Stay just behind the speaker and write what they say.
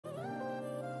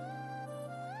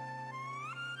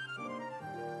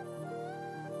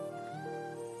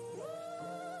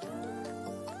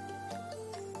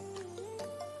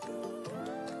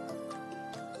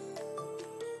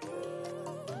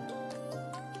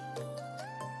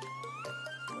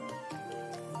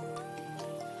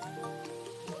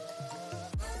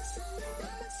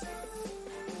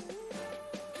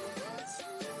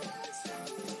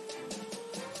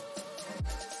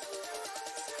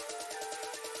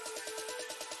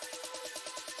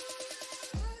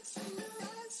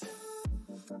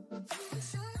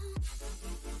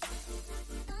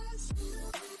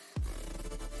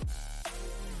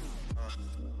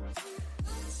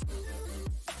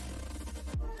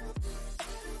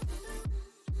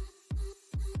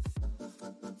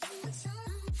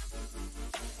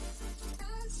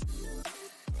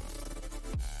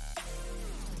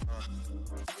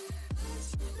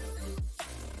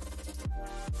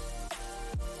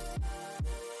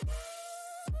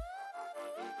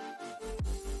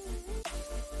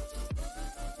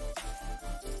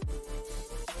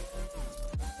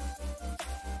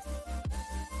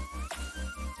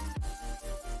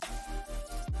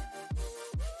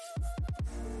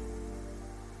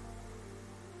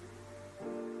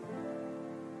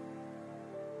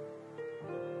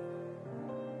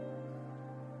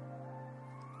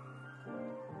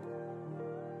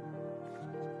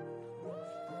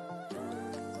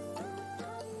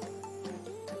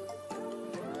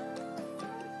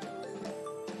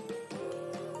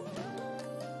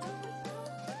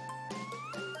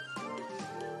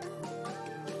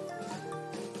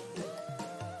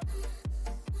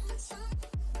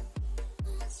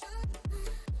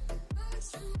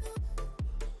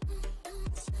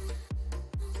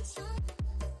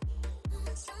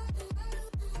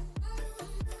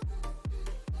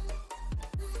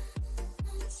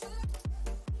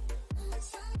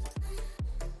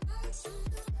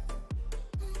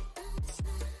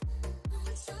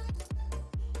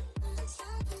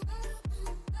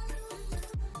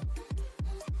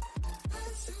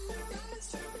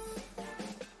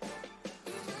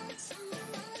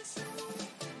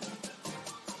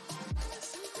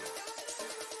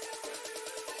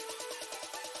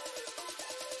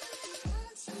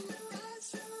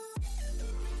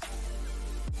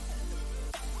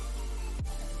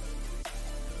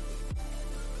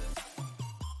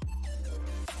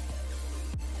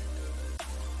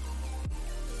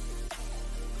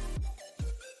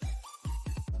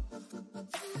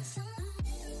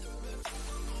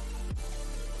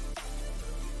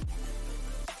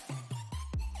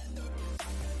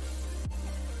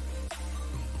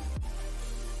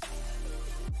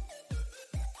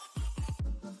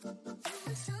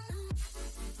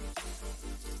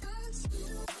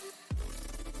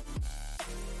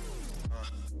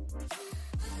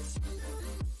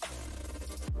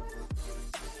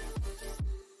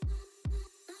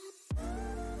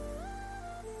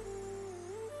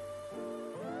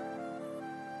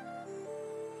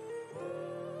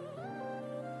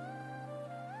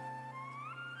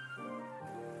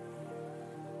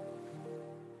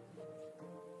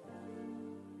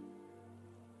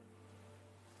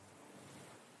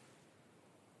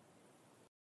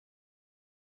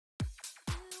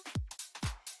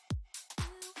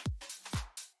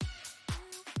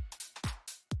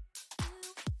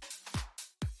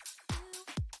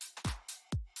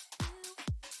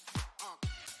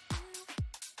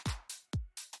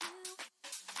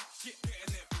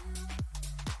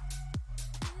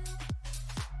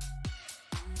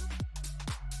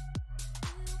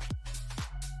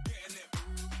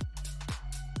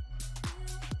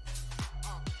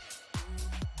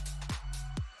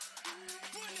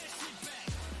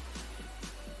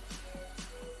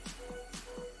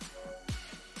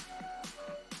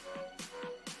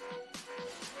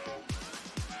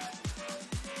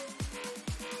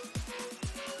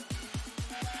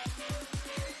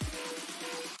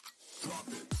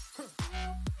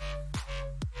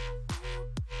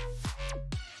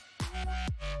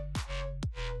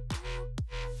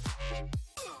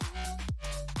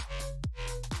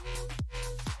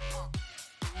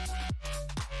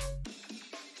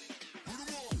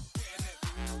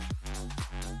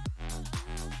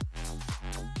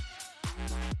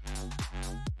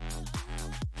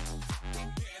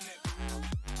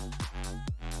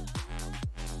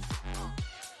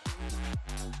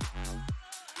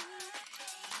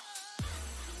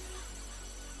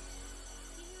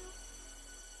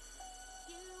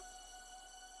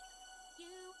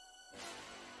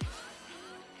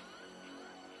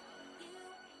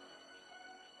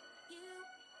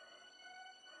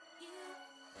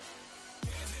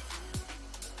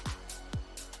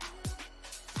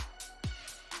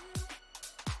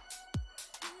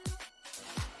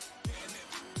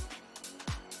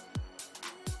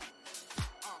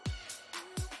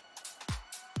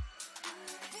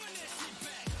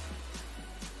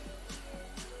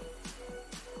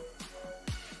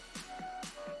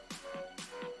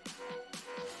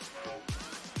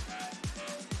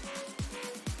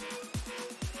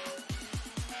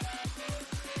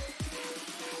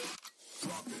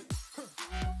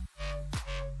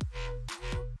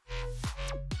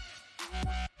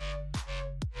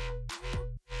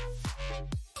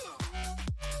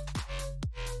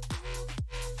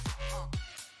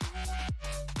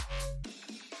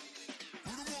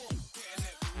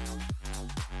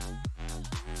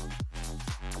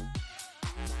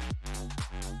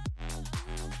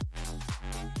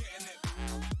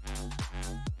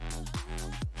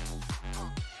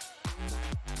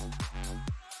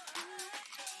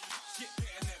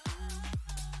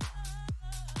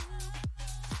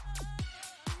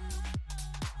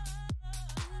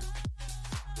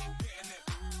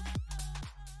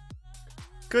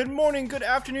Good morning, good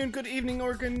afternoon, good evening,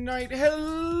 or good night.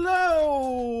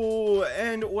 Hello!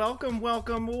 And welcome,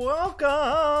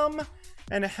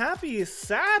 and happy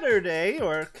Saturday,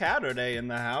 or Caturday in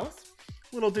the house.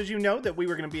 Little did you know that we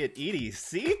were going to be at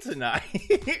EDC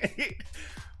tonight.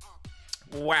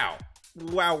 Wow.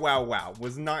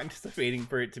 Was not anticipating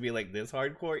for it to be like this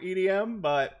hardcore EDM,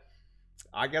 but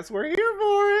I guess we're here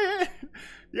for it.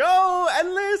 Yo,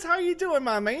 Endless, how you doing,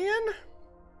 my man?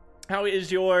 How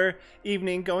is your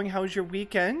evening going? How's your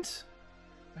weekend?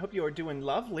 I hope you are doing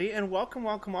lovely. And welcome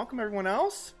everyone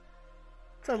else.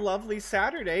 It's a lovely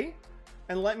Saturday.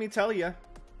 And let me tell you,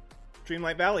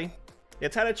 Dreamlight Valley,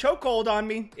 it's had a chokehold on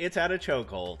me. It's had a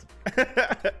chokehold.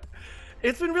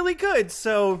 It's been really good.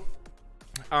 So,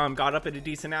 got up at a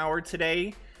decent hour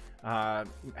today.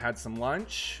 Had some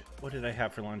lunch. What did I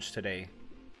have for lunch today?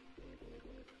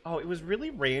 Oh, it was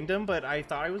really random, but I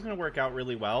thought it was going to work out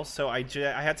really well. So I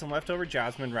had some leftover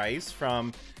jasmine rice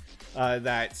from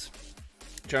that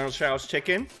General Tso's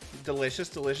chicken.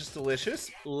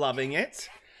 Delicious. Loving it.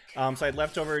 So I had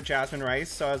leftover jasmine rice.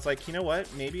 So I was like, you know what?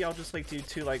 Maybe I'll just like do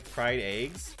 2 like fried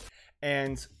eggs.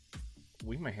 And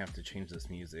we might have to change this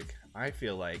music. I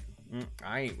feel like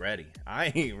I ain't ready.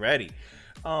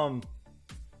 So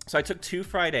I took 2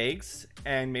 fried eggs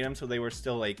and made them so they were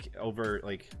still like over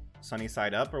like sunny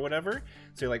side up or whatever.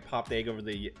 So you like pop the egg over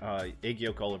the egg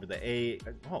yolk all over the egg.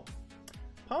 Oh,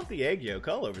 pop the egg yolk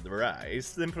all over the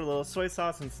rice. Then put a little soy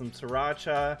sauce and some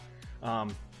sriracha.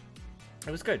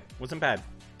 It was good. Wasn't bad.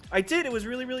 It was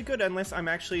really good. Unless I'm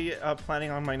actually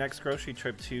planning on my next grocery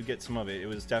trip to get some of it. It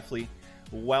was definitely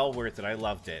well worth it. I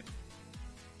loved it.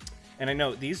 And I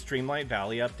know these Dreamlight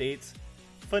Valley updates,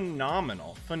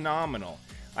 phenomenal.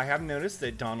 I have noticed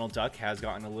that Donald Duck has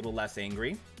gotten a little less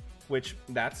angry, which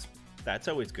that's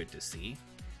always good to see.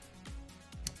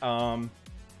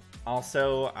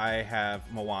 Also, I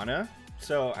have Moana.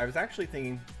 So I was actually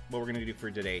thinking what we're gonna do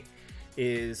for today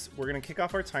is we're gonna kick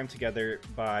off our time together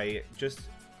by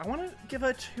I want to give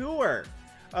a tour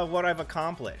of what I've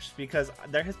accomplished, because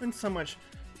there has been so much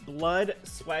blood,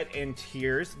 sweat, and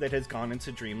tears that has gone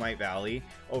into Dreamlight Valley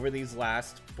over these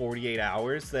last 48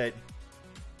 hours that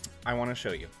I want to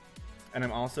show you. And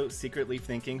I'm also secretly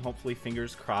thinking, hopefully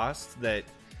fingers crossed, that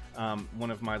one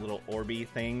of my little orby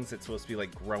things, it's supposed to be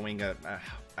like growing a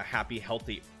happy,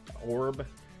 healthy orb,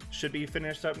 should be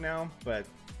finished up now, but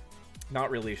not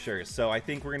really sure. So I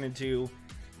think we're going to do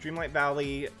Dreamlight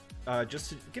Valley,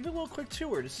 just to give it a little quick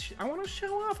tour. I want to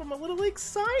show off. I'm a little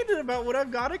excited about what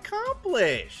I've got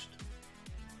accomplished.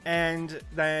 And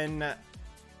then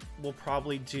we'll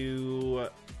probably do,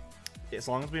 as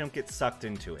long as we don't get sucked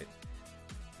into it.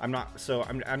 I'm not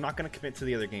going to commit to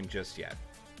the other game just yet.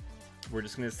 We're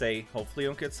just going to say, hopefully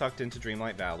don't get sucked into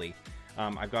Dreamlight Valley.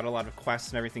 I've got a lot of quests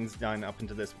and everything's done up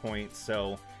until this point,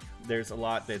 so there's a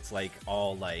lot that's like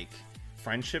all like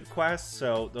friendship quests,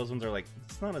 so those ones are like,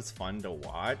 it's not as fun to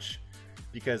watch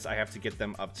because I have to get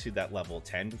them up to that level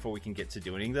 10 before we can get to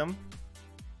doing them.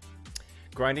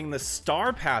 Grinding the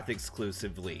Star Path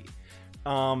exclusively.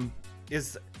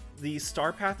 Is the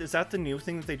Star Path, is that the new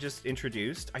thing that they just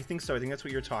introduced? I think so. I think that's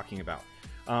what you're talking about.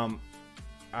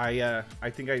 I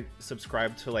think I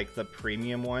subscribed to like the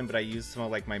premium one, but I used some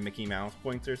of like my Mickey Mouse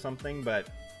points or something, but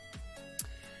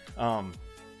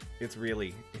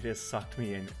it has sucked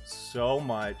me in so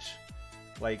much.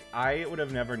 Like, I would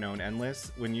have never known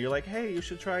Endless when you're like, hey, you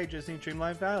should try Disney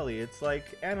Dreamlight Valley. It's like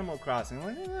Animal Crossing.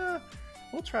 I'm like,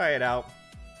 we'll try it out.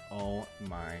 Oh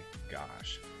my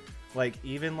gosh. Like,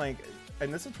 even like,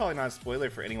 and this is probably not a spoiler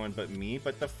for anyone but me,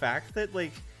 but the fact that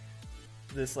like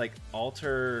this like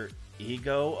alter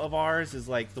ego of ours is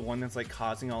like the one that's like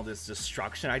causing all this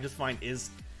destruction, I just find is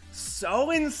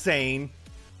so insane.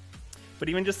 But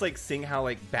even just like seeing how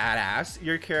like badass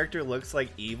your character looks like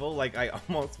evil, like I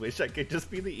almost wish I could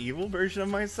just be the evil version of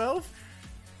myself,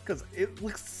 because it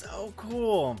looks so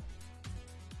cool.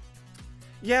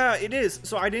 Yeah, it is.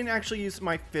 So I didn't actually use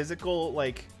my physical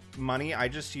like money. I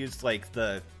just used like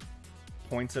the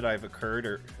points that I've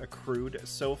accrued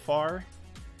so far.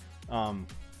 I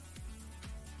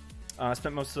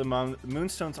spent most of the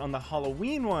moonstones on the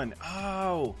Halloween one.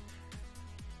 Oh,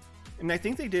 and I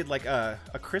think they did like a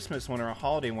Christmas one or a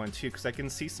holiday one too, because I can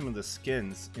see some of the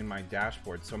skins in my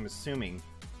dashboard, so I'm assuming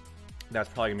that's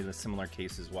probably gonna be the similar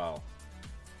case as well.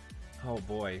 Oh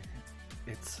boy,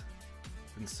 it's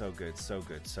been so good.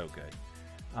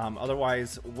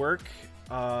 Otherwise, work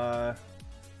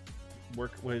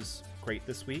was great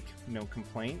this week, no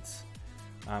complaints.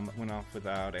 Went off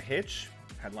without a hitch.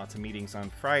 Had lots of meetings on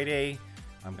Friday.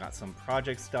 Got some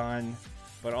projects done,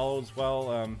 but all is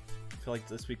well. I feel like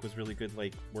this week was really good,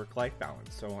 like work-life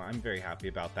balance. So I'm very happy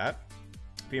about that.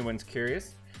 If anyone's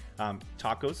curious,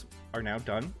 Tacos are now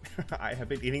done. I have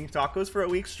been eating tacos for a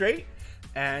week straight,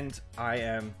 and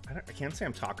I can't say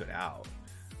I'm tacoed out.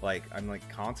 Like, I'm like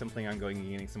contemplating on going and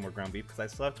eating some more ground beef because I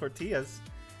still have tortillas,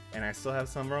 and I still have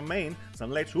some romaine, some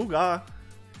lechuga.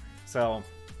 So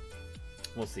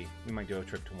we'll see. We might do a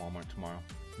trip to Walmart tomorrow,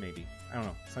 maybe. I don't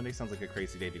know. Sunday sounds like a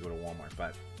crazy day to go to Walmart,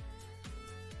 but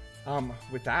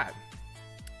with that,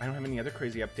 I don't have any other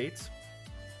crazy updates.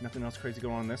 Nothing else crazy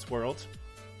going on in this world.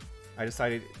 I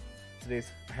decided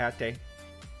today's a hat day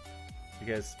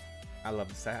because I love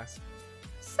the sass.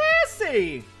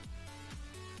 Sassy!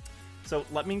 So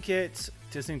let me get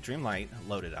Disney Dreamlight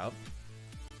loaded up.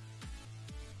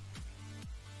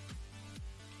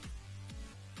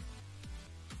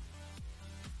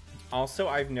 Also,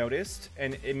 I've noticed,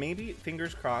 and it may be,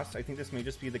 fingers crossed, I think this may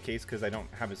just be the case because I don't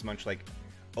have as much like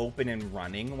open and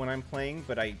running when I'm playing,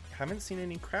 but I haven't seen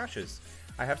any crashes.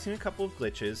 I have seen a couple of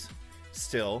glitches.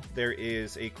 Still, there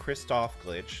is a Kristoff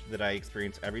glitch that I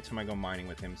experience every time I go mining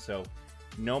with him, so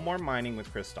no more mining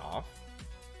with Kristoff.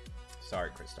 Sorry,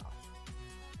 Kristoff.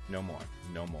 No more.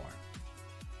 No more.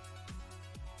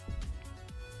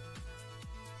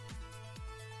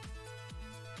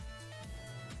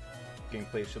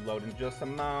 Gameplay should load in just a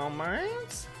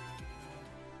moment.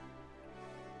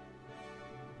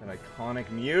 That iconic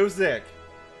music.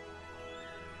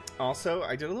 Also,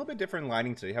 I did a little bit different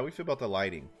lighting today. How do we feel about the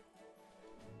lighting?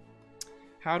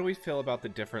 How do we feel about the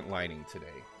different lighting today?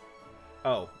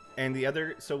 Oh, and the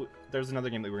other... So, there's another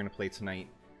game that we're going to play tonight.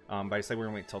 But I decided we're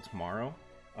going to wait till tomorrow.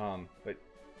 But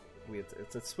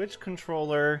it's a Switch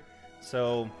controller.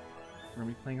 So, we're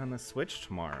going to be playing on the Switch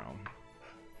tomorrow.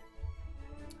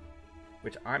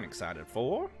 Which I'm excited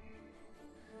for.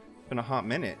 It's been a hot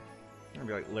minute. I'm going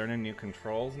to be like learning new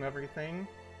controls and everything.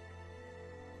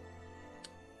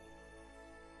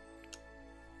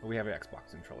 But we have an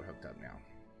Xbox controller hooked up now.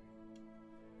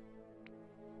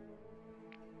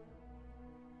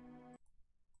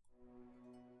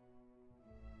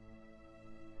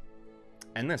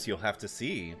 And this you'll have to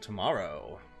see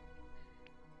tomorrow.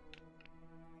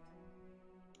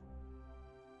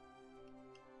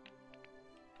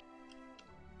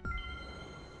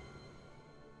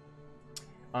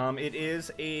 It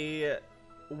is a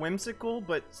whimsical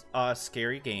but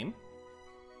scary game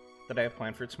that I have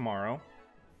planned for tomorrow.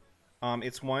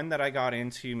 It's one that I got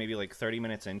into maybe like 30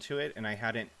 minutes into it, and I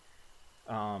haven't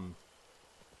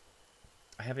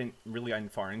really gotten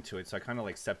far into it, so I kind of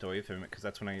like stepped away from it because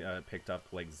that's when I picked up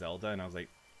like Zelda, and I was like,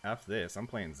 F this, I'm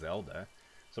playing Zelda.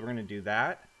 So we're gonna do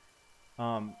that.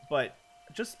 But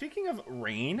just speaking of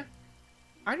rain,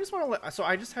 I just want to so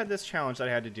I just had this challenge that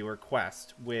I had to do, or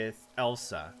quest with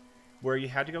Elsa, where you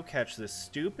had to go catch this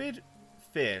stupid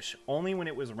fish only when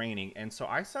it was raining. And so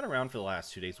I sat around for the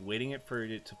last 2 days waiting for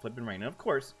it to flip and rain. And of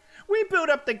course, we boot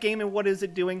up the game, and what is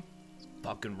it doing? It's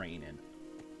fucking raining.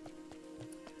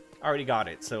 I already got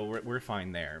it, so we're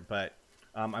fine there. But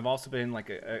I've also been like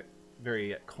a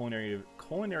very culinary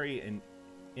and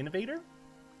innovator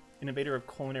of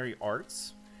culinary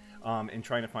arts, and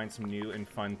trying to find some new and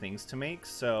fun things to make.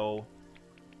 So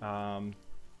I've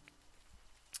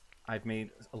made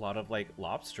a lot of like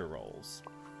lobster rolls,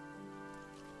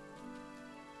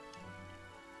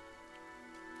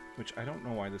 which I don't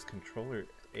know why this controller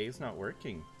A is not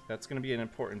working. That's going to be an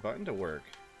important button to work.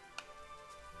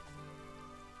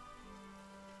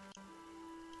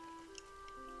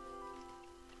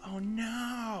 Oh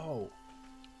no!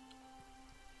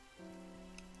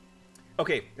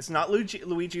 Okay, it's not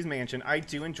Luigi's Mansion. I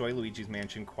do enjoy Luigi's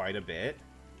Mansion quite a bit.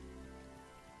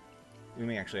 We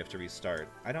may actually have to restart.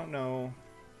 I don't know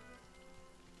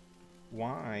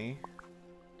why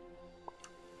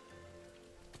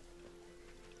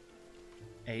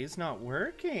A is not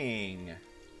working.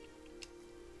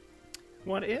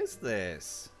 What is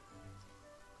this?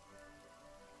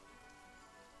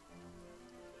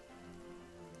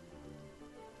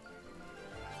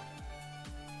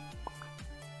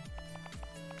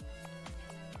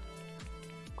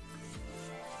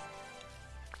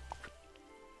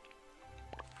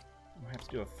 I have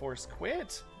to do a forced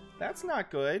quit. That's not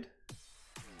good.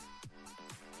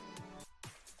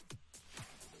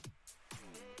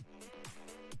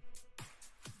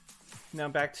 Now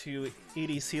back to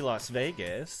EDC Las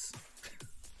Vegas.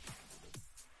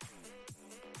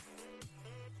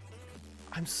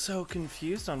 I'm so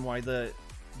confused on why the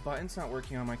button's not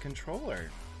working on my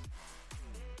controller.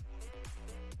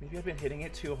 Maybe I've been hitting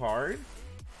it too hard?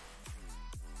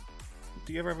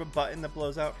 Do you ever have a button that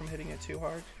blows out from hitting it too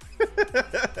hard?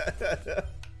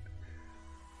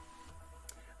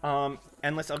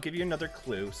 I'll give you another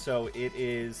clue. So it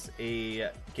is a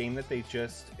game that they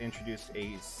just introduced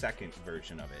a second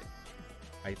version of it.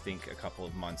 I think, a couple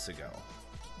of months ago.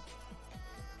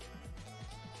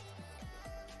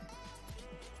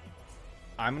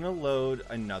 I'm gonna load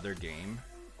another game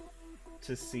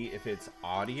to see if it's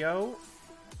audio.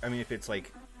 I mean, if it's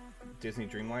like Disney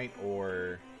Dreamlight,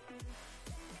 or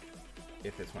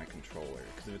if it's my controller.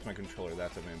 Because if it's my controller,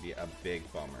 that's going to be a big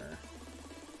bummer.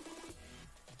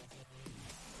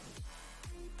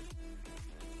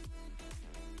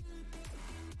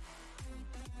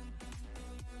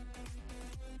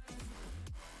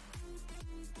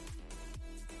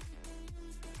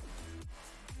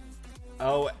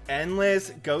 Oh,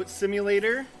 Endless Goat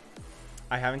Simulator?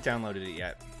 I haven't downloaded it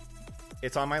yet.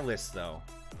 It's on my list, though.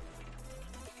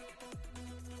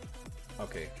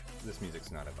 Okay, this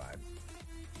music's not a vibe.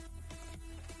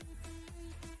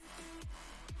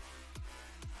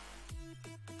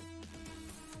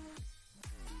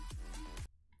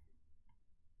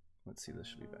 Let's see, this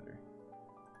should be better.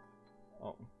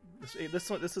 Oh,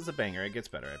 this is a banger. It gets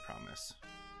better, I promise.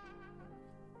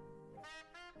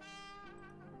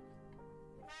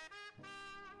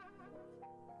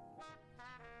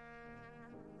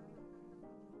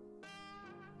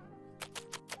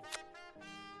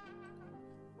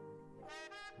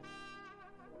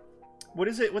 What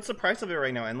is it? What's the price of it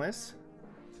right now, Endless?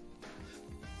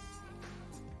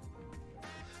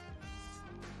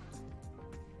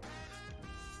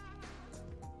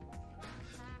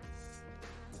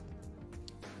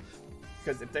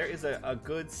 Because if there is a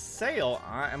good sale,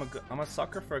 I'm a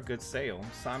sucker for a good sale.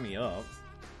 Sign me up.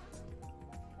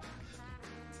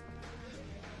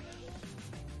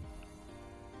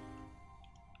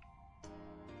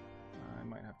 I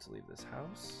might have to leave this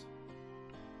house.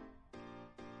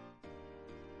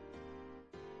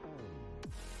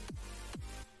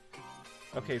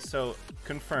 Okay, so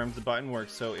confirmed, the button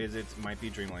works, so it might be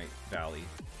Dreamlight Valley.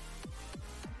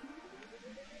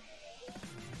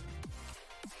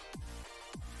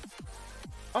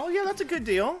 Oh yeah, that's a good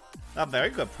deal. A very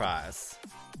good price.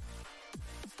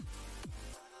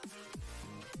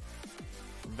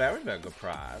 Very, very good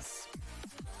price.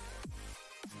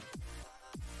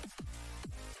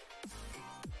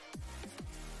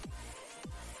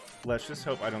 Let's just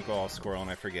hope I don't go all squirrel and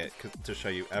I forget to show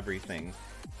you everything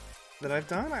that I've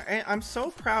done. I'm so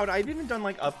proud. I've even done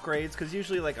like upgrades, because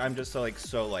usually like I'm just so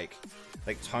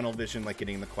tunnel vision, like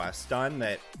getting the quest done,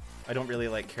 that I don't really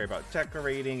like care about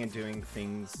decorating and doing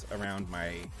things around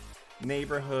my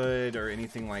neighborhood or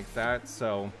anything like that.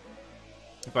 So,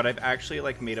 but I've actually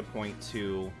like made a point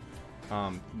to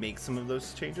make some of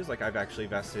those changes. Like I've actually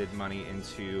invested money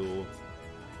into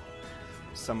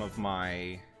some of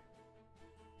my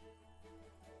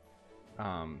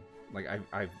like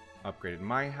I've upgraded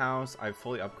my house. I've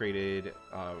fully upgraded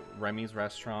Remy's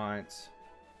restaurant.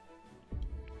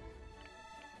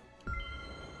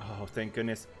 Oh, thank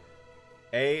goodness.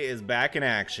 A is back in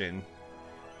action.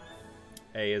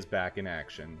 A is back in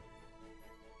action.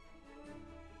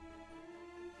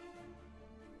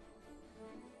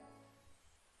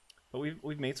 But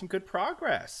we've made some good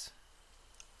progress.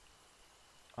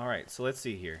 All right, so let's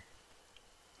see here.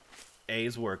 A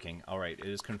is working. All right, it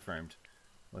is confirmed.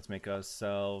 Let's make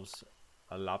ourselves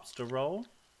a lobster roll.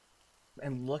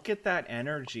 And look at that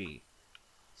energy.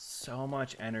 So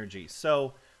much energy.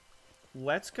 So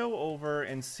let's go over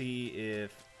and see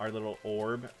if our little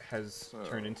orb has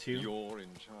turned into... You're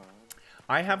in charge.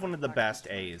 I have one of the best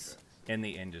A's in the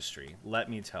industry. Let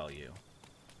me tell you.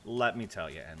 Let me tell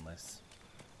you, Endless.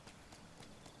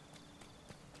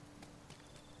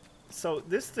 So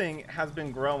this thing has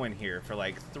been growing here for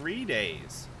like 3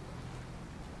 days.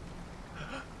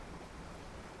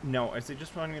 No, is it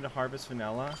just wanting me to harvest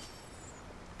vanilla?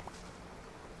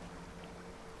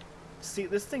 See,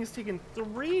 this thing has taken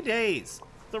 3 days.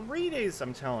 3 days,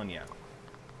 I'm telling you.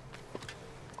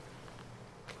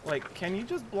 Like, can you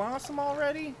just blossom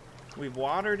already? We've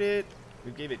watered it.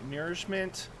 We gave it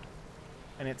nourishment.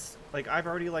 And it's, like, I've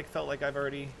already, like, felt like I've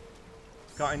already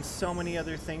gotten so many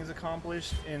other things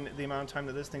accomplished in the amount of time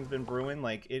that this thing's been brewing.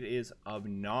 Like, it is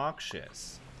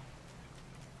obnoxious.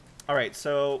 Alright,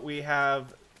 so we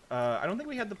have... I don't think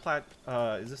we had the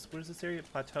what is this area?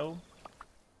 Plateau?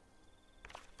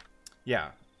 Yeah,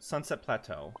 Sunset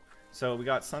Plateau. So we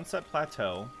got Sunset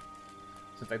Plateau,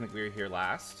 since I think we were here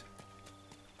last.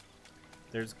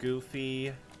 There's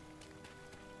Goofy.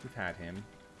 We've had him.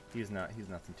 He's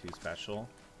nothing too special.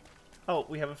 Oh,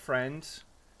 we have a friend.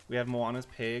 We have Moana's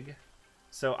pig.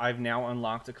 So I've now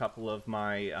unlocked a couple of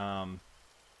my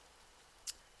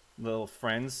little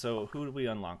friends. So who did we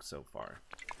unlock so far?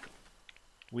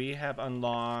 We have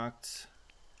unlocked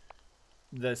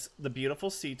the beautiful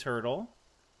sea turtle.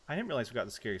 I didn't realize we got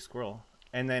the scary squirrel.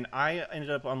 And then I ended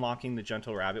up unlocking the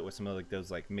Gentle Rabbit with some of like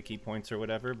those like Mickey points or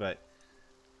whatever, but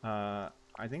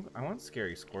I think I want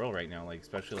Scary Squirrel right now, like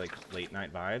especially like late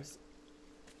night vibes.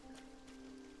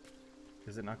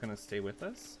 Is it not gonna stay with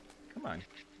us? Come on.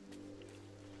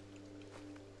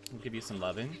 We'll give you some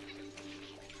loving.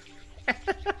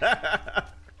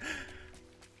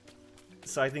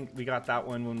 So I think we got that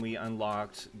one when we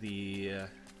unlocked the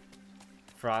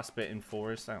Frostbitten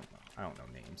Forest. I don't know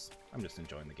names. I'm just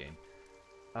enjoying the game.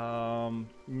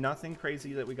 Nothing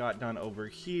crazy that we got done over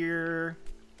here.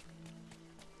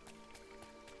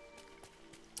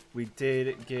 We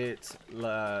did get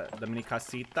the mini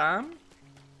casita,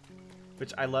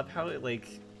 which I love how it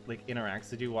like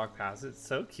interacts as you walk past it. It's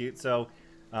so cute. So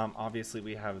obviously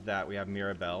we have that. We have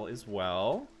Mirabelle as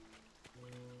well.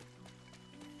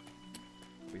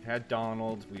 We've had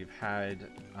Donald. We've had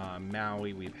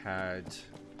Maui. We've had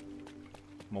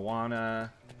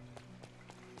Moana.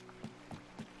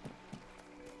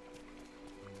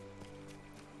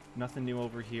 Nothing new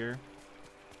over here.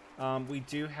 We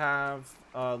do have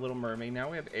Little Mermaid now.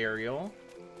 We have Ariel.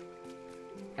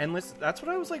 And listen, that's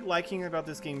what I was like liking about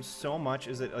this game so much,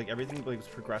 is that like everything like was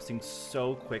progressing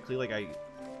so quickly. Like I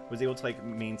was able to like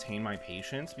maintain my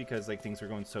patience because like things were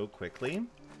going so quickly.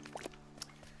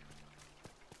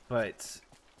 But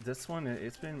this one,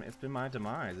 it's been my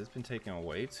demise. It's been taking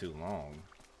way too long.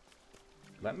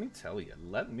 Let me tell you.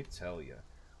 Let me tell you.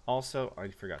 Also, I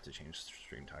forgot to change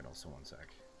stream title, so one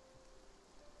sec.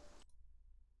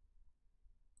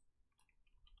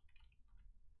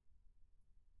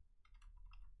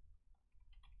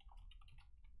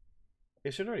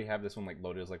 It should already have this one like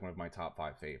loaded as like one of my top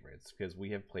 5 favorites, because we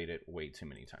have played it way too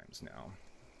many times now.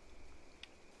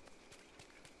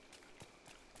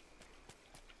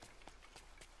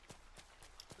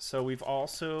 So we've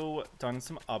also done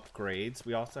some upgrades.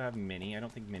 We also have Minnie. I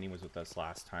don't think Minnie was with us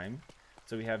last time.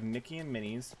 So we have Mickey and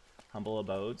Minnie's humble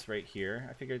abodes right here.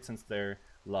 I figured since they're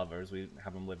lovers, we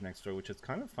have them live next door, which is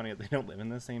kind of funny that they don't live in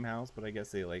the same house, but I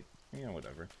guess they like, you know,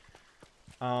 whatever.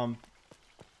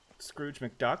 Scrooge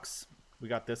McDucks. We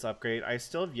got this upgrade. I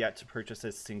still have yet to purchase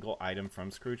a single item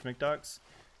from Scrooge McDucks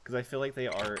because I feel like they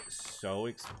are so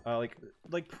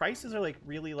like prices are like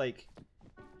really like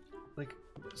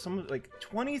some like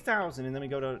 20,000, and then we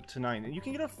go to 9, and you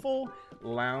can get a full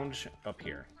lounge up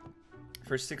here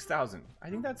for 6,000. I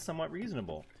think that's somewhat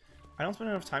reasonable. I don't spend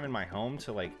enough time in my home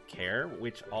to like care,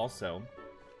 which also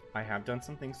I have done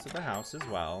some things to the house as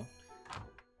well.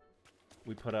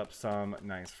 We put up some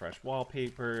nice fresh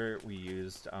wallpaper. We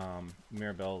used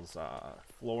Mirabelle's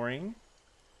flooring.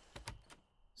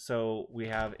 So we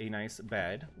have a nice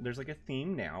bed. There's like a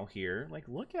theme now here. Like,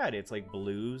 look at it. It's like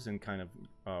blues and kind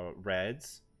of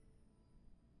reds.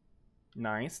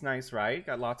 Nice, nice, right?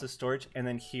 Got lots of storage. And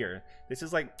then here, this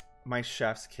is like my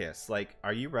chef's kiss. Like,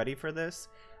 are you ready for this?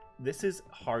 This is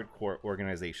hardcore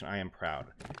organization. I am proud.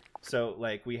 So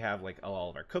like we have like all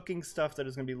of our cooking stuff that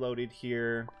is going to be loaded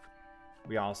here.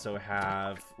 We also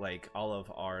have like all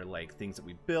of our like things that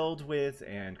we build with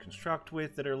and construct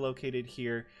with that are located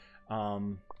here.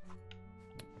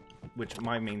 Which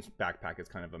my main backpack is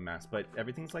kind of a mess, but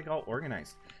everything's like all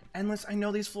organized. Endless, I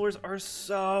know these floors are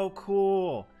so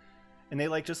cool. And they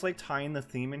like just like tie in the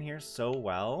theme in here so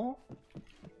well.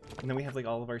 And then we have like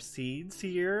all of our seeds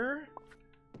here.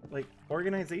 Like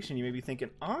organization, you may be thinking,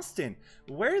 Austin,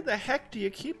 where the heck do you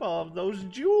keep all of those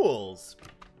jewels?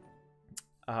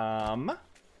 Well,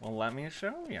 let me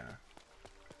show you.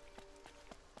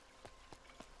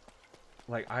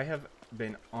 Like, I have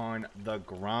been on the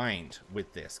grind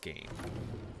with this game.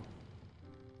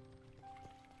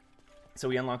 So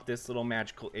we unlocked this little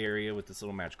magical area with this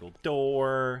little magical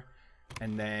door.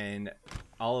 And then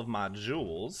all of my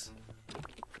jewels,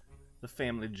 the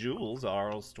family jewels,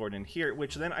 are all stored in here.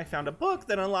 Which then I found a book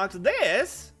that unlocks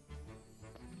this.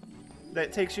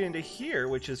 That takes you into here,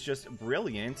 which is just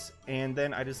brilliant. And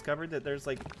then I discovered that there's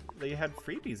like, they had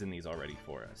freebies in these already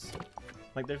for us.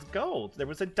 Like there's gold. There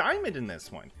was a diamond in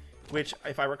this one. Which,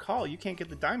 if I recall, you can't get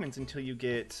the diamonds until you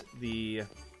get the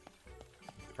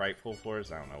Frightful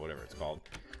Forest. I don't know, whatever it's called.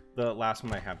 The last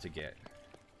one I have to get.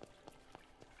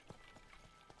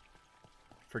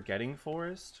 Forgetting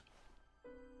Forest?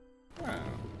 Oh.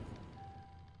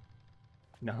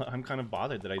 No, I'm kind of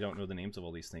bothered that I don't know the names of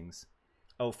all these things.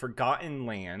 Oh, Forgotten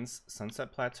Lands,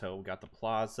 Sunset Plateau. We got the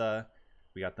Plaza.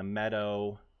 We got the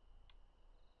Meadow.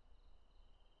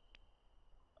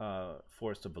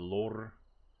 Forest of Velour.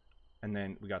 And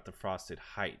then we got the Frosted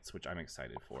Heights, which I'm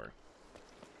excited for.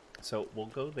 So we'll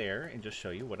go there and just show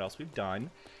you what else we've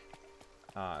done.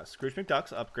 Scrooge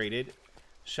McDuck's upgraded.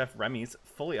 Chef Remy's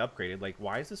fully upgraded. Like,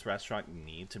 why does this restaurant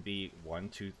need to be 1,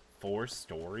 2, 4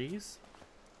 stories?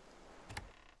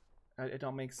 It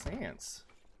don't make sense.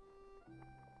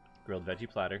 Grilled veggie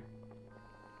platter.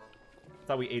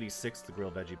 Thought we 86 the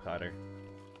grilled veggie platter.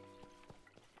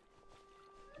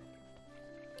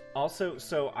 Also,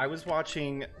 so I was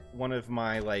watching one of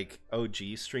my like OG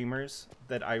streamers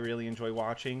that I really enjoy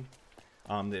watching.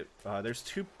 There's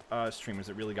two streamers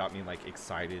that really got me like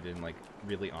excited and like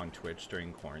really on Twitch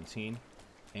during quarantine,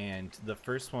 and the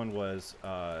first one was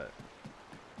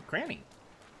Granny.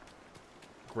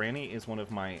 Granny is one of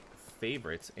my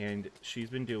favorites, and she's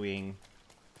been doing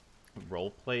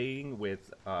role playing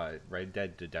with Red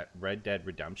Dead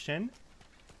Redemption,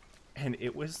 and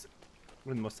it was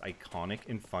one of the most iconic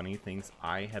and funny things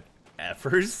I have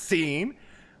ever seen.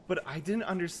 But I didn't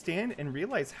understand and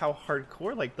realize how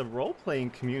hardcore like the role-playing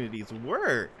communities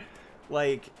were.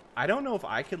 Like, I don't know if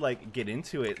I could like get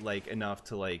into it like enough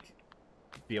to like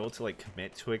be able to like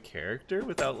commit to a character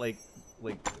without like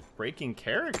breaking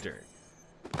character.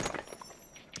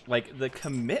 Like the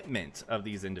commitment of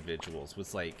these individuals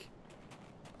was like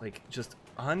just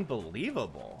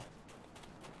unbelievable.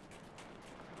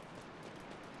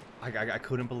 I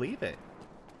couldn't believe it.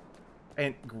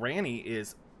 And Granny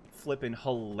is flipping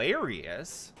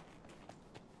hilarious.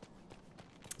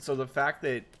 So the fact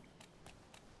that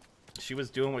she was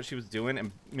doing what she was doing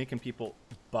and making people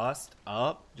bust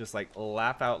up, just like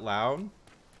laugh out loud.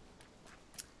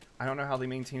 I don't know how they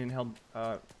maintained and held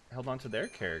on to their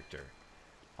character.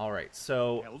 All right,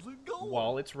 so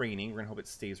while it's raining, we're gonna hope it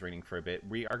stays raining for a bit.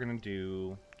 We're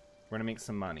gonna make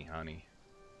some money, honey.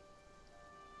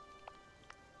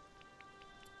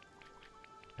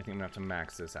 I think I'm gonna have to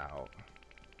max this out.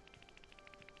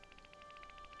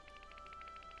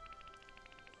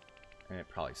 And it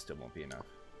probably still won't be enough.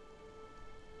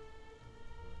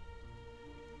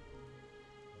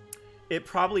 It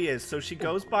probably is. So she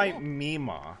goes by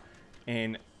Mima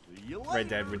in Red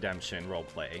Dead Redemption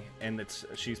roleplay, and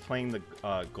she's playing the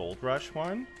Gold Rush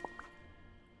one.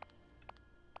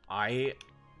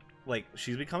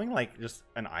 She's becoming like just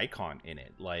an icon in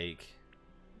it. Like,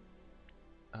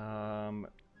 I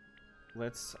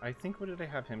think, what did I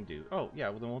have him do? Oh yeah,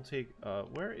 well then we'll take.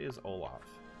 Where is Olaf?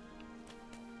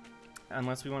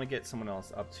 Unless we want to get someone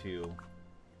else up to.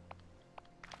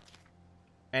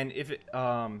 And if it,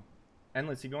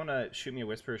 Endless, if you want to shoot me a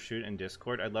whisper or shoot in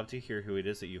Discord, I'd love to hear who it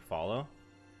is that you follow.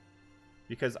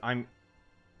 Because I'm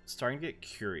starting to get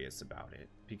curious about it.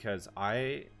 Because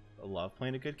I love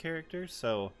playing a good character,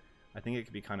 so I think it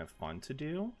could be kind of fun to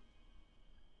do.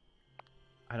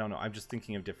 I don't know, I'm just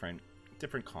thinking of different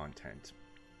content.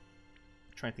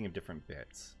 I'm trying to think of different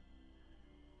bits.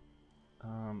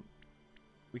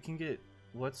 We can get,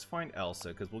 let's find Elsa,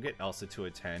 because we'll get Elsa to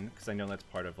a 10, because I know that's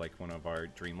part of like one of our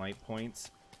Dreamlight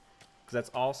points. Because that's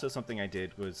also something I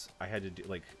did, was I had to do,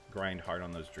 like, grind hard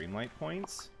on those Dreamlight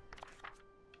points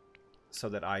so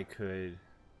that I could.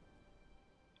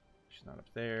 She's not up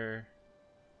there.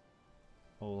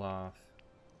 Olaf,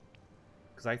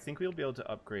 because I think we'll be able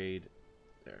to upgrade.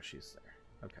 There, she's there.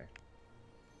 Okay.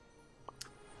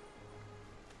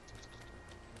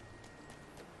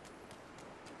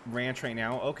 Ranch right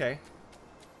now. Okay.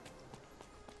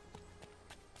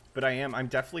 But I'm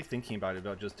definitely thinking about it,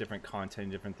 about just different content,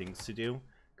 different things to do.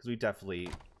 Because we definitely,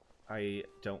 I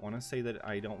don't want to say that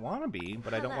I don't want to be,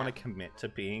 but I don't want to commit to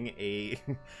being a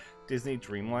Disney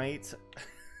Dreamlight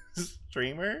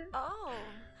streamer. Oh.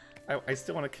 I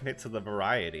still want to commit to the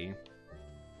variety.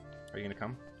 Are you going to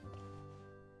come?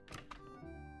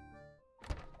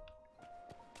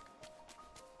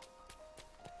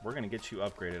 We're going to get you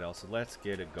upgraded, Elsa. Let's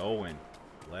get it going.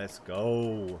 Let's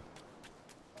go.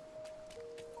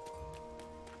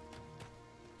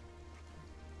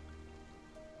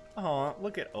 Aw,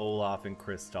 look at Olaf and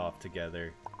Kristoff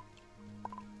together.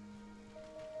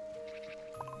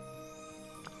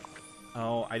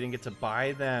 Oh, I didn't get to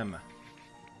buy them.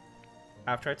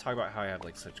 After I talk about how I have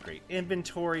like such great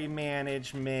inventory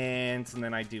management, and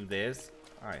then I do this,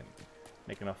 I'm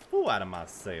making a fool out of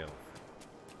myself.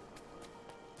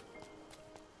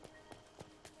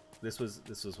 This was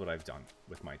what I've done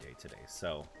with my day today.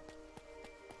 So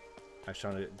I've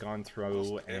gone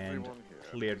through and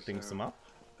cleared things up.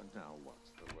 And now what's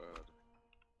the word?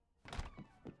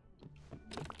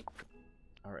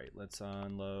 Alright, let's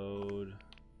unload.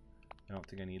 I don't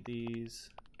think I need these.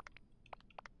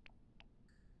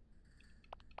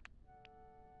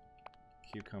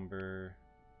 Cucumber.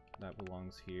 That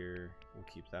belongs here. We'll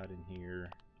keep that in here.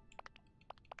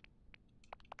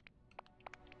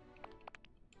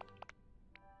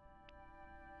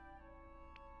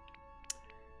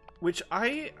 Which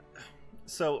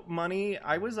so money,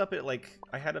 I was up at like,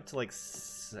 I had up to like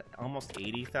almost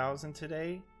 80,000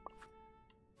 today.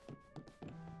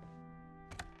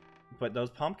 But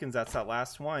those pumpkins, that's that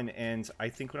last one. And I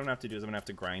think what I'm going to have to do is I'm going to have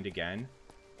to grind again.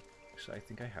 Actually, I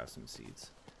think I have some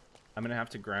seeds. I'm going to have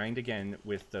to grind again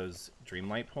with those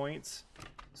Dreamlight points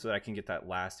so that I can get that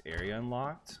last area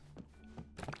unlocked.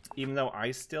 Even though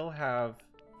I still have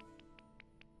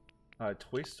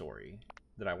Toy Story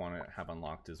that I want to have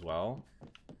unlocked as well.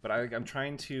 But I'm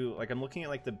trying to, like, I'm looking at,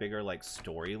 like, the bigger, like,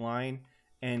 storyline,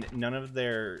 and none of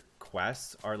their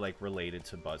quests are, like, related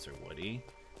to Buzz or Woody.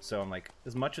 So I'm like,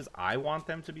 as much as I want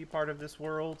them to be part of this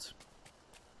world,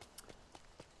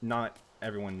 not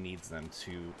everyone needs them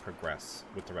to progress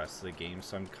with the rest of the game.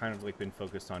 So I'm kind of, like, been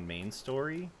focused on main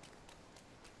story.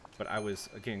 But I was,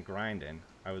 again, grinding.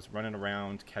 I was running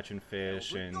around, catching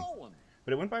fish, and...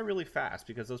 But it went by really fast,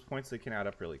 because those points, they can add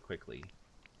up really quickly.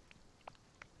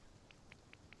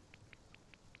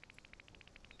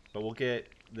 But we'll get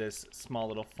this small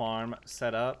little farm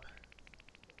set up.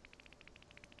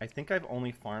 I think I've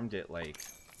only farmed it, like,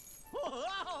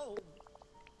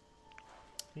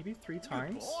 maybe 3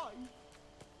 times.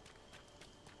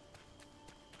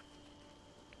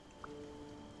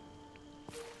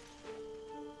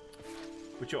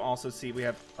 Which you'll also see we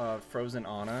have Frozen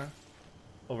Anna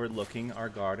overlooking our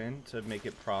garden to make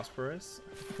it prosperous.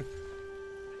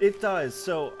 It does.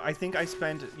 So I think I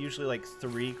spend usually like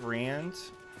 $3 grand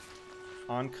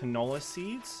on canola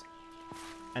seeds,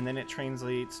 and then it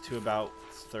translates to about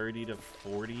 $30,000 to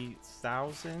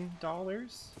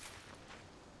 $40,000,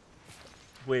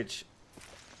 which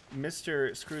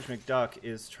Mr. Scrooge McDuck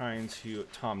is trying to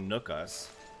Tom Nook us,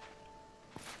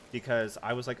 because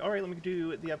I was like, all right, let me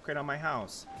do the upgrade on my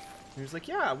house. And he was like,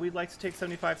 yeah, we'd like to take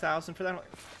 $75,000 for that. I'm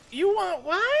like, you want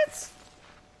what?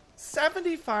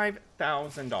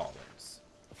 $75,000.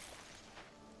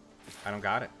 I don't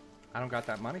got it. I don't got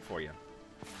that money for you.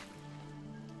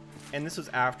 And this was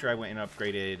after I went and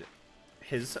upgraded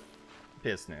his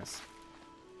business.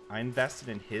 I invested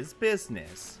in his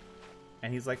business.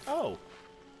 And he's like, oh,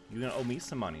 you're going to owe me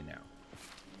some money now.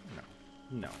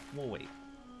 No, we'll wait.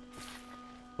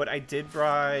 But I did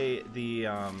buy the,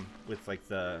 with like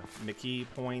the Mickey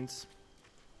points.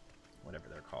 Whatever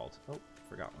they're called. Oh,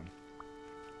 forgot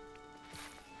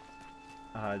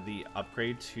one. The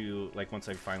upgrade to, like, once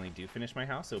I finally do finish my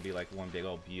house, it'll be like one big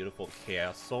old beautiful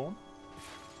castle.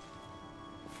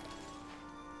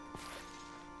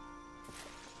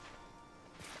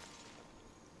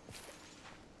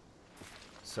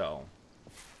 So,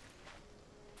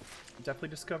 definitely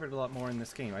discovered a lot more in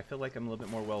this game. I feel like I'm a little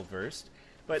bit more well-versed.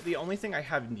 But the only thing I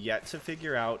have yet to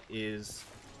figure out is...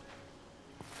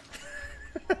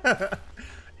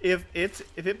 if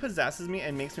it possesses me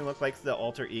and makes me look like the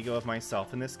alter ego of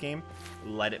myself in this game,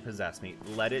 let it possess me.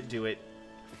 Let it do it.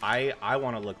 I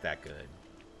want to look that good.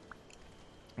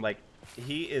 Like,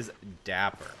 he is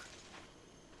dapper.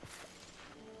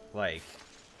 Like...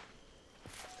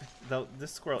 Though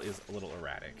this squirrel is a little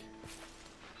erratic.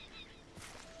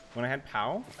 When I had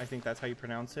Pow, I think that's how you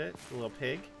pronounce it, the little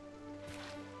pig.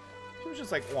 He was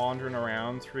just like wandering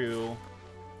around through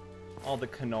all the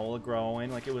canola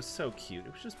growing. Like, it was so cute.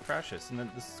 It was just precious. And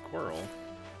then this squirrel,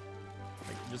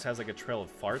 like, just has like a trail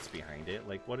of farts behind it.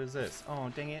 Like, what is this? Oh,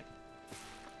 dang it.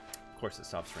 Of course it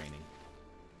stops raining.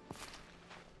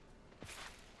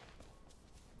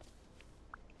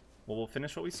 Well, we'll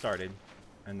finish what we started.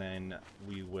 And then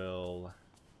we will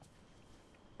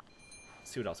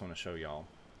see what else I want to show y'all.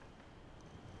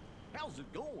 How's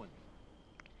it going?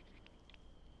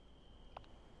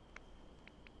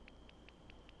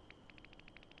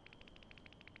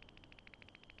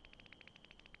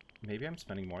 Maybe I'm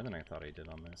spending more than I thought I did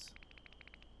on this.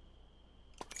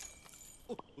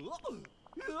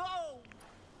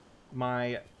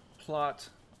 My plot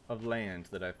of land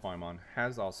that I farm on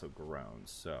has also grown,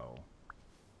 so...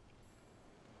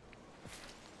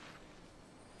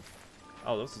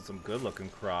 Oh, those are some good-looking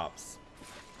crops.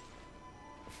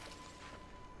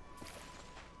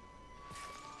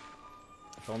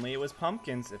 If only it was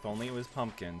pumpkins. If only it was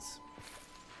pumpkins.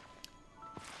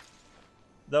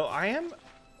 Though I am,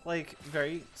 like,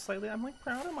 I'm, like,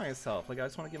 proud of myself. Like, I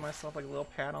just want to give myself, like, a little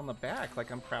pat on the back. Like,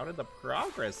 I'm proud of the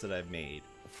progress that I've made.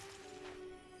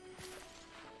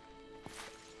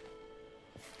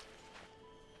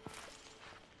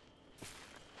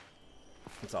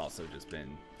 It's also just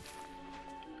been...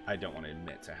 I don't want to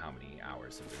admit to how many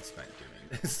hours have been spent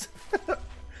doing this.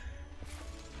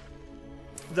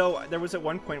 Though, there was at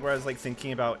one point where I was, like,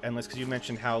 thinking about Endless, because you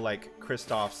mentioned how, like,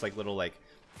 Kristoff's, like, little, like,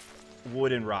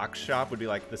 wood and rock shop would be,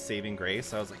 like, the saving grace.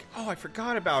 So I was like, oh, I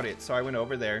forgot about it. So I went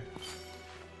over there.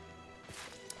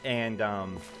 And, I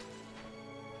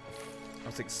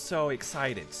was, like, so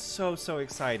excited. So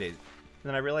excited.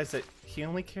 then I realized that he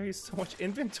only carries so much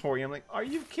inventory. I'm like, are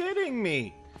you kidding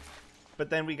me? But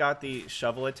then we got the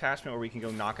shovel attachment where we can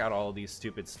go knock out all of these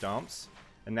stupid stumps.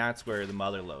 And that's where the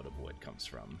mother load of wood comes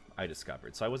from, I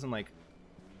discovered. So I wasn't like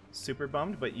super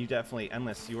bummed, but you definitely,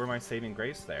 Endless, you were my saving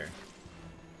grace there.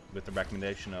 With the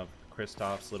recommendation of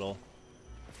Kristoff's little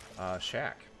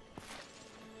shack.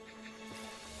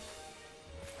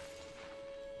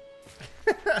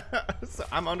 So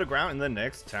I'm underground in the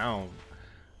next town.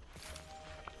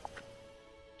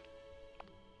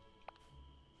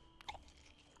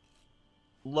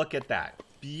 Look at that.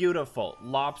 Beautiful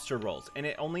lobster rolls. And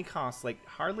it only costs like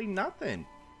hardly nothing.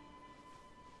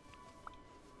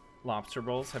 Lobster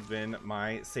rolls have been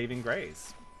my saving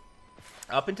grace.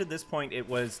 Up until this point, it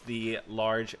was the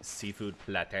large seafood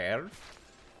platter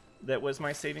that was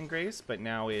my saving grace, but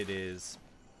now it is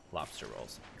lobster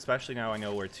rolls. Especially now I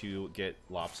know where to get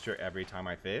lobster every time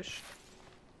I fish.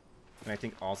 And I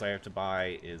think all I have to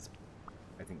buy is,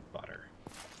 I think, butter.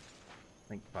 I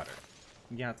think butter.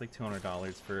 Yeah, it's like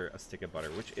 $200 for a stick of butter,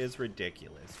 which is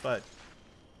ridiculous, but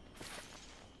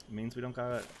it means we don't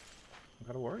gotta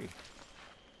worry.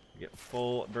 We get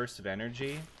full burst of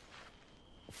energy.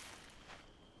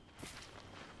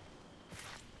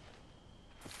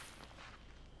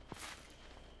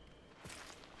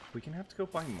 We can have to go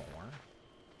buy more.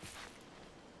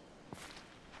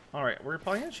 Alright, we're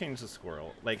probably gonna change the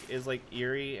squirrel. Like, as like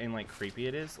eerie and like creepy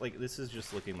it is, like this is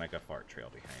just looking like a fart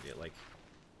trail behind it. Like,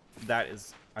 that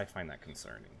is, I find that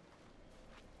concerning.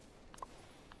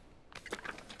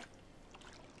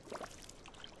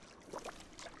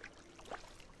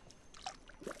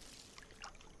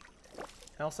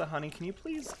 Elsa, honey, can you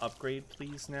please upgrade,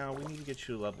 please, now? We need to get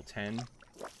you to level 10.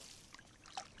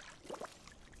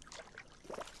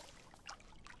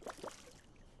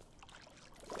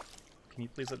 Can you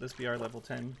please let this be our level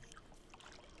 10?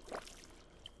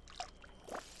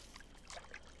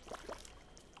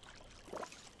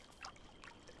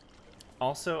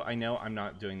 Also, I know I'm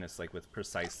not doing this like with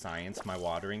precise science, my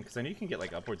watering, because I know you can get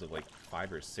like upwards of like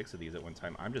 5 or 6 of these at one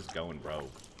time. I'm just going rogue.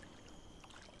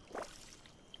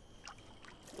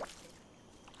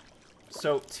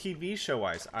 So, TV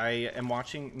show-wise, I am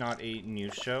watching not a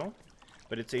news show,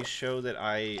 but it's a show that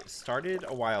I started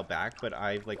a while back, but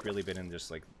I've like really been in just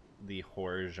like the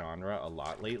horror genre a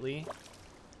lot lately.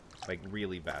 Like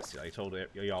really vested. I told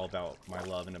y'all about my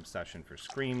love and obsession for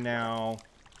Scream now,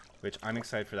 which I'm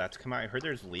excited for that to come out. I heard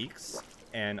there's leaks,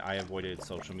 and I avoided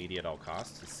social media at all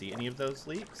costs to see any of those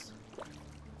leaks.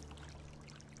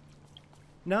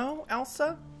 No,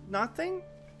 Elsa? Nothing?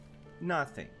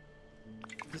 Nothing.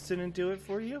 This didn't do it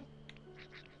for you?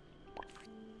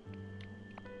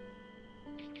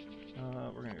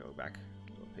 We're gonna go back.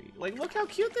 Like, look how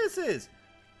cute this is!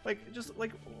 Like, just,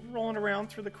 like, rolling around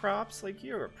through the crops. Like,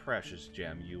 you're a precious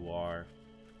gem, you are.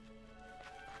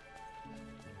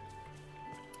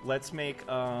 Let's make,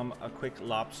 a quick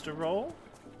lobster roll.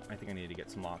 I think I need to get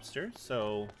some lobster,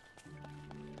 so...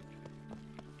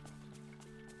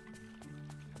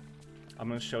 I'm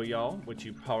gonna show y'all what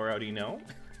you probably already know.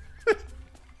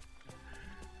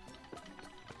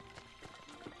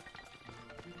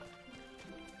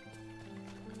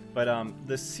 But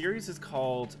the series is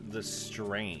called The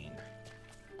Strain,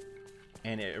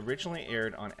 and it originally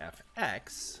aired on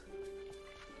FX,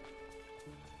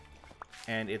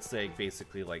 and it's like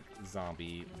basically like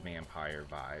zombie vampire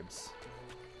vibes.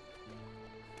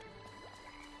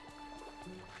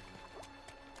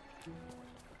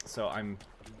 So I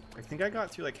think I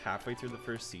got through like halfway through the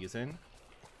first season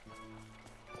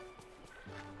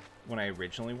when I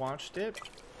originally watched it.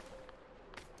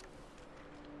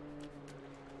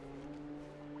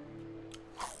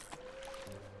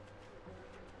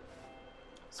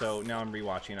 So now I'm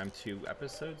rewatching. I'm 2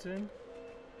 episodes in.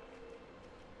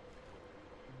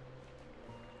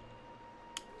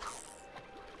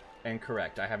 And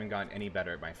correct, I haven't gotten any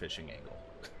better at my fishing angle.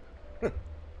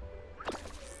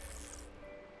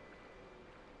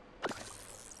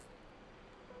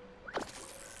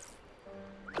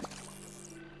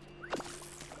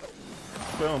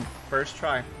 Boom, first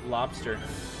try, lobster.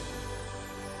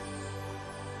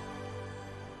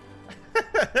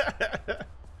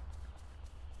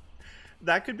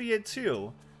 That could be it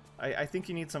too. I think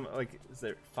you need some, like, is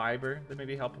there fiber that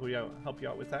maybe help you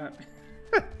out with that?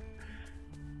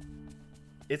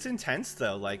 It's intense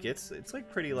though, like it's like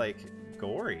pretty like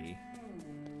gory.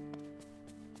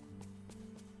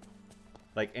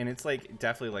 Like, and it's like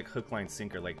definitely like hook, line,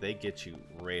 sinker. Like they get you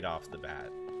right off the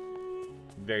bat.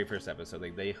 Very first episode,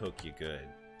 like they hook you good.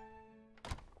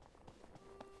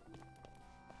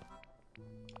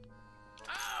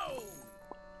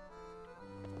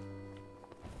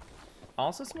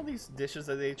 Also, some of these dishes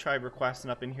that they try requesting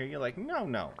up in here, you're like, no,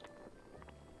 no.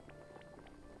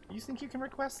 You think you can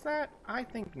request that? I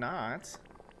think not.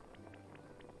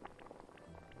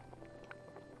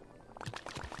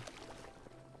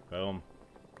 Boom.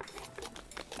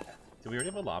 Do we already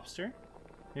have a lobster?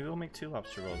 Maybe we'll make 2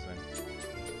 lobster rolls then.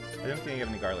 I don't think I have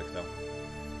any garlic though.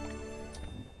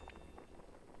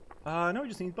 No, we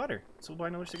just need butter. So we'll buy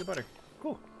another stick of butter.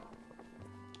 Cool.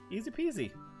 Easy peasy.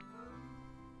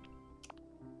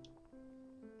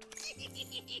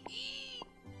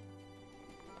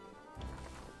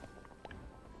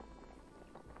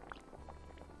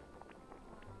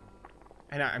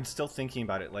 And I'm still thinking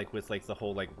about it, like with like the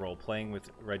whole like role playing with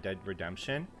Red Dead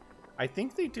Redemption. I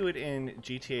think they do it in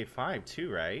GTA 5 too,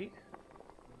 right?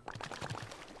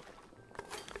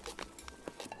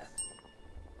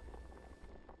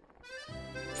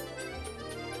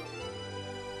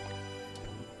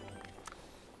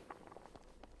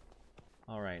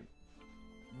 All right,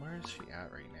 where is she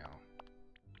at right now?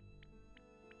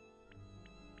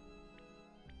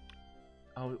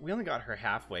 Oh, we only got her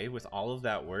halfway with all of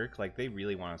that work. Like, they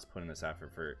really want us to put in this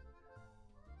effort for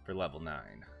level 9.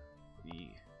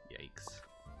 Yikes.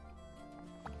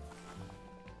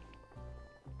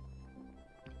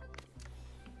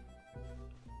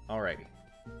 Alrighty.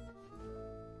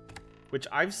 Which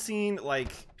I've seen,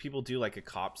 like, people do, like, a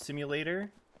cop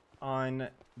simulator on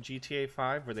GTA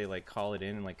 5 where they, like, call it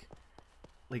in and, like,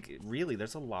 really,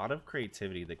 there's a lot of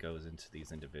creativity that goes into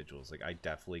these individuals. Like, I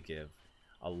definitely give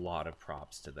a lot of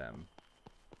props to them.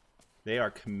 They are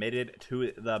committed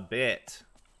to the bit.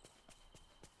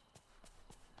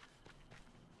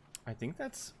 I think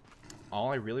that's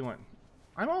all I really want.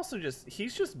 I'm also just,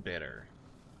 he's just bitter.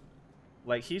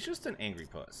 Like, he's just an angry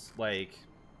puss. Like,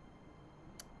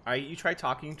 you try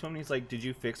talking to him and he's like, did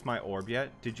you fix my orb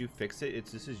yet? Did you fix it?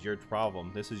 This is your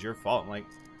problem. This is your fault. I'm like,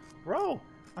 bro,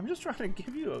 I'm just trying to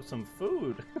give you some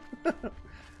food.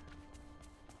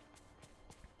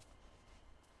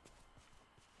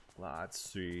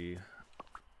 Let's see.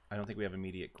 I don't think we have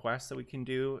immediate quests that we can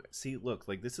do. See, look,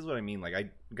 like, this is what I mean. Like,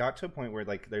 I got to a point where,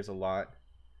 like, there's a lot.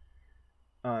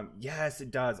 Yes,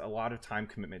 it does. A lot of time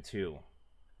commitment, too.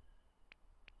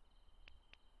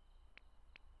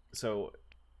 So,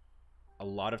 a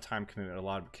lot of time commitment, a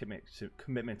lot of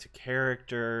commitment to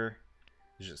character.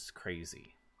 It's just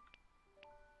crazy.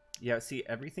 Yeah, see,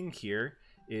 everything here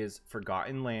is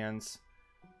Forgotten Lands,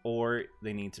 or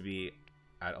they need to be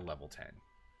at a level 10.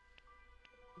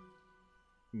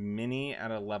 Mini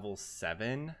at a level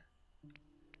 7,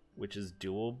 which is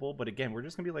doable, but again, we're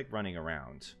just gonna be like running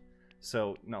around,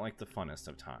 so not like the funnest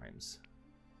of times.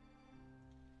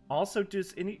 Also,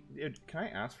 can I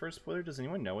ask for a spoiler? Does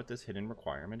anyone know what this hidden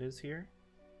requirement is here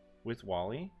with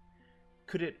Wally?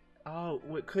 Could it,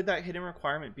 could that hidden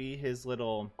requirement be his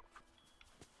little,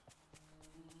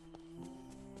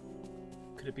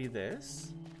 could it be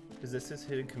this? Is this his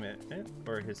hidden commitment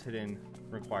or his hidden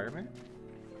requirement?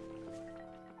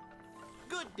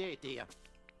 Good day to you.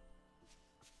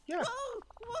 Yeah,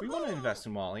 we want to invest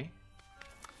in Wally.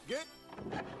 Good.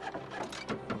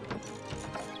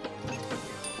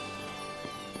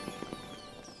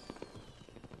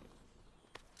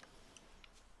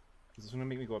 Is this gonna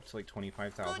make me go up to like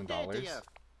 $25,000? Good.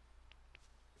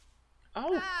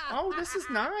 Oh, this is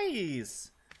nice.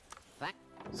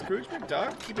 Scrooge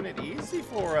McDuck keeping it easy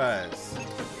for us.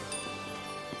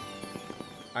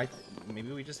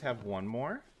 Maybe we just have one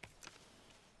more.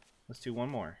 Let's do one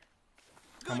more.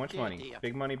 How much money?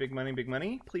 Big money, big money, big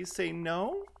money. Please say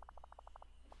no.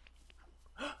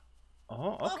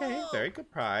 Oh, okay. Very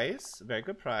good prize. Very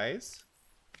good prize.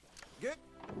 Good.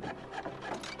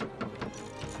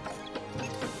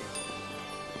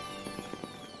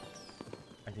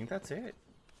 I think that's it.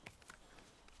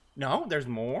 No, there's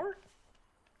more?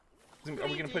 Are we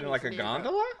going to put in like a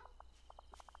gondola?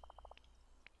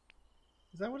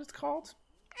 Is that what it's called?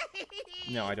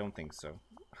 No, I don't think so.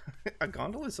 A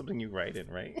gondola is something you write in,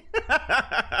 right?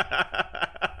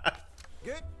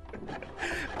 Good.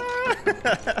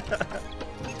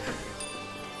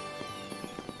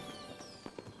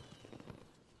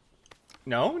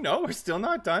 No, we're still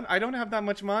not done. I don't have that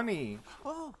much money.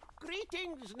 Oh,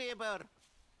 greetings, neighbor.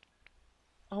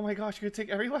 Oh my gosh, you're gonna take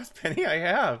every last penny I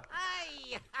have.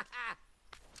 Aye.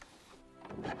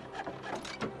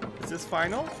 Is this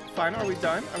final? Final? Are we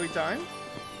done? Are we done?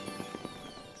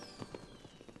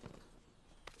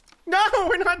 No,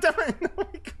 we're not done. Oh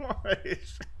my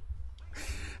gosh.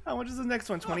 How much is the next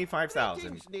one?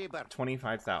 25,000.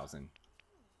 25,000.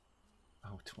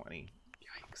 Oh, 20.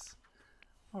 Yikes.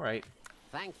 All right.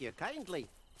 Thank you kindly.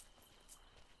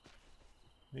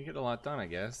 We get a lot done, I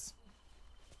guess.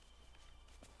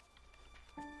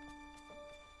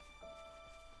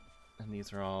 And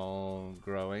these are all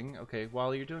growing. Okay,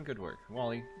 Wally, you're doing good work.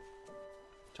 Wally,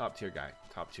 top tier guy.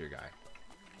 Top tier guy.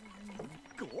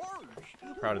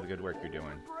 Proud of the good work you're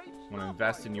doing. Want to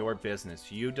invest in your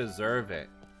business. You deserve it.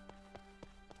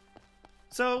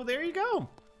 So, there you go.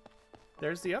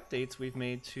 There's the updates we've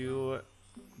made to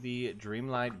the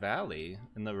Dreamlight Valley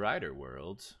in the Rider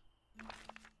world.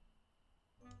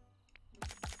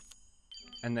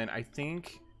 And then I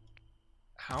think...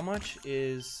 How much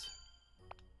is...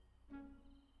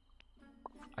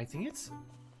 I think it's...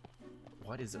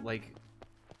 What is it, like...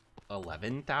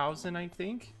 11,000, I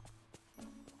think?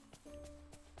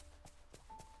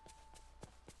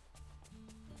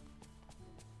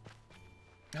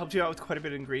 Helped you out with quite a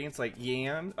bit of ingredients, like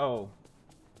yam. Oh.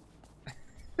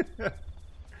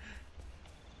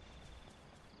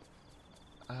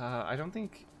 I don't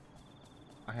think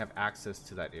I have access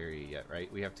to that area yet,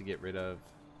 right? We have to get rid of...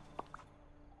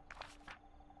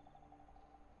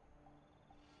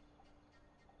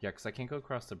 Yeah, because I can't go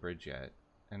across the bridge yet.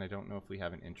 And I don't know if we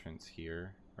have an entrance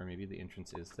here. Or maybe the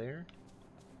entrance is there?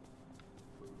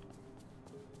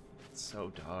 It's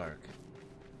so dark.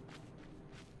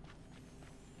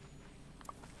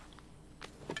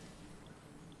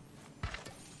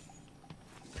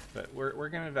 But we're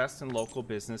going to invest in local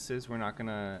businesses. We're not going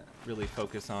to really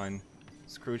focus on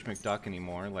Scrooge McDuck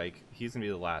anymore. Like, he's going to be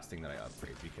the last thing that I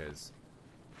upgrade because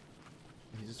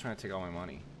he's just trying to take all my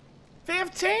money.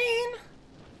 15!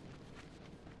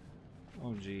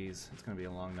 Oh, jeez. It's going to be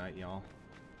a long night, y'all.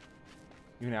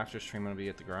 Even after stream, I'm going to be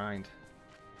at the grind.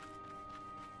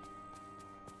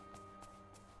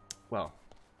 Well,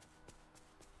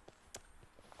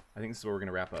 I think this is where we're going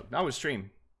to wrap up. Not with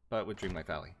stream, but with Dreamlight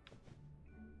Valley.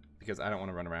 Because I don't want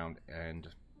to run around and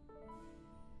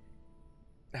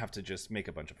have to just make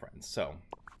a bunch of friends. So,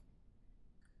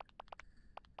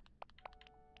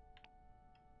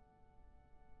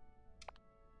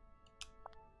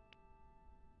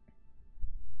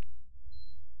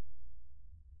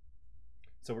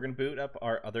 we're going to boot up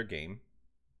our other game,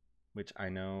 which I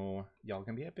know y'all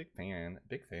can be a big fan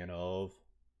of.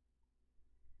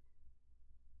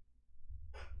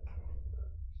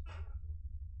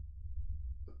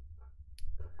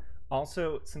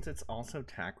 Also, since it's also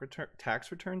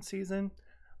tax return season,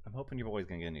 I'm hoping your boy's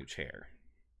gonna get a new chair.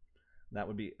 That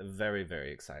would be very,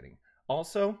 very exciting.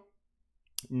 Also,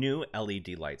 new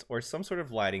LED lights or some sort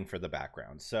of lighting for the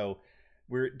background. So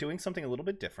we're doing something a little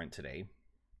bit different today.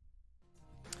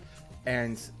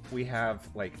 And we have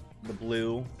like the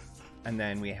blue and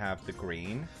then we have the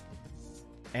green.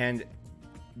 And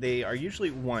they are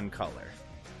usually one color.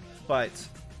 But,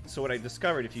 so what I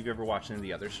discovered, if you've ever watched any of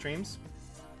the other streams,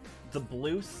 the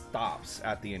blue stops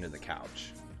at the end of the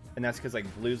couch. And that's because like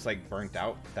blue's like burnt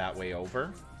out that way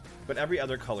over. But every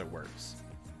other color works.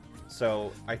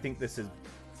 So I think this is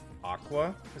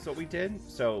aqua is what we did.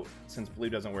 So since blue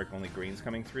doesn't work, only green's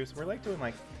coming through. So we're like doing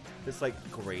like this like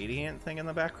gradient thing in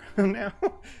the background now.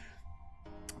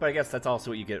 But I guess that's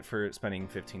also what you get for spending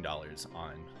 $15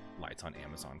 on lights on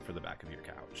Amazon for the back of your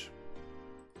couch.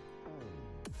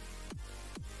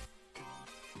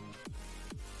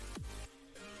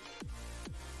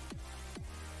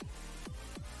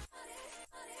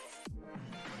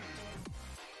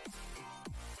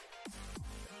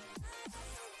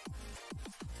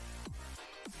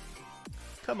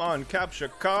 Come on, capture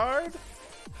card.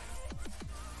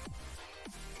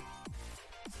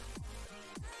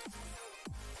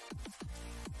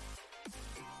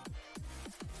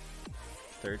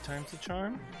 Third time's the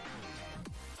charm.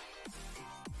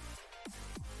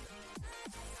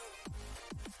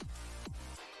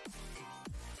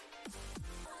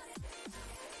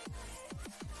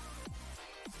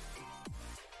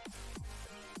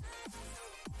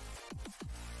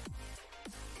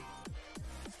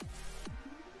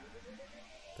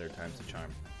 Third time's the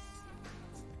charm.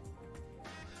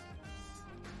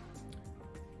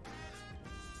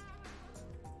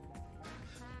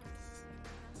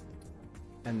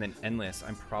 And then endless,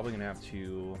 I'm probably gonna have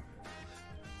to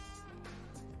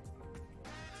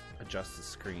adjust the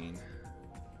screen.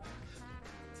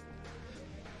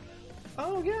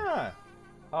 Oh yeah!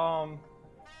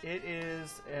 It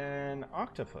is an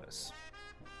octopus.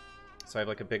 So I have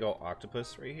like a big old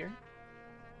octopus right here.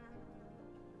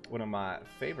 One of my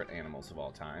favorite animals of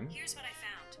all time. Here's what I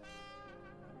found.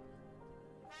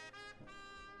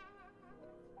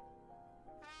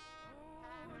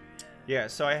 Yeah,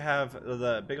 so I have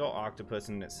the big old octopus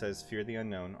and it says Fear the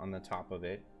Unknown on the top of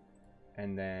it.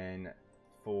 And then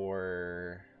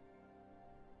for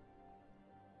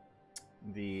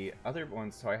the other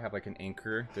ones, so I have like an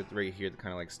anchor that right here that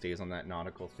kind of like stays on that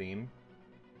nautical theme.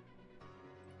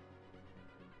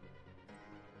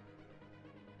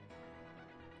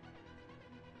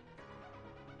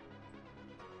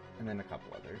 And then a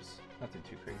couple others. Nothing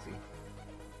too crazy.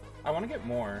 I want to get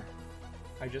more.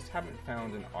 I just haven't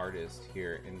found an artist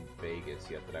here in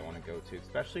Vegas yet that I want to go to,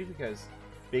 especially because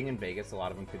being in Vegas, a lot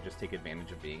of them could just take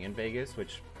advantage of being in Vegas,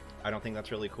 which I don't think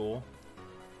that's really cool.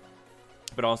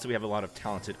 But also we have a lot of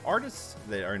talented artists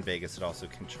that are in Vegas that also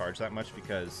can charge that much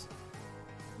because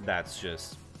that's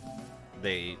just,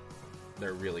 they're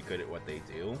really good at what they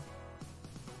do.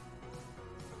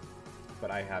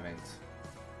 But I haven't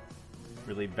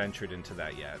really ventured into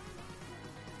that yet.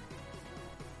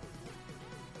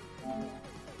 I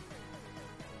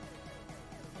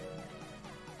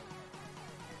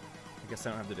guess I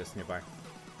don't have the disc nearby.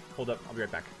 Hold up, I'll be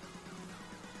right back.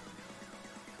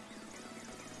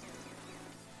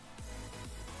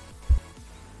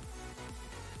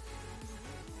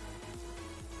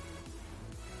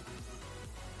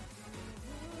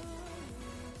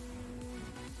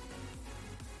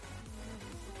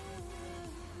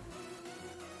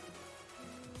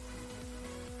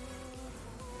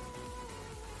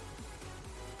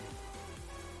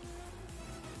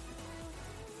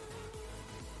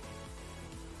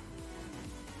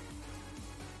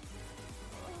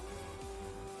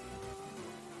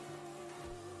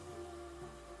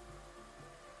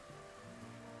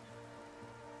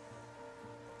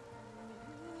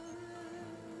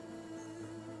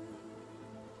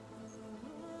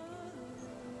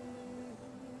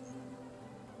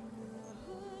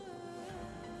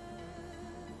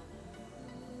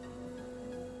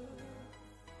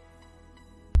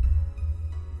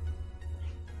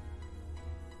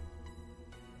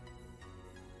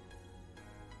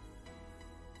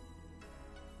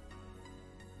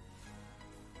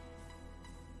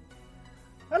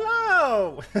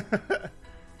 Hello!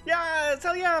 Yes!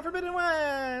 Hell yeah! Forbidden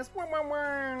West! Wow, wow,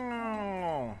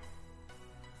 wow.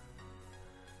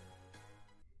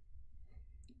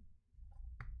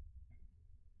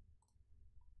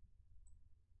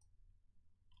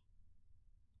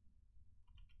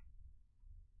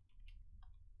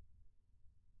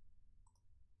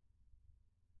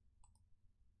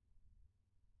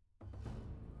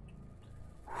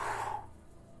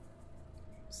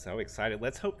 So excited.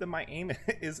 Let's hope that my aim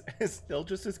is still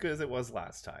just as good as it was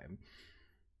last time.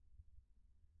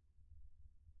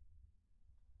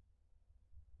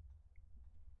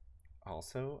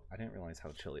 Also, I didn't realize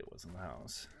how chilly it was in the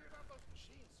house.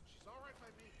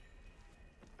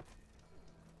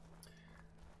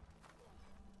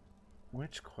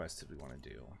 Which quest did we want to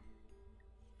do?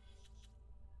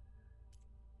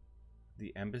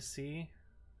 The Embassy,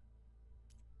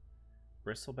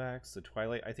 Bristlebacks, the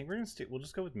Twilight. I think we're gonna stay. We'll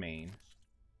just go with Maine.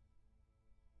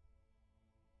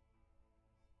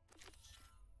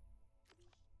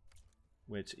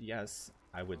 Which, yes,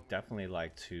 I would definitely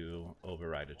like to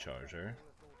override a charger.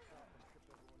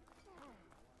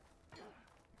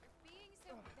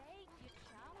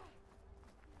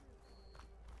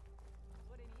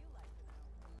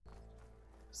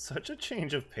 Such a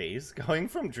change of pace, going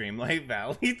from Dreamlight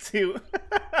Valley to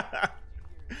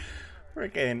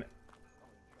freaking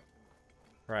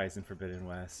Horizon Forbidden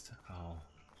West. Oh,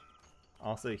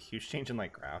 also a huge change in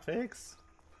like graphics.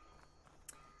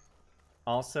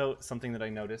 Also, something that I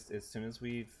noticed as soon as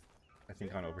we've, I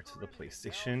think, gone over to the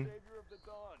PlayStation,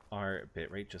 our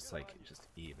bitrate just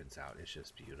evens out. It's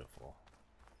just beautiful.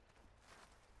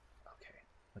 Okay,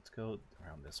 let's go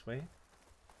around this way.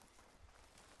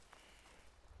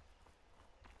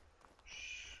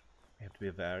 Shh. We have to be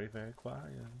very, very quiet.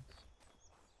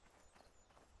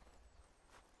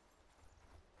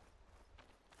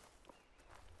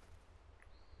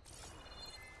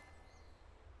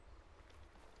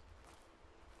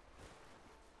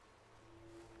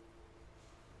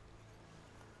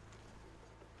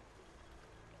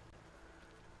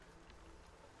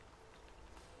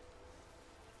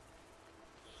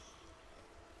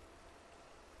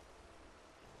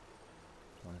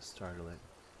 Startle it.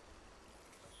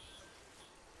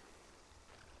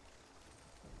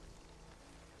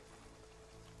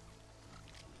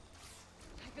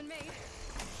 I've been made.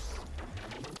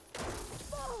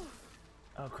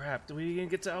 Oh crap, do we even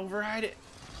get to override it?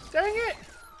 Dang it!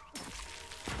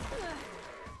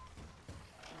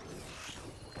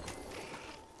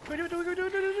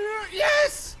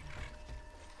 Yes!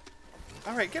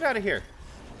 Alright, get out of here.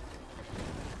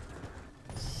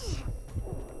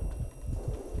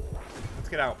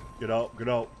 Get out. Get out. Get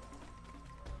out.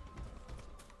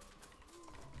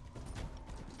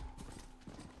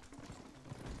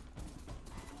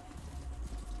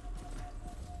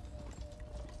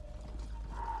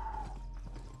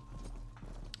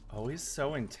 Oh, he's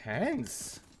so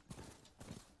intense.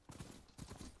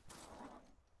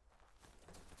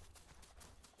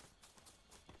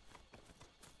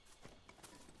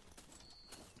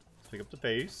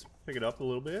 face. Pick it up a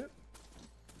little bit.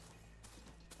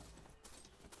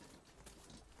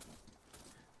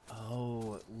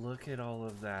 Oh, look at all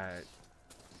of that.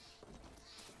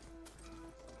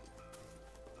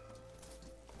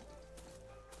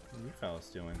 What are you fellas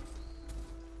doing?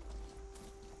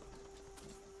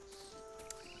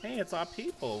 Hey, it's our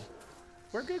people.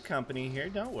 We're good company here,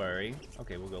 don't worry.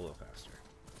 Okay, we'll go a little faster.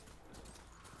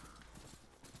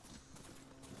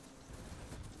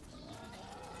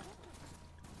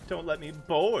 Don't let me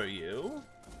bore you.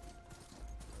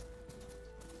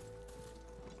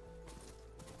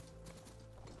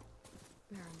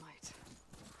 Barren light.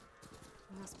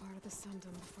 Last part of the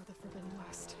Sundom before the Forbidden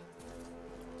West.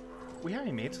 We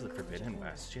haven't made it to the Forbidden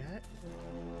West yet. That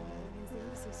means the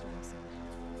Odyssey starting soon.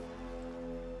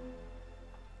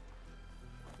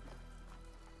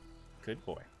 Good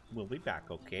boy. We'll be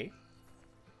back, okay?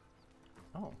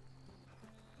 Oh.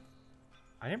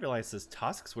 I didn't realize those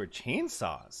tusks were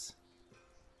chainsaws.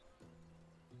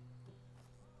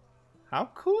 How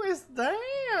cool is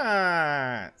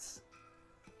that?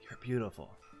 You're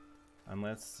beautiful.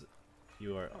 Unless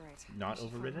you are Alright, not I should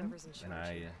find overridden, Hubbard's in and charge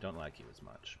I here. don't like you as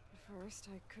much. First,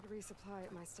 I could resupply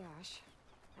at my stash.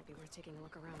 Might be worth taking a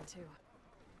look around too.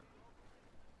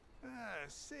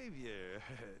 Savior,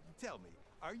 tell me,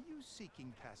 are you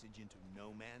seeking passage into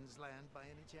no man's land by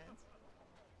any chance?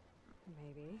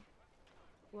 Maybe.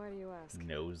 Why do you ask?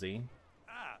 Nosy.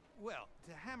 Well,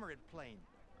 to hammer it plain,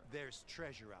 there's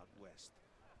treasure out west.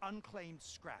 Unclaimed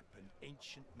scrap and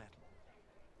ancient metal.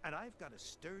 And I've got a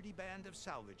sturdy band of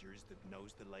salvagers that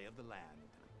knows the lay of the land.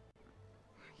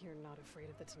 You're not afraid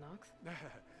of the Tanakh?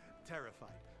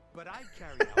 Terrified. But I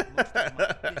carry out most of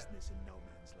my business in no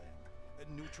man's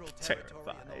land. Neutral territory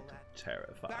and all that.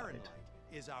 Terrified. Barren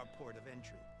Light is our port of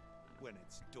entry. When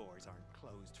its doors aren't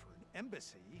closed for an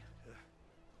embassy.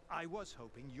 I was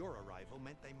hoping your arrival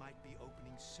meant they might be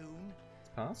opening soon. It's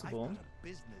possible. I've got a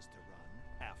business to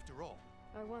run, after all.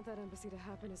 I want that embassy to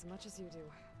happen as much as you do.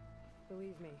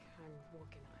 Believe me, I'm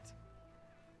working on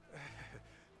it.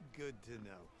 Good to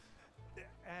know.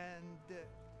 And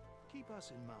keep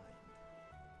us in mind.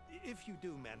 If you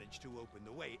do manage to open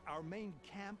the way, our main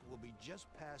camp will be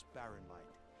just past Barren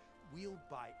Light. We'll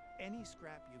buy any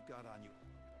scrap you've got on you.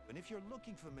 And if you're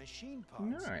looking for machine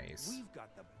parts, Nice. we've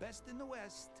got the best in the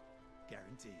West,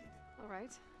 guaranteed. All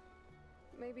right.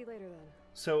 Maybe later then.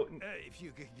 So, If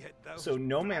you could get those so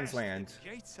No Man's blasted Land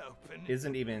gates open.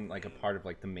 isn't even like a part of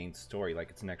like the main story. Like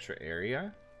it's an extra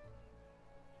area.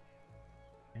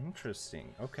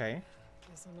 Interesting. Okay.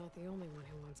 Guess I'm not the only one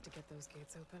who wants to get those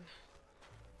gates open.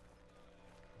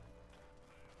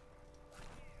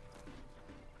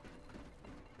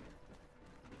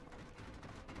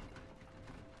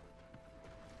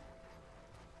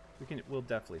 We'll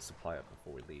definitely supply it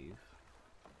before we leave.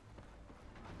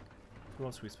 Who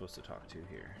else are we supposed to talk to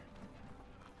here?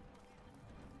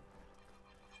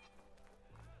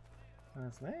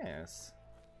 What's this?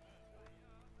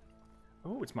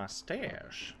 Oh, it's my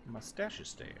stash. My stashy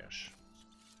stash.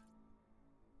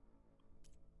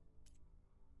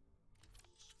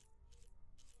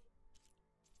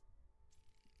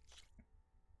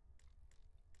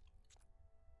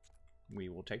 We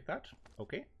will take that.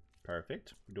 Okay.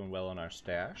 Perfect. We're doing well on our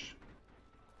stash.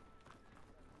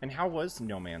 And how was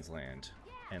No Man's Land?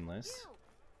 Endless.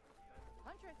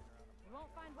 Huntress, you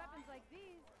won't find weapons like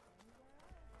these.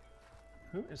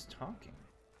 Who is talking?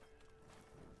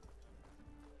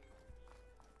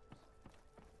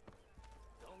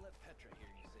 Don't let Petra hear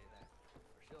you say that,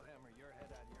 or she'll hammer your head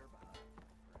out of your behind.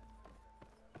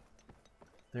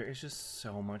 There is just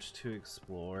so much to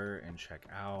explore and check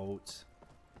out.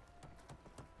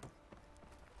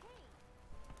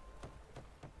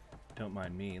 Don't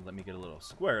mind me, let me get a little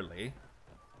squirrely.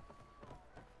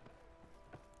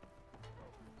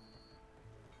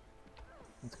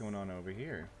 What's going on over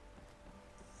here?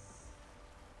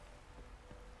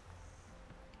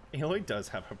 Aloy does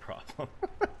have a problem.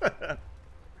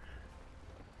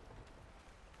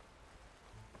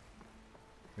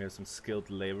 We have some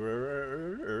skilled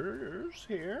laborers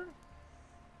here.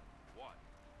 What?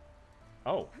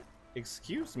 Oh,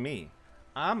 excuse me.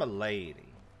 I'm a lady.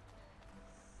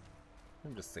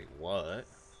 Let me just say what?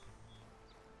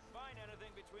 Find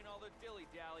anything between all the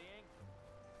dilly-dallying?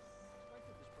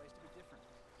 Expected this place to be different.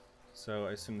 So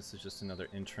I assume this is just another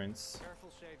entrance.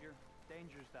 Careful, Savior.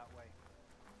 Danger's that way.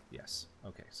 Yes.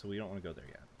 Okay, so we don't want to go there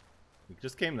yet. We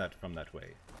just came from that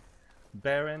way.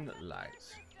 Barren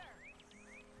Light.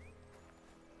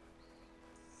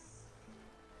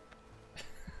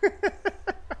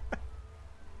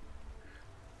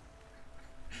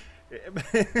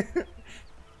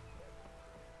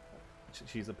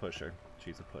 She's a pusher.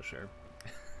 She's a pusher.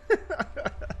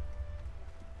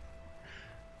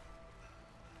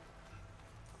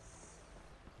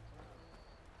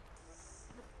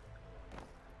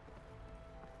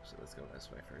 So let's go this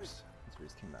way first. We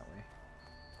just came that way.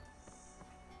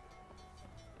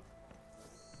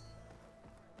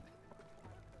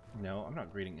 No, I'm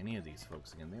not greeting any of these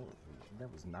folks again.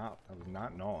 That was not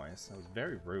nice. That was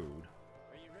very rude.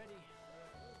 Are you ready?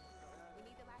 We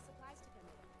need the last supplies to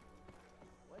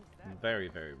come in. Very,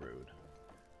 very rude.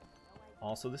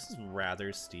 Also, this is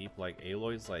rather steep. Like,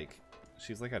 Aloy's like,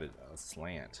 she's like at a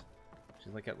slant.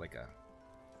 She's like at like a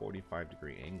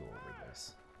 45-degree angle over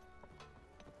this.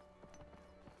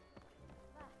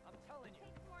 I'm telling you,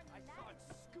 I saw it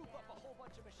scoop up a whole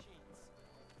bunch of machines.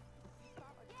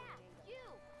 Yeah, you!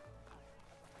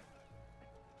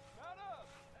 Mount up!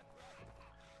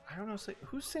 I don't know,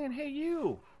 who's saying, hey,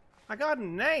 you? I got a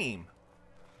name.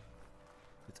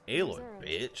 It's Aloy, Zara.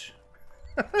 bitch.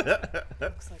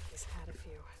 Looks like he's had a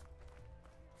few.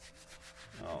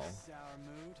 Oh, Sour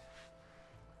mood.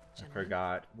 I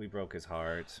forgot. We broke his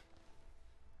heart.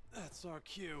 That's our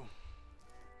cue.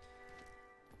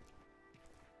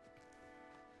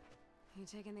 You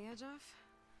taking the edge off?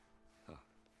 Well,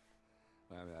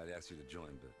 I mean, I'd ask you to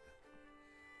join, but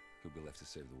who'd be left to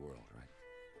save the world, right?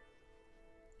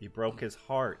 You broke his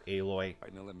heart, Aloy. All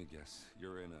right, now let me guess.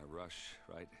 You're in a rush,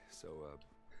 right? So,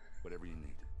 whatever you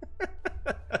need.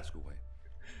 Ask away.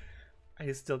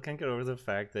 I still can't get over the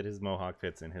fact that his mohawk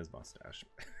fits in his mustache.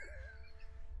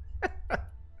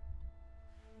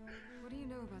 What do you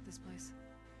know about this place?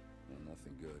 Well,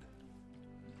 nothing good.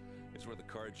 It's where the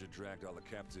Carja dragged all the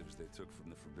captives they took from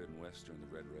the Forbidden West during the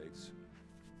Red Raids.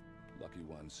 Lucky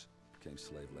ones became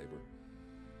slave labor.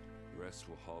 The rest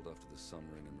were hauled off to the Sun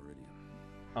Ring and Meridian.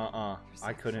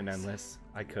 I couldn't, Endless.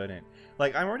 I couldn't.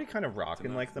 Like, I'm already kind of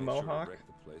rocking like the mohawk.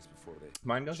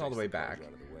 Mine goes all the way back.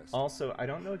 Also, I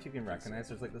don't know if you can recognize,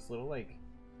 there's like this little like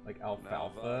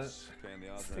alfalfa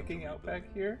sticking out back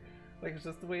here. Like, it's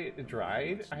just the way it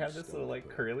dried. I have this little like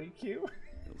curly cue.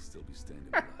 It'll still be standing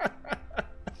alive.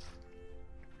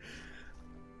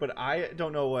 But I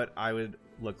don't know what I would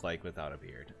look like without a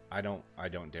beard. I don't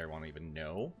dare want to even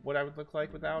know what I would look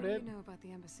like without What it. do you know about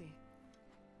the embassy?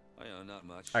 Oh, yeah, not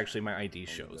much. Actually, my ID Only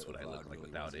shows that what I Vlad look like really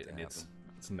without wants it, and to it's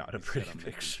happen. not a He pretty said I'm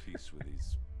making picture. peace with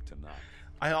these Tanakh.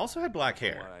 I also had black From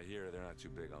hair. what I hear, they're not too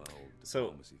big on the whole So,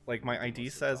 diplomacy like, thing. my ID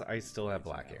Unless says they're I still have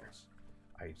talking black hair. else.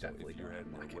 I So definitely if don't you're have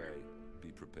heading black away, hair. be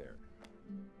prepared.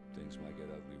 Things might get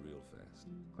ugly real fast.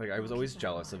 Like, I was always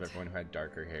jealous of everyone who had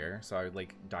darker hair, so I would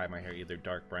like dye my hair either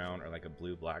dark brown or like a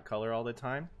blue-black color all the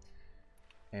time.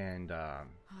 And I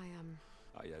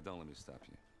Oh yeah, don't let me stop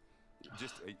you.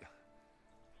 Just,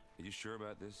 are you sure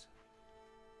about this?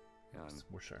 Yeah,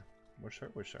 we're sure. We're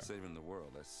sure. saving the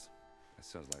world. That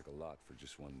sounds like a lot for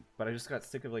just one. But I just got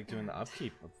sick of like doing the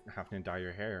upkeep of having to dye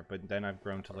your hair. But then I've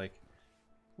grown to like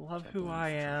love Can't who believe I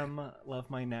you tried. am, love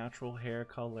my natural hair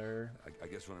color. I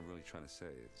guess what I'm really trying to say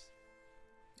is,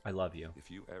 I love you. if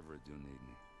you ever do need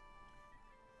me,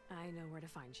 I know where to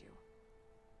find you.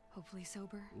 Hopefully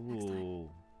sober next time. Ooh,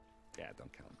 yeah,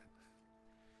 don't count on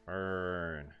it.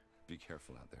 burn. Be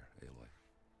careful out there, Aloy.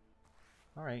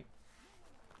 All right.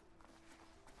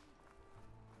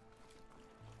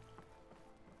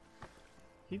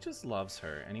 He just loves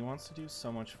her, and he wants to do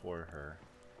so much for her.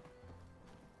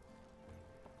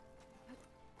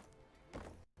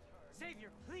 Savior,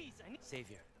 please! I need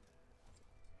Savior.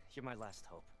 You're my last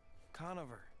hope.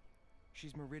 Conover.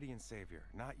 She's Meridian's savior,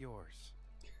 not yours.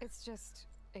 It's just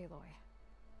Aloy.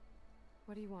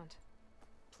 What do you want?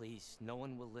 Please, no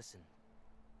one will listen.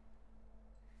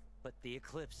 But the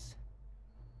Eclipse...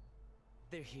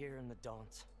 They're here in the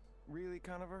Daunt. Really,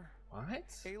 Conover? What?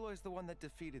 Aloy's the one that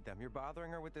defeated them. You're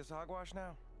bothering her with this hogwash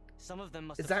now? Some of them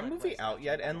must Is have that fled movie west out after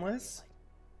yet, the Battle of Endless?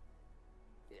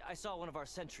 Daylight. I saw one of our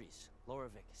sentries,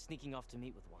 Lorevic, sneaking off to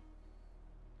meet with one.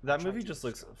 That Tried movie to just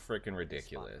looks eavesdrop. freaking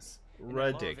ridiculous. And then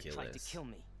Lorevic tried to Ridiculous. kill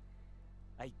me.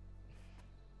 I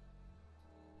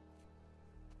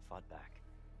fought back.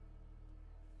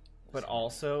 But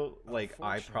also, like,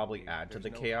 I probably Unfortunately, add to there's the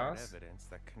no hard chaos. evidence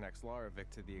that connects Lorevic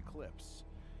to the Eclipse.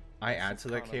 I add to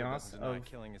the Since Conover chaos doesn't deny of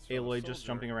killing his fellow Aloy just soldier,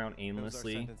 jumping around those are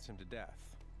aimlessly. sentenced him to death.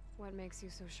 What makes you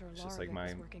so sure It's Lara just like is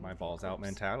working my with the balls out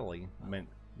Eclipse? mentality.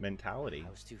 Mentality. I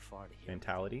was too far to hear.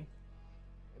 Mentality.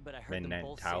 But I heard them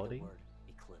both say the Mentality? word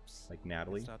Eclipse. Like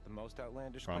Natalie It's not the most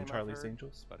outlandish from claim I've Charlie's heard,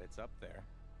 Angels. but it's up there.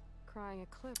 Crying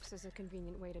Eclipse is a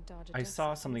convenient way to dodge a I death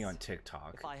saw something on sentence.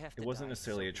 TikTok. If I have It to wasn't die,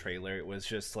 necessarily so a be it. trailer. It was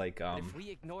just like But if we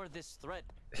ignore this threat,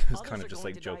 it was others kind are of just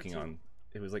going like to die joking too. on.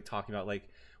 It was like talking about like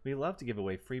we love to give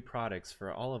away free products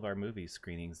for all of our movie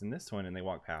screenings, and this one, and they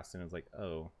walked past and it was like,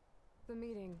 oh, The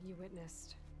meeting you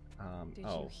witnessed. Did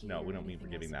Oh, you no, we hear don't mean we're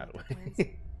anything giving else that about their away.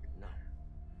 plans? No.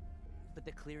 But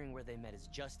the clearing where they met is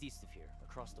just east of here,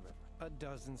 across the river. A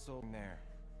dozen souls there.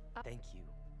 Thank you,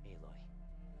 Aloy.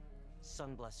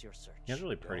 Sun bless your search. He has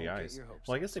really pretty Don't get eyes. your hopes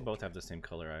Well, I up, guess they both soldier. have the same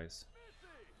color eyes.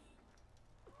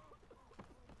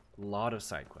 Lot of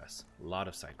side quests. Lot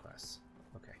of side quests.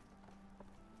 Okay.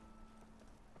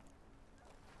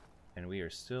 And we are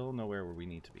still nowhere where we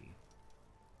need to be.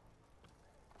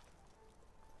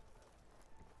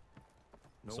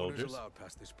 No one Soldiers? is allowed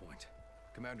past this point.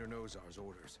 Commander knows our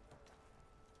orders.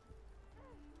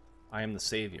 I am the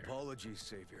savior. Apologies,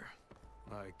 Savior.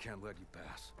 I can't let you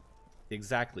pass.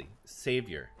 Exactly.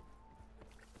 Savior.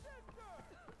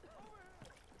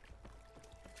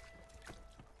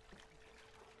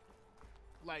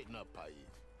 Lighten up, Paiv.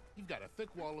 You've got a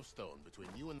thick wall of stone between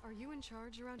you and... Are you in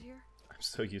charge around here? I'm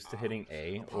so used to hitting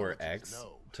A or apologies, X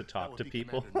no. to That talk would to be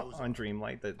people Commander Nozar. on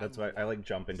Dreamlight. That's why I like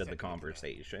jump into the Second in command.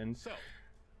 conversation. So,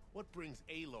 what brings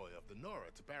Aloy of the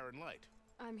Nora to Barren Light?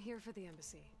 I'm here for the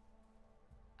embassy.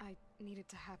 I need it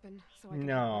to happen so I can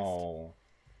No.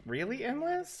 Really, enlist. Now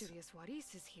that Endless? Studious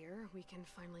Wadis is here, we can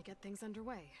finally get things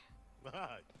underway.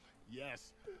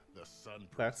 Yes, the sun.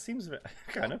 That seems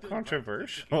kind of Often,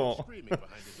 controversial. Screaming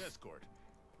behind his escort.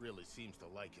 Really seems to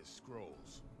like his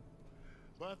scrolls.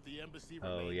 But the embassy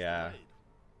remains Oh, yeah. delayed.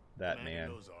 That Commander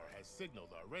man. Nozar has signaled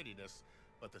our readiness,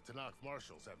 but the Tanakh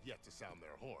marshals have yet to sound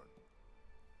their horn.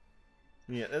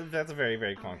 Yeah, that's very,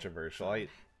 very All right, controversial.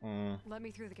 fine. Let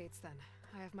me through the gates then.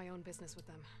 I have my own business with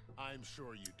them. I'm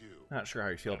sure you do. Not sure how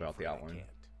you feel I'm about the afraid I outline. can't.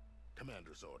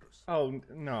 Commander's orders. Oh,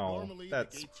 no. Normally,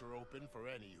 That's the gates are open for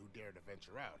any who dare to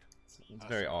venture out. it's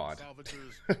very odd.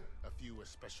 Salvagers, a few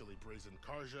especially brazen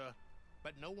Karja,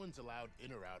 but no one's allowed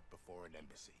in or out before an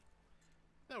embassy.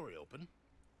 Now we're open.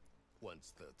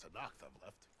 Once the Tanakh have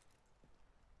left.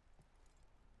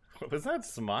 What was that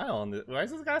smile? On the, why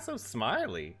is this guy so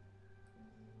smiley?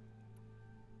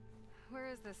 Where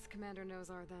is this Commander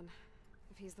Nozar then?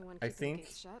 If he's the one I keeping think- the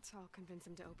gates shut, I'll convince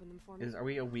him to open them for me. Are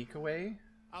we a week away?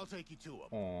 I'll take you to him,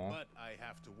 Aw. but I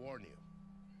have to warn you.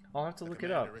 I'll have to The look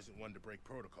it up. commander isn't one to break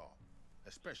protocol,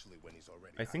 especially when he's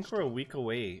already. I think hot we're a stuff. week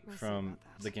away We'll see from about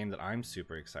that. the game that I'm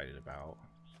super excited about.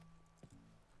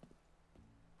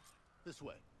 This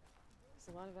way.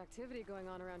 There's a lot of activity going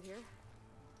on around here.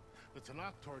 The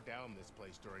Tanakh tore down this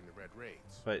place during the Red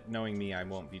Raids. But knowing me, I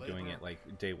won't be doing it like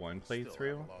day one Still have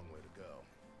playthrough. a long way to go.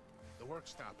 The work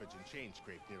stoppage and change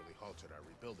scrape nearly halted our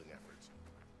rebuilding efforts.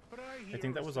 But I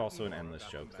think that was also an certain endless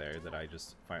Nora got joke them there back that to I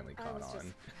just finally I caught was on. just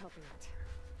helping out.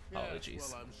 Yes, Apologies.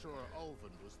 well, I'm sure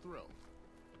Ulvin was thrilled.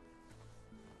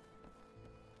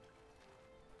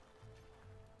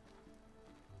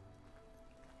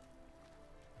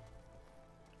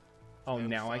 Oh, Stand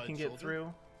now I aside, can get soldier.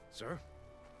 through? Sir?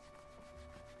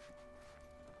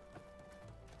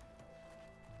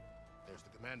 There's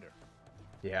the commander.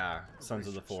 Yeah, Sons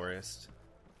of the yourself. Forest.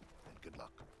 And good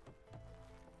luck.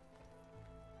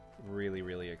 Really,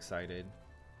 really excited.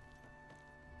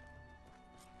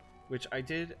 Which I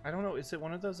don't know, is it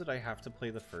one of those that I have to play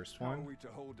the first How are one? we to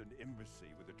hold an embassy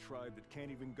with a tribe that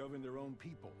can't even govern their own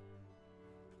people?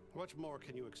 What more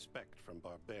can you expect from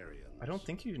barbarians? I don't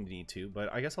think you need to,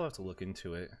 but I guess I'll have to look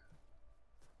into it.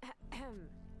 Ahem.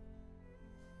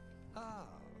 Ah.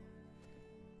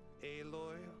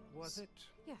 Aloy, was it?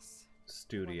 Yes.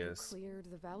 Studious. The one who cleared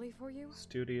the valley for you?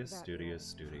 Studious, That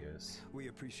studious, role. studious. We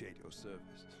appreciate your service.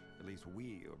 At least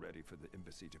we are ready for the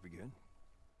embassy to begin.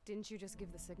 Didn't you just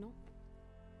give the signal?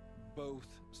 Both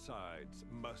sides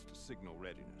must signal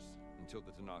readiness. Until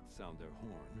the Tanakh sound their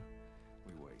horn,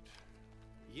 we wait.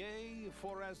 Yea,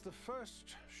 for as the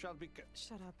first shall be...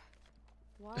 Shut up.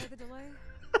 Why the delay?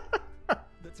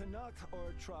 The Tanakh are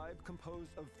a tribe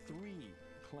composed of 3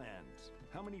 clans.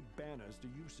 How many banners do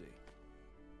you see?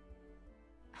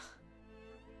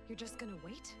 You're just gonna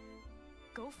wait?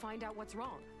 Go find out what's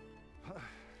wrong.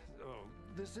 Oh,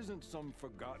 this isn't some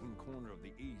forgotten corner of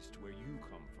the East where you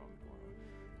come from, Nora.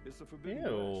 It's the Forbidden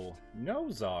Ew.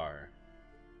 West. Nozar.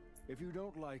 If you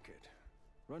don't like it,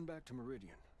 run back to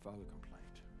Meridian, file a complaint.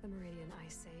 The Meridian I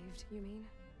saved, you mean?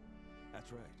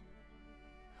 That's right.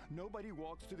 Nobody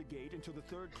walks to the gate until the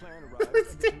 3rd clan arrives.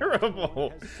 That's and the Tanakh terrible.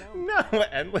 horn has sounded. No,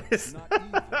 Endless. Not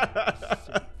even the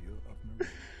savior of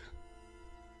Meridian.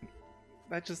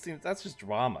 That's just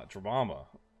drama.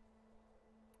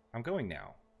 I'm going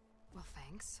now. Well,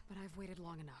 thanks, but I've waited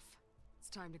long enough. It's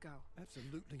time to go.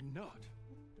 Absolutely not.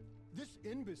 This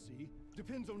embassy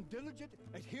depends on diligent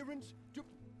adherence to...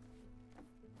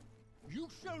 You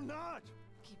shall not!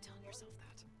 Keep telling yourself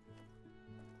that.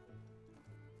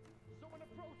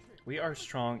 We are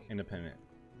strong, independent.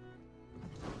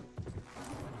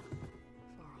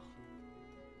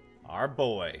 Our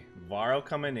boy, Varro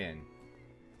coming in.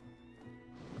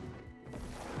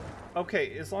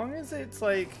 Okay, as long as it's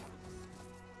like...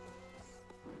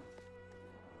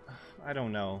 I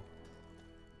don't know.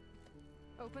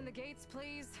 Open the gates,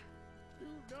 please. Do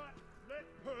not let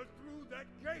her through that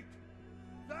gate!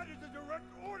 That is a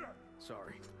direct order!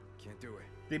 Sorry, can't do it.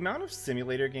 The amount of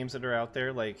simulator games that are out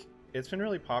there, like, it's been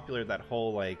really popular, that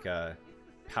whole, like,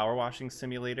 power washing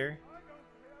simulator.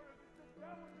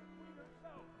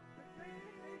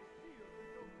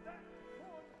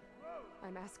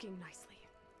 I'm asking nicely.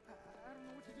 I don't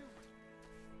know what to do.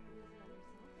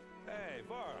 Hey,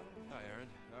 Var. Hi, Aaron.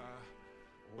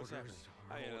 What's happening?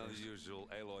 Orders. You know, the usual.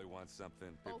 Aloy wants something.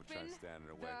 People try to stand in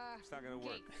her way. It's not gonna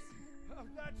work. Oh,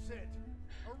 that's it.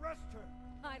 Arrest her.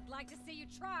 I'd like to see you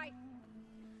try.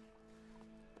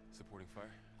 Supporting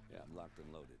fire? Yeah, I'm locked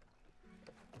and loaded.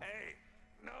 Hey,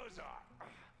 Nozar!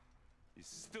 You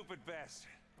stupid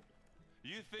bastard.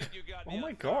 You think you got the Oh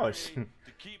my gosh. authority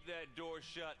to keep that door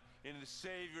shut in the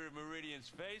savior of Meridian's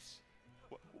face?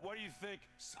 What do you think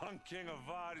Sun King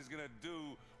Avad is gonna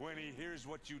do when he hears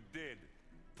what you did?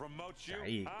 Promote you?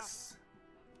 Yikes.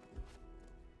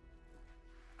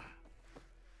 Huh?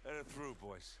 Let it through,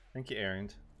 boys. Thank you, Aaron.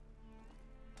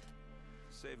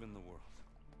 Saving the world.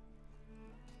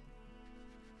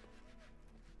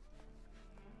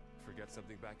 Forget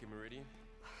something back in Meridian?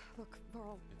 Look,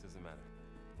 Varl. It doesn't matter.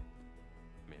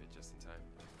 Made it just in time.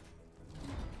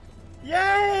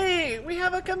 Yay! We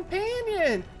have a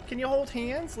companion! Can you hold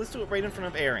hands? Let's do it right in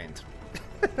front of Aaron.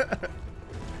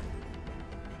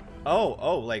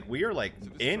 Oh, like we are like So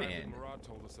this in. tribe that Murad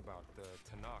told us about, the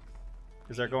Tanakh.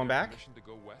 Is there going back? Permission to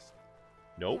go west?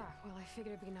 Nope. Yeah, well, I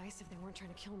figured it'd be nice if they weren't trying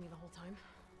to kill me the whole time.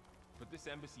 But this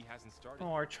embassy hasn't started. Oh,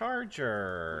 our We're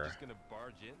charger. just gonna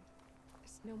barge in?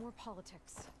 There's no more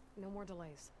politics. No more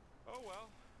delays. Oh well.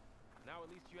 Now at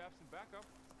least you have some backup.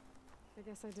 I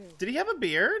guess I do. Did he have a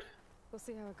beard? We'll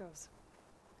see how it goes.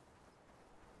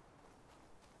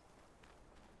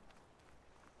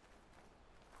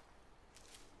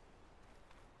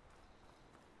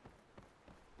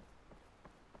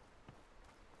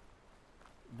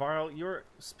 Varl, you're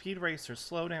speed racer.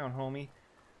 Slow down, homie.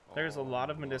 There's a lot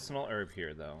of medicinal herb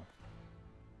here, though.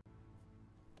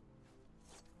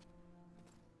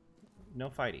 No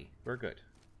fighty. We're good.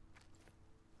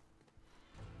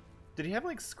 Did he have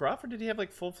like scruff or did he have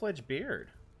like full-fledged beard?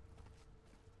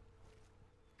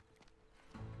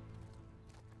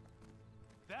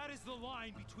 That is the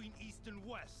line between east and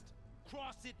west.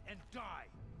 Cross it and die.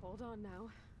 Hold on now.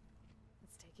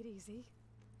 Let's take it easy.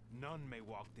 None may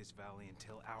walk this valley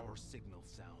until our signal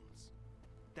sounds.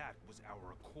 That was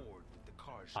our accord with the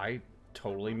Karja. I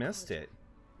totally missed it.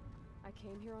 I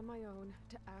came here on my own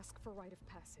to ask for rite of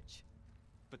passage.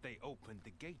 But they opened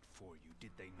the gate for you,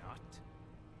 did they not?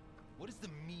 What is the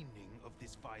meaning of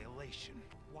this violation?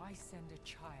 Why send a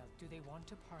child? Do they want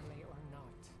to parley or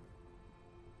not?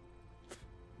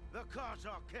 The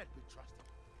Karja can't be trusted.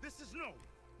 This is no.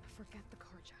 Forget the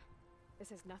Karja. This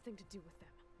has nothing to do with them.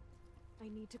 I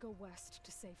need to go west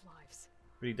to save lives.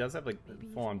 But he does have like Maybe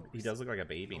full on. even He worse. does look like a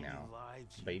baby The only now.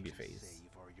 lives you Baby can face. save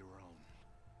are your own.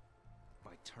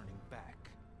 By turning back.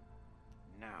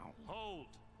 Now. Hold!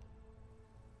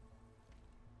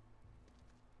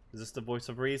 Is this the voice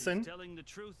of reason? She's telling the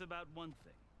truth about one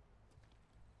thing.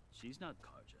 She's not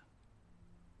Karja.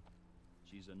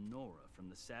 She's a Nora from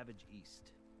the Savage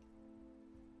East.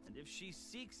 And if she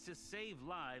seeks to save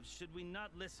lives, should we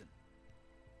not listen?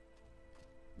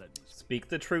 Let me Speak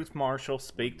the truth, Marshall.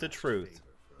 Speak the truth. favor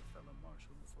for a fellow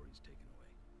marshal before he's taken away.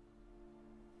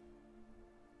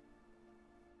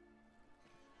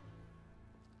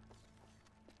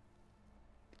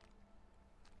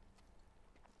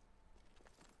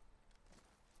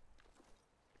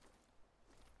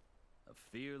 A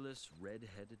fearless,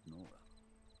 red-headed Nora.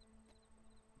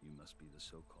 You must be the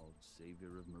so-called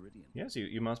savior of Meridian. Yes,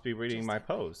 you must be reading my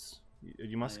posts.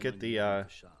 You must get the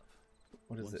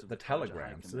what is it? The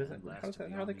telegrams.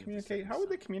 How they communicate? How would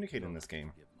they communicate in this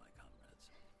game?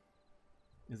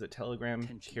 Is it telegram,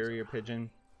 carrier pigeon?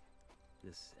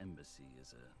 This embassy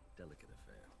is a delicate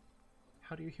affair.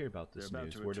 How do you hear about this They're about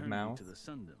news? to Word of return me mouth? to the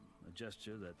Sundom, a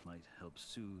gesture that might help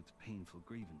soothe painful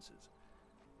grievances.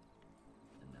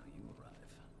 And now you arrive,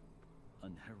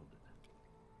 unheralded.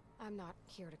 I'm not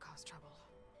here to cause trouble.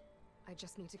 I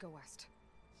just need to go west.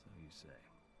 So you say.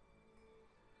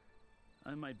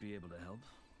 I might be able to help,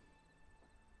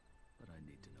 but I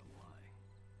need to know why.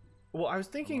 Well, I was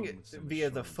thinking Along with some via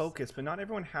the assurance focus, but not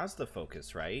everyone has the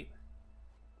focus, right?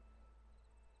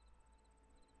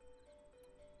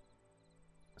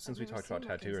 Since we I've talked never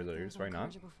about seen tattoo weapons like earlier, those why on not?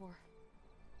 Karja before.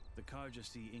 The Karja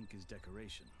see ink as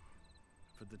decoration.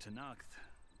 For the Tanakh,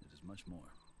 it is much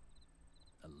more.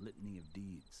 A litany of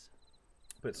deeds.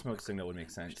 But smoke signal would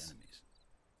make sense. Enemies.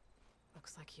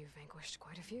 Looks like you've vanquished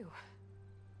quite a few.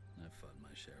 I've fought my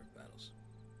share of battles.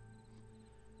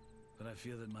 But I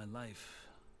feel that my life,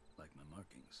 like my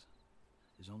markings,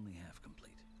 is only half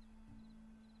complete.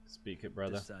 Speak it,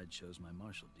 brother. This side shows my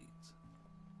martial deeds.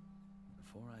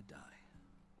 Before I die,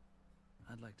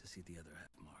 I'd like to see the other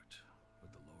half marked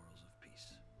with the laurels of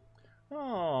peace.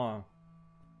 Oh,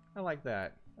 I like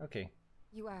that. Okay.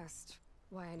 You asked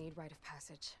why I need rite of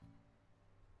passage.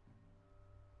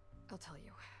 I'll tell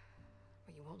you,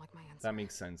 but you won't like my answer. That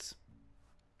makes sense.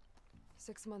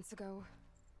 6 months ago,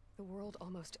 the world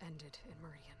almost ended in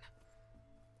Meridian.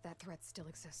 That threat still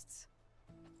exists.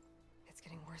 It's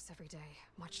getting worse every day,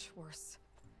 much worse.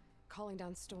 Calling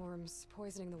down storms,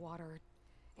 poisoning the water,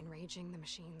 enraging the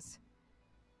machines.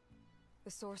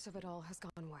 The source of it all has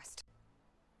gone west,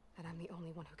 and I'm the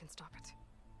only one who can stop it.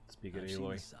 Speak it, I've seen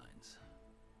Aloy. the signs.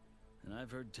 And I've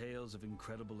heard tales of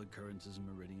incredible occurrences in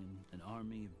Meridian, an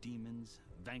army of demons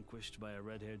vanquished by a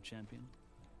red-haired champion.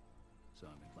 So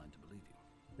I'm inclined to believe you.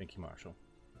 Thank you, Marshal.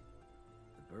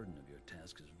 The burden of your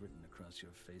task is written across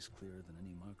your face clearer than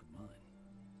any mark of mine.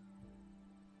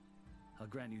 I'll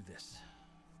grant you this,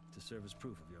 to serve as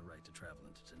proof of your right to travel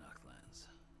into Tanakh lands.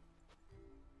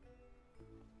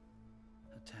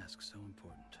 A task so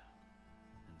important,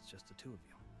 and it's just the two of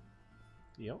you.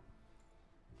 Yep.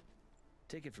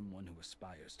 Take it from one who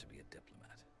aspires to be a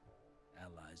diplomat.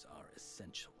 Allies are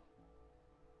essential.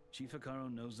 Chief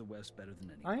Hekarro knows the West better than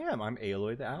anyone. I am. I'm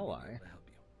Aloy the ally. To help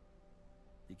you.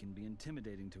 He can be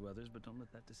intimidating to others, but don't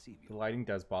let that deceive you. The lighting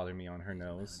does bother me on her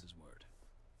nose. His word.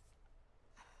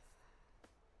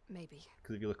 Maybe.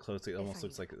 Because if you look closely, it almost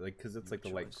looks like because it's like the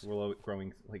light choice.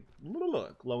 growing, like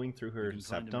glowing through her You can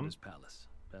find him at septum. his palace,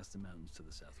 past the mountains to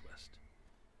the southwest.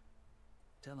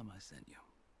 Tell him I sent you,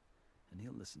 and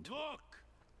he'll listen to it. Look!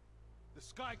 The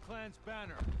Sky Clan's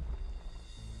banner.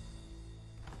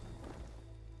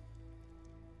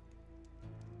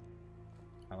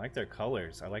 I like their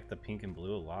colors. I like the pink and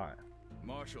blue a lot.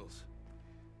 Marshals.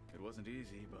 It wasn't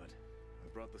easy, but I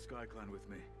brought the Sky Clan with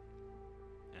me.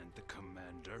 And the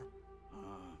commander?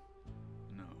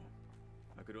 No.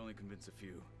 I could only convince a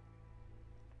few.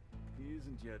 He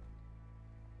isn't yet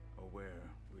aware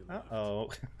we left. Uh-oh.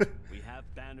 We have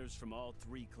banners from all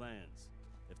 3 clans.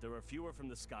 If there are fewer from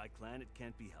the Sky Clan, it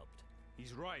can't be helped.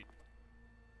 He's right.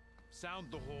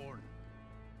 Sound the horn.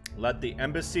 Let the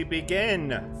embassy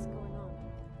begin. What's going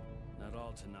on? Not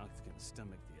all Tanakh can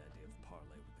stomach the idea of parley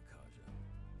with the Karja,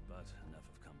 but enough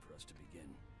have come for us to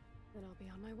begin. Then I'll be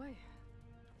on my way.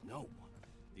 No,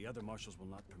 the other marshals will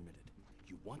not permit it.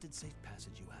 You wanted safe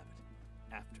passage, you have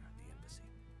it. After the embassy.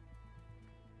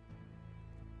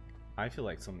 I feel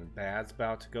like something bad's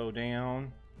about to go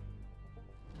down.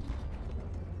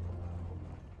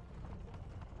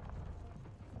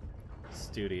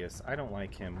 Studious. I don't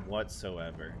like him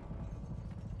whatsoever.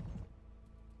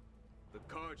 The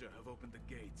Karja have opened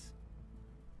the gates.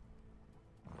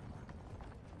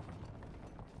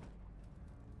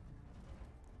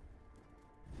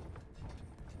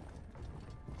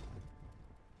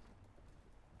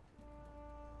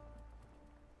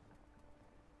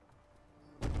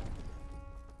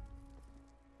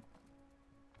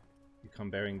 You come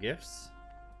bearing gifts?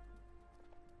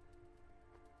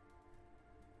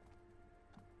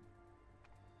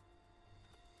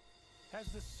 As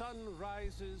the sun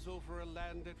rises over a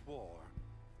land at war,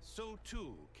 so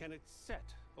too can it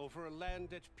set over a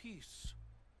land at peace.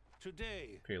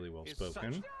 Today Fairly well is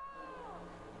spoken. such...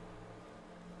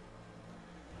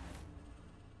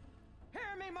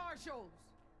 Hear me, marshals!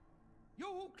 You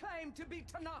who claim to be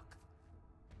Tanakh!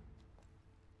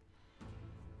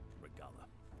 Regala.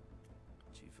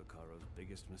 Chief Hekarro's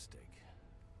biggest mistake.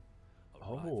 A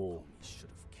Oh. rival whom he should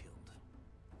have killed.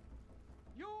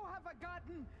 You have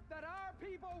forgotten that our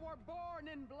people were born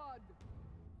in blood.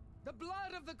 The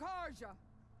blood of the Karja.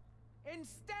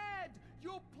 Instead,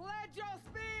 you pledge your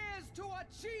spears to a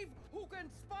chief who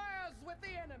conspires with the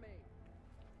enemy.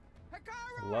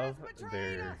 Hekarro Love has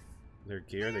betrayed us. their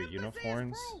gear, their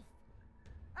uniforms. Proof.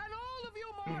 And all of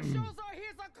you marshals are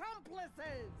his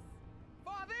accomplices.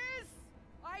 For this,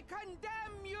 I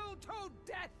condemn you to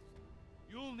death.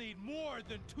 You'll need more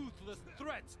than toothless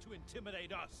threats to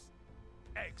intimidate us.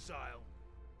 Exile.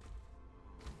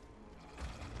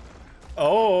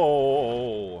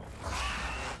 Oh!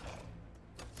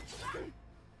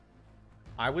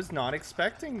 I was not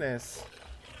expecting this.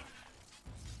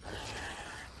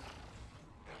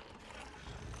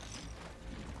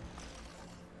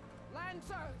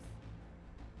 Lancers,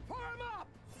 form up.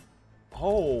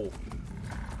 Oh!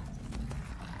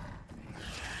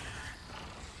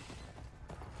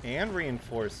 And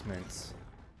reinforcements.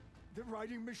 They're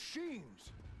riding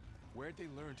machines. Where'd they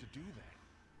learn to do that?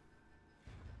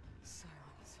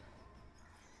 Silence.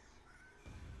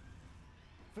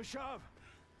 Vashav,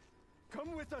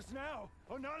 come with us now,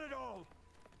 or not at all.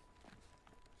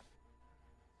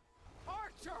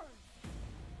 Archers!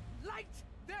 Light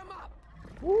them up!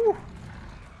 Woo!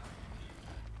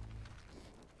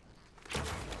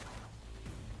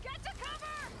 Get to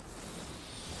cover!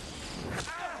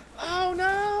 Oh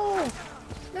no!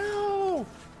 No!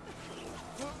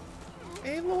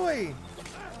 Aloy!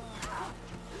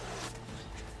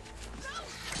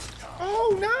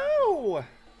 Oh no!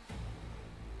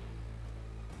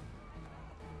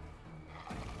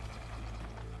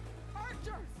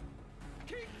 Archers!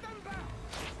 Keep them back!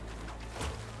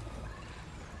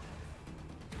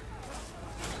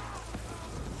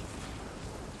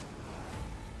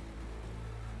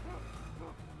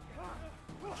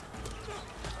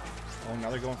 Oh, now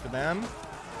they're going for them.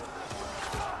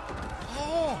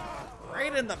 Oh!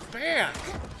 Right in the back!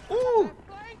 Ooh!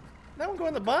 That one go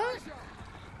in the butt?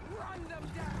 Run them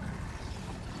down!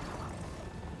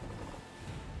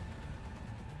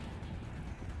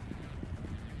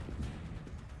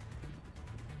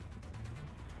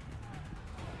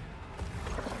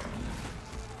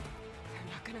 They're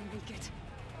not gonna make it.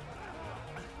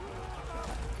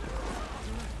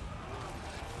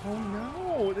 Oh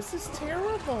no! This is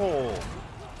terrible!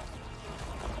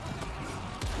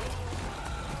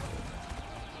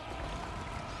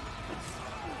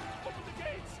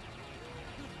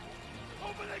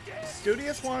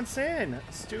 Studious wants in!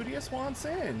 Studious wants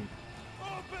in!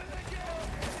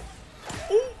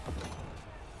 Ooh.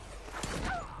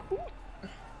 Ooh.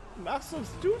 Not so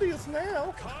studious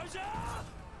now!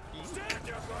 Stand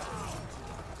your ground!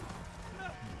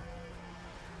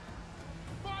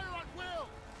 Fire on Will!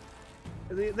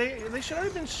 They should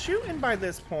have been shooting by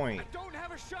this point. Don't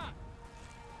have a shot!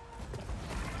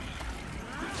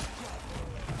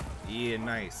 Yeah,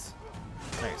 nice.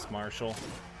 Nice, Marshall.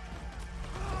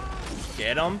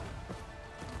 Get him.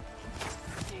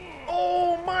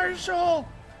 Oh, Marshall!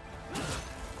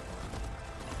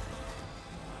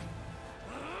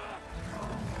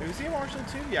 Was he a Marshall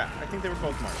too? Yeah, I think they were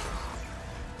both Marshals.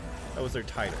 That was their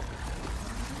title.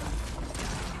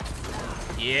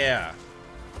 Yeah.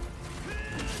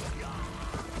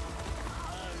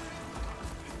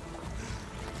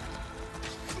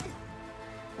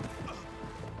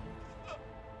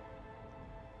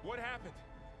 What happened?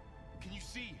 Can you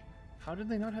see? How did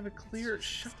they not have a clear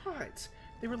shot?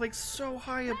 They were like so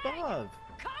high above.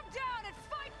 Calm down and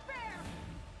fight fair!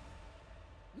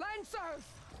 Lancers!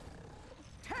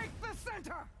 Take the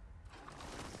center!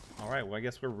 Alright, well I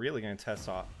guess we're really gonna test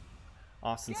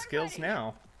Austin's skills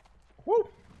now. Woo!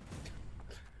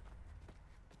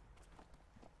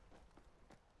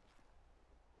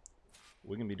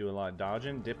 We're gonna be doing a lot of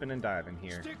dodging, dipping, and diving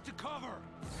here. Stick to cover!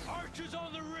 Archers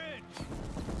on the ridge!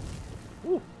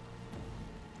 Woo!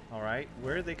 Alright,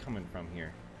 where are they coming from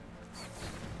here?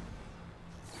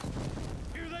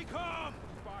 Here they come!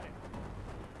 Spotted.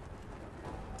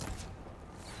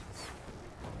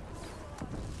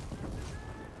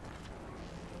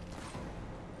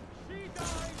 She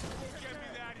dies! Get me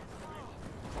that!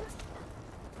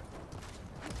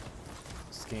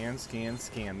 Scan, scan,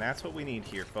 scan. That's what we need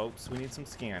here, folks. We need some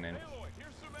scanning. Aloy,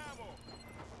 here's some ammo.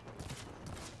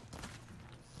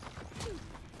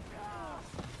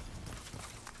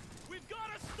 We've got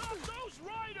to stop those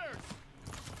riders!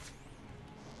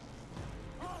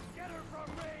 I'll get her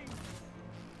from range!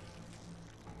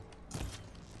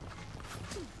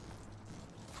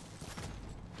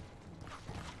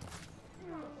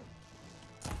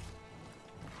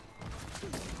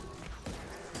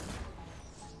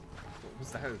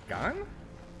 Was that a gun?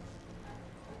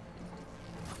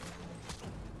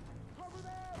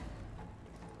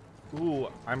 Ooh,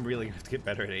 I'm really gonna have to get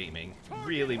better at aiming.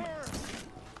 Really.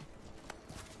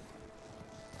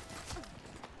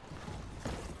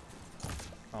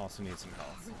 I also need some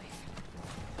health.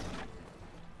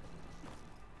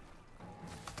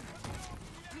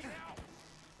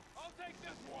 I'll take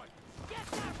this one! Get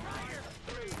that rider!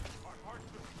 Our hearts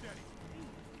are steady.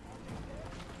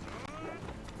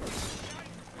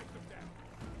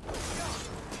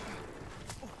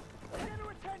 Get her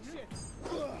attention!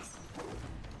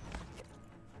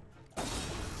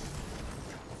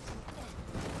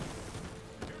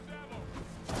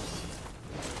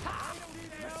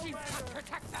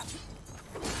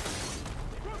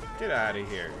 Get out of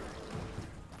here.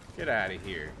 Get out of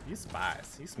here. You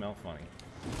spies. You smell funny.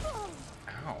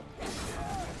 Ow.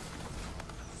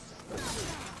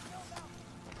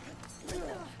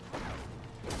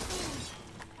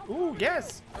 Ooh,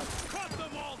 yes! Cut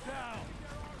them all down!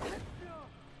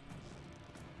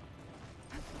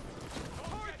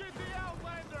 Target the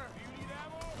Outlander! You need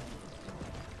ammo?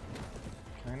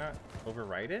 Can I not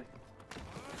override it?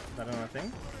 Is that another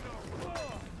thing?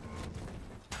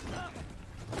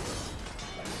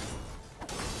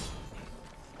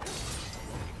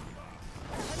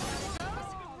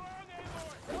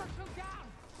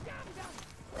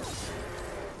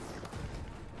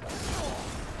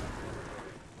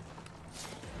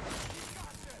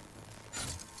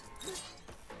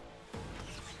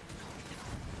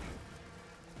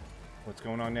 What's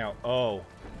going on now? Oh,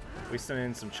 we sending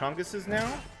in some chunguses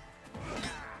now?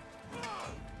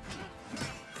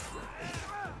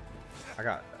 I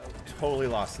got totally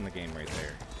lost in the game right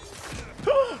there.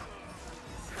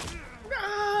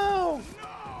 No!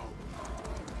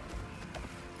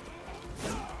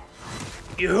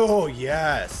 Oh,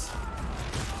 yes!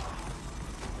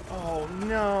 Oh,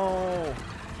 no!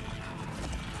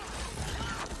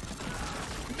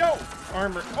 No!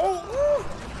 Armor. Oh! Ooh!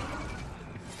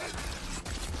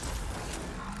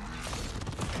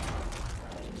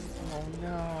 Oh,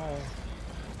 no.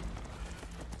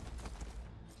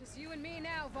 Just you and me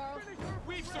now, Varl.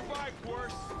 We've survived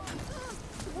worse.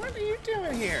 What are you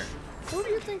doing here? Who do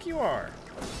you think you are?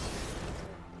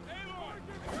 Aloy,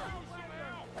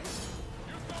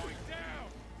 you're going down.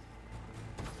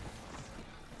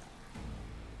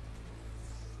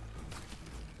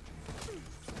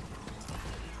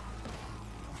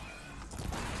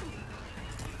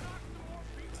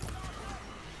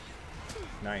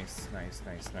 Nice, nice,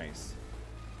 nice, nice.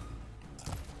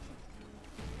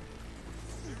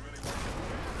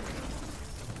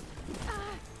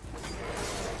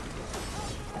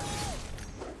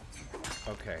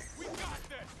 Okay.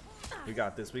 We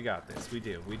got this, we got this. We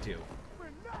do, we do.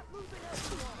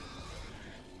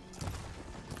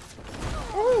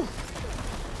 Woo!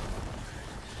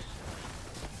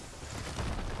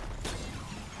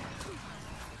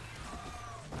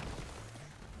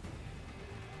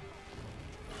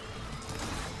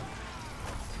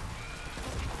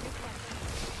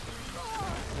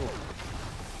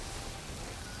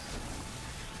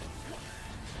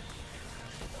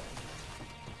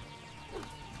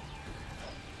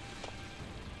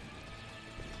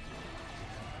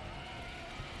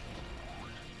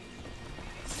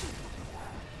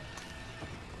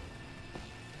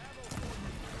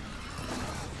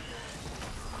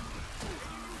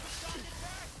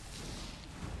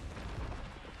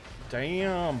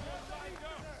 Damn.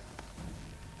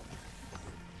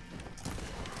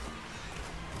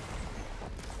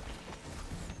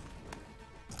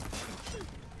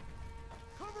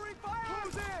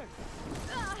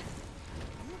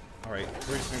 All right,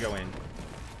 we're just gonna go in.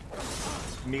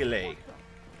 Melee.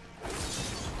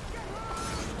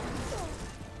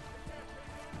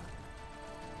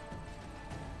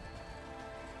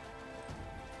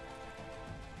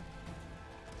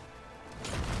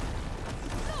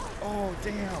 Oh,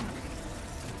 damn.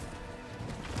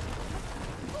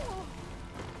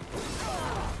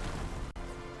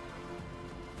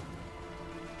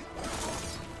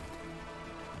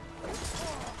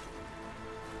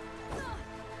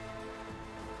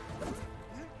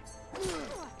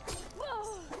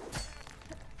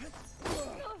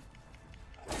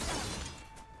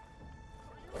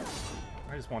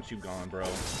 I just want you gone, bro.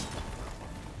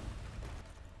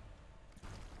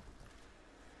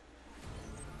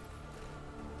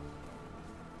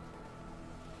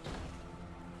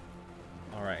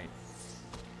 Alright.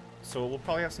 So we'll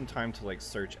probably have some time to like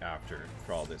search after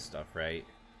for all this stuff, right?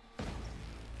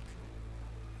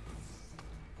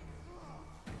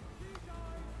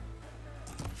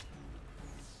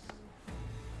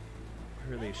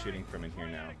 Where are they shooting from in here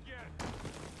now?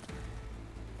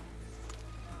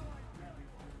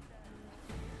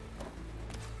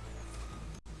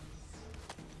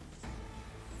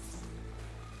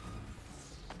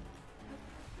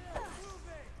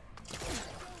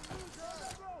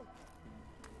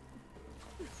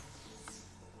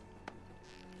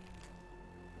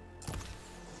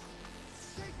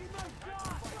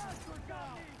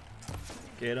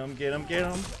 Get him, get him, get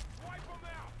him.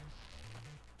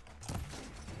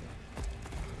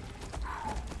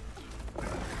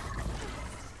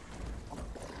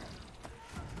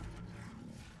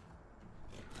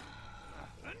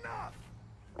 Enough!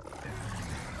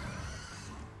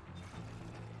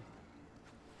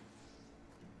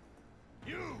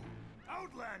 You,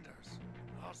 Outlanders!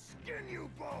 I'll skin you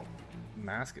both!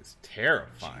 Mask is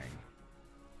terrifying.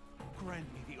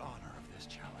 Grant me the honor of this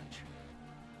challenge.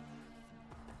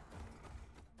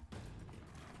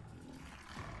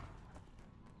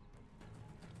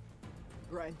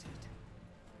 Granted.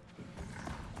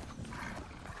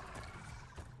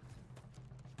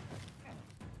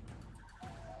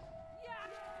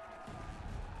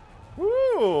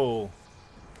 Woo!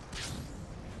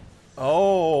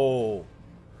 Oh!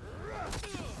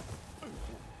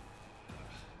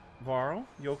 Varl,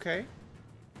 you okay?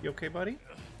 You okay, buddy?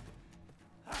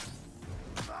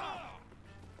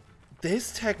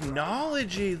 This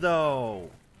technology,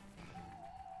 though!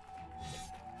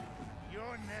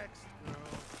 You're next, girl.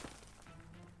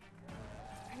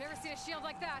 I've never seen a shield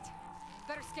like that.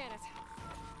 Better scan it.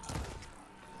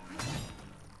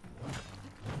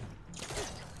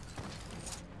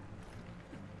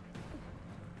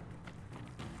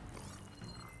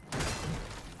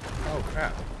 Oh,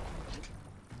 crap.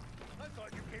 I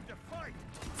thought you came to fight.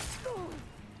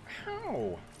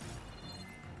 How?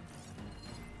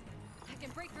 I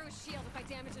can break through his shield if I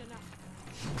damage it enough.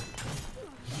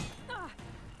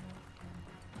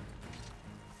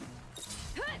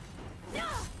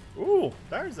 Ooh,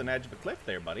 there's an edge of a cliff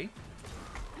there, buddy.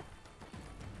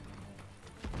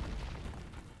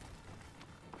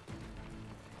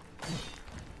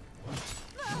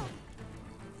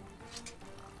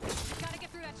 Gotta get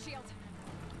through that shield.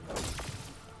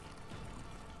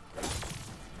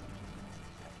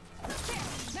 There,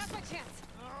 now's my chance.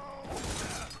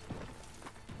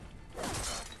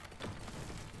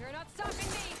 You're not stopping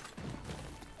me.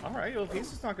 Alright, well, if he's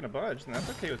just not gonna budge, then that's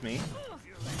okay with me.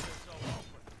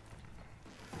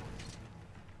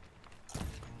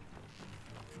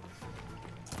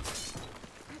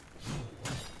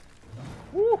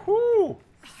 Woohoo!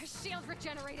 His shield's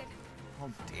regenerated. Oh,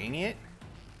 dang it.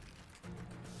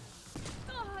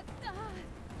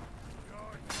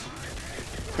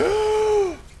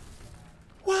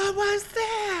 What was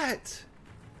that?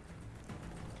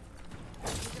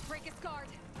 Need to break his guard.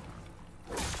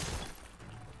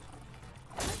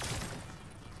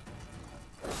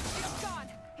 Shield's gone.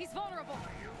 He's vulnerable.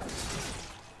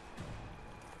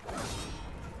 I'm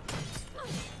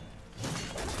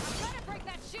trying to break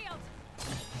that shield.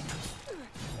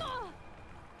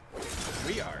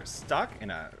 We are stuck in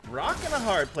a rock and a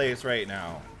hard place right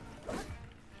now.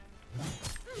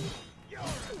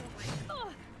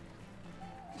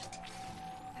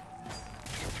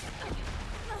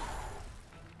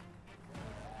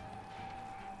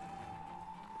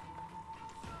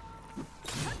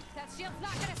 That shield's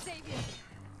not gonna save you.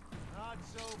 Not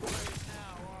so brave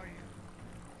now, are you?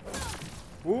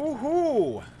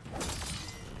 Woohoo!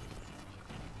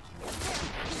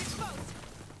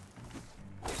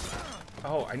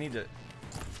 Oh, I need to... I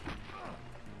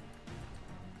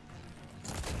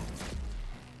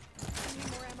need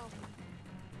more ammo.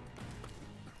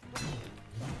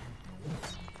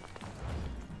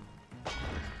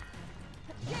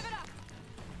 Give it up.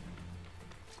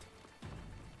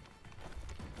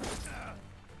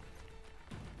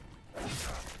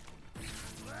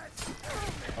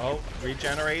 Oh,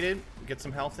 regenerated. Get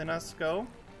some health in us. Go.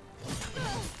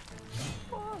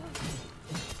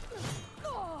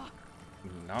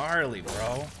 Gnarly, bro.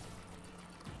 You're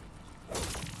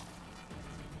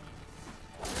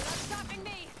not stopping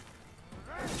me.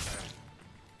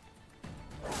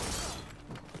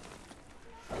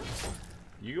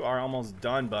 You are almost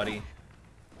done, buddy.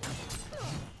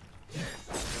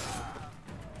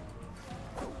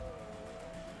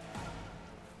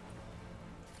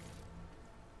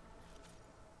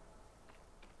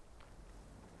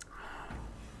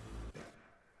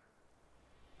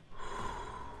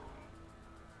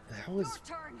 That was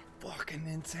fucking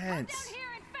intense. Come down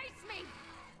here and face me.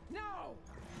 No!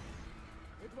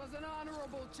 It was an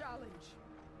honorable challenge.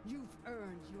 You've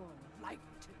earned your life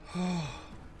today.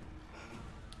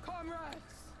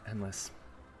 Comrades, Endless.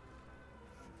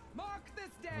 mark this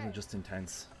It day. wasn't just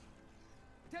intense.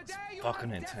 Today you fucking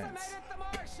have intense. decimated the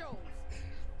marshals,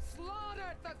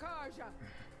 slaughtered the Karja.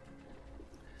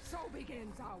 So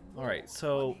begins our war. Alright,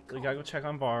 so we gotta go check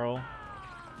on Varl.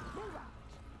 Move out.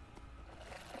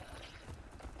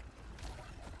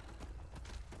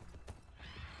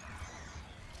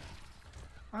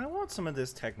 I want some of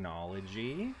this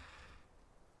technology.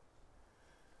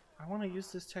 I want to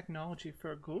use this technology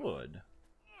for good.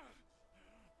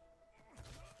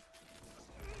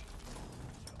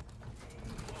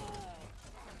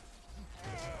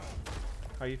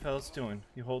 How you fellas doing?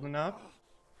 You holding up?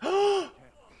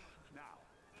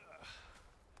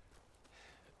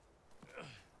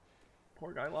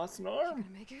 Poor guy lost an arm. Gonna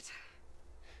make it?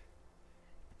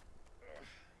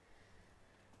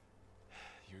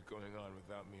 You're going on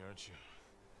without me, aren't you?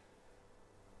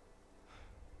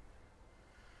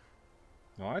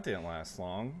 No, I didn't last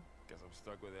long. Guess I'm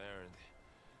stuck with Aaron.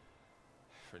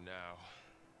 For now.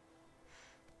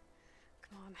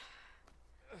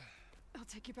 on. I'll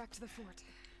take you back to the fort.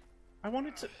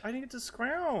 I needed to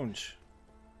scrounge.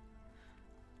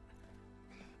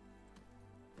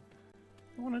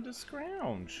 I wanted to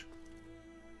scrounge.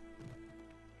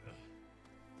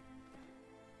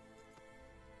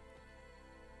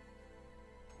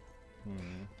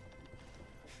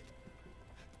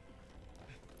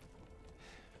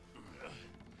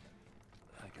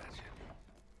 I got you.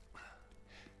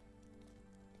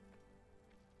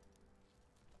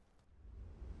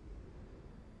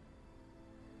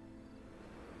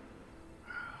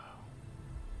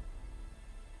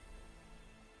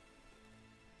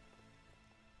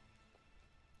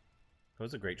 That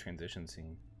was a great transition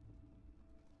scene.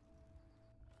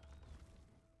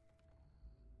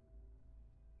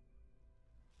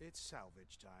 It's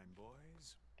salvage time,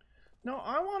 boys. No,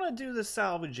 I want to do the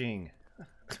salvaging.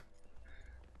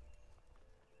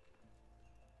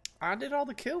 I did all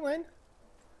the killing.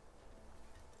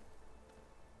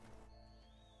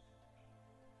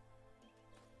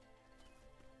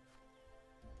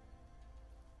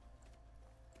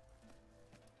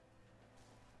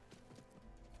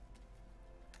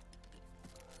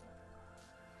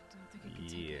 Don't think it can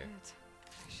take a hit.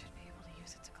 I should be able to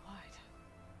use it to glide.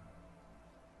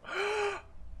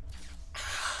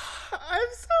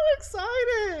 I'm so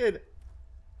excited!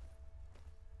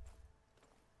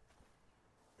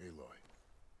 Aloy.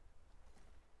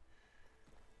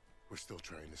 We're still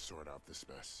trying to sort out this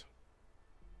mess.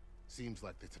 Seems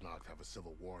like the Tenakth have a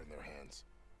civil war in their hands.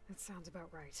 That sounds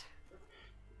about right.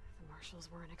 The Marshals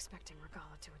weren't expecting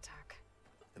Regala to attack.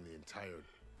 And the entire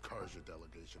Karja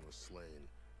delegation was slain.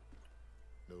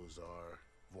 Nozar,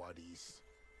 Voidis,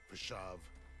 Vashav.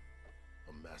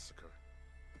 A massacre.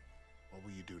 What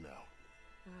will you do now?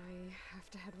 I have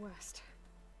to head west.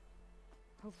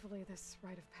 Hopefully this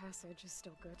rite of passage is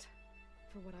still good.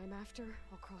 For what I'm after,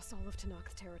 I'll cross all of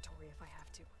Tenakth territory if I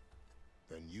have to.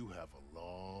 Then you have a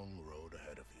long road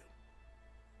ahead of you.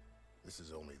 This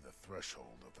is only the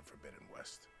threshold of the Forbidden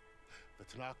West. The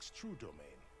Tenakth's true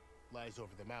domain lies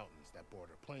over the mountains that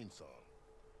border Plainsong,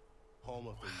 home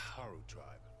of the Utaru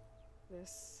tribe.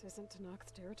 This isn't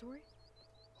Tenakth territory?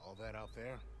 All that out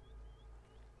there?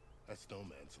 That's no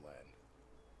man's land.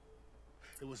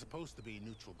 It was supposed to be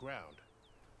neutral ground,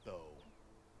 though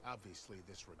obviously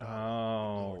this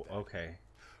Regala ignored that. Okay.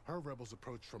 Her rebels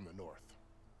approached from the north,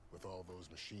 with all those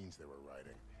machines they were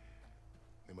riding.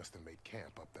 They must have made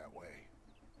camp up that way.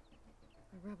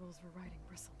 The rebels were riding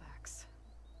bristlebacks.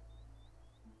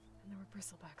 And there were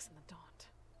bristlebacks in the Daunt.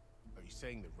 Are you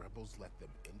saying the rebels let them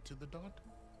into the Daunt?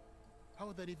 How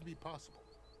would that even be possible?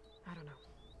 I don't know.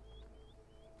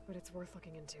 But it's worth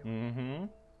looking into. Mm-hmm.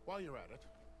 While you're at it,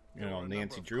 You know,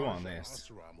 Nancy Drew on this.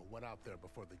 Oseram who went out there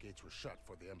before the gates were shut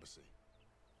for the embassy.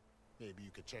 Maybe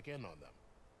you could check in on them.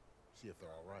 See if they're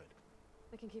all right.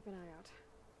 I can keep an eye out.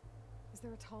 Is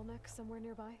there a tall neck somewhere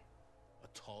nearby? A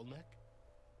tall neck?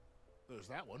 There's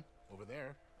that one, over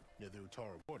there, near the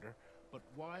Utaru border. But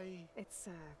why? It's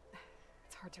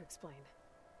hard to explain.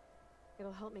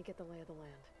 It'll help me get the lay of the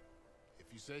land.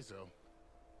 If you say so.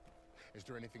 Is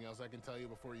there anything else I can tell you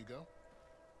before you go?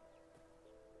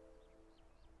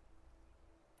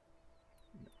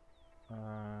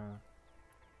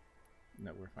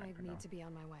 No, we're fine for now. I need to be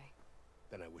on my way.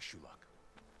 Then I wish you luck.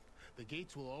 The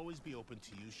gates will always be open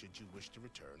to you should you wish to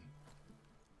return.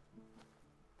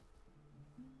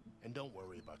 And don't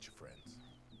worry about your friends.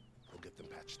 We'll get them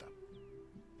patched up.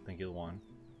 Thank you, Luan.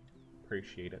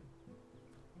 Appreciate it.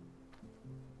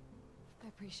 I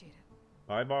appreciate it.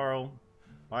 Bye, Barl.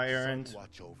 Bye, Aaron. Sun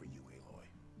watch over you, Aloy.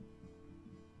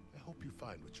 I hope you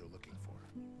find what you're looking for.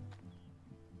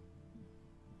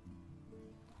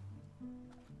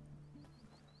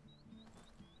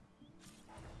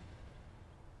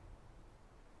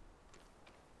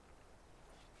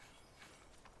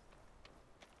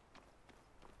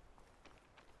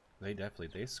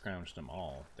 They scrounged them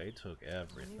all. They took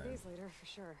everything. Many days later, for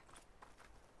sure.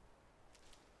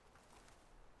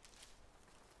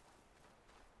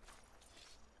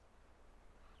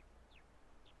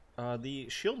 The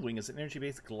Shield Wing is an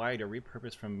energy-based glider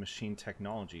repurposed from machine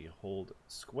technology. Hold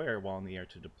square while in the air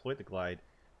to deploy the glide.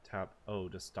 Tap O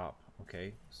to stop.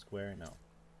 Okay, square, no.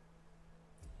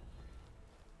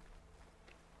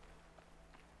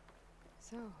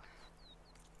 So,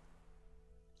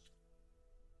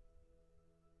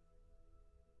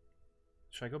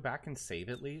 should I go back and save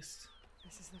at least?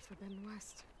 this is the Forbidden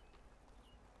West.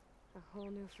 A whole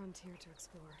new frontier to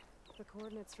explore. The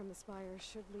coordinates from the spires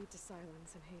should lead to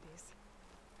Silence and Hades.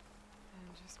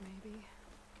 And just maybe,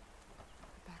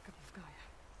 the backup of Gaia.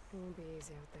 It won't be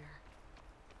easy out there.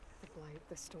 The Blight,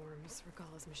 the Storms,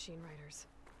 Regala's machine riders.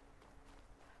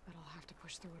 to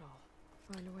push through it all.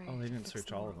 Find a way. Oh, they to didn't fix search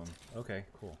the all of world. them. Okay,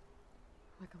 cool.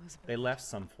 Like Elizabeth. They left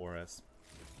some for us.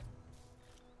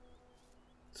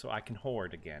 So I can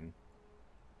hoard again.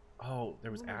 Oh,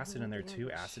 there was Woman who acid in there wrote the too?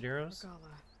 image, Acid arrows?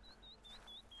 Regala,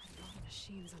 had a lot of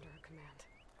machines under her command.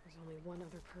 There's only one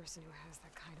other person who has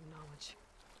that kind of knowledge.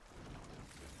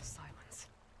 Silence.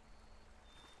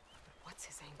 But what's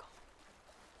his angle?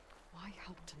 Why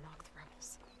help to knock the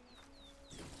rebels?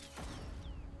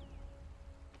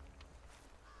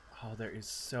 Oh, there is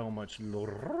so much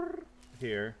lore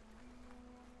here.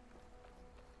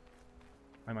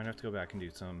 I might have to go back and do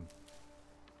some.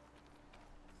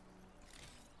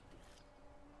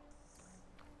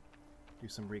 Do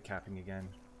some recapping again.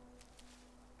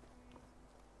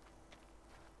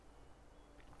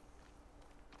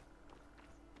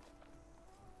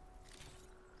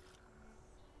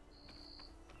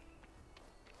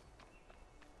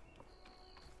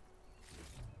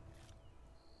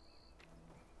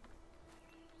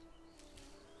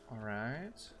 All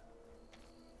right.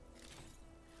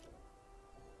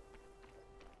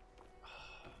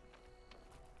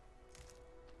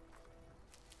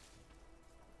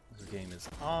 This game is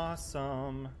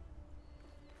awesome.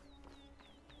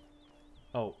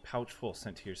 Oh, pouch full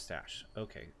sent to your stash.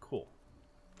 Okay, cool.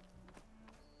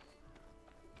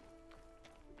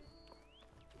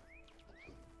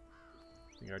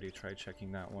 We already tried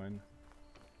checking that one.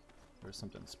 There's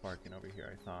something sparking over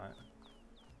here, I thought.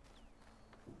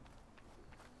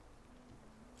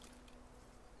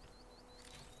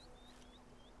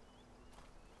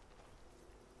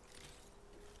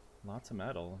 Lots of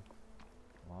metal.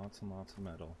 Lots and lots of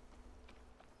metal.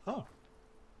 Oh!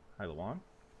 Hi, Lawan.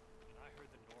 I heard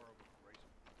the Nora was racing.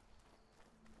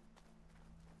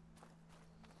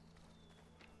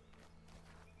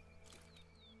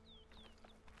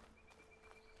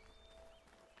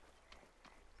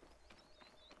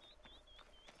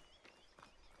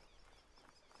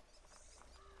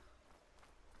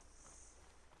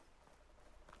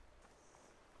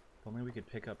 If only we could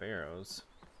pick up arrows.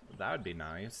 That would be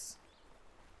nice.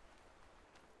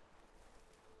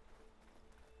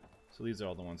 So these are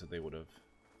all the ones that they would have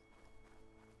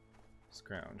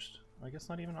scrounged. I guess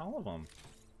not even all of them.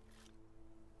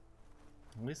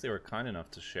 At least they were kind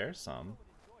enough to share some.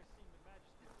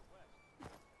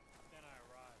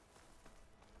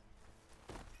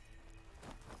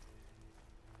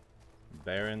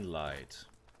 Barren Light.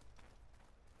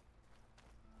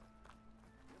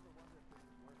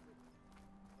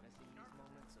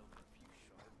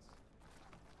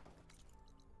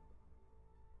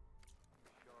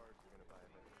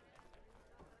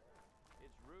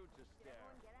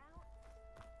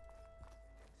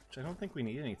 Which I don't think we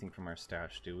need anything from our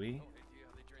stash, do we?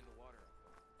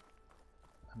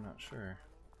 I'm not sure.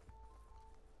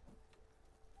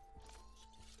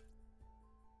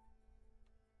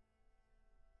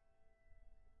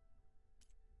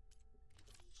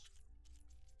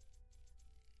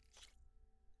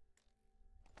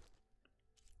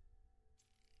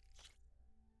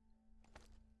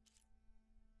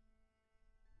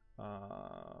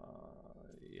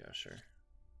 Yeah, sure.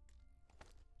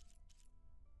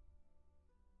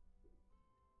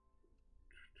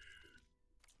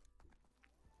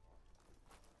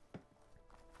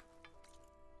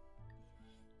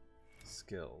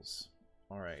 Skills.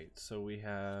 Alright, so we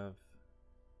have...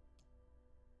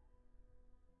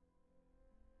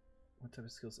 What type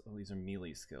of skills? Oh, these are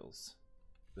melee skills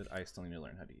that I still need to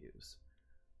learn how to use.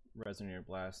 Resonator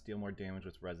Blast. Deal more damage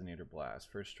with Resonator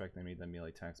Blast. First strike the enemy, then melee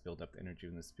attacks build up the energy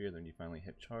in the sphere, then you finally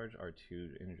hit charge. R2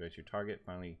 to energize your target.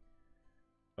 Finally...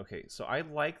 Okay, so I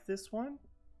like this one.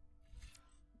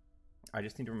 I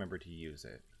just need to remember to use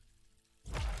it.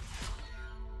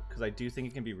 Because I do think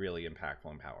it can be really impactful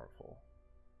and powerful.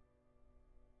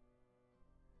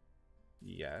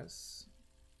 Yes.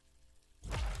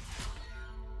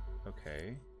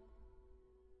 Okay.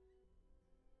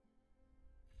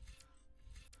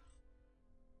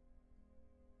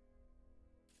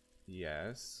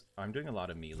 Yes. I'm doing a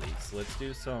lot of melee, so let's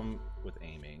do some with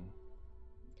aiming.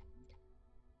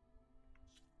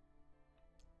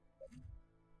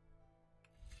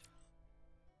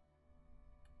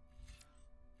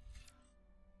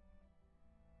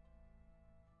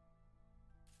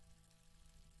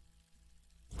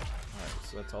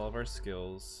 So that's all of our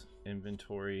skills.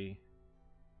 Inventory.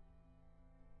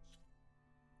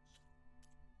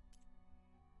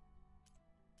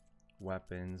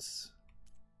 Weapons.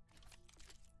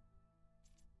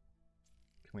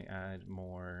 Can we add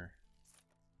more?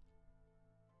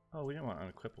 Oh, we didn't want to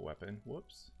unequip a weapon.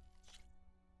 Whoops.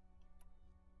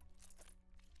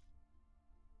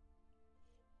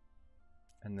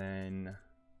 And then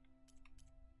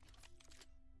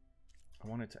I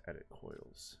wanted to edit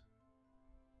coils.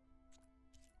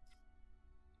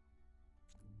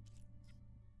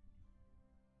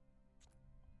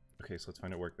 Okay, so let's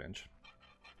find a workbench.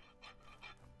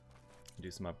 Do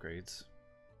some upgrades.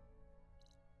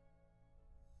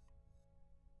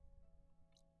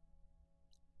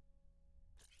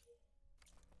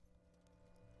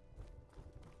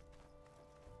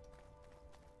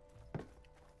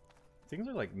 Things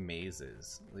are like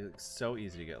mazes. Like, so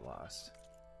easy to get lost.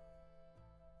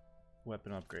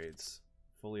 Weapon upgrades.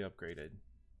 Fully upgraded.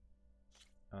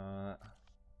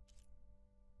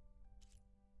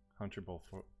 Hunter bow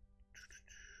for...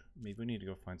 Maybe we need to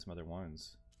go find some other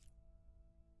ones.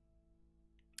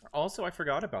 Also, I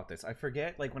forgot about this. I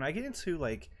forget, like, when I get into,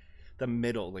 like, the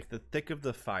middle, like, the thick of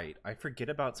the fight, I forget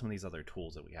about some of these other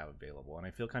tools that we have available. And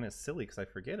I feel kind of silly because I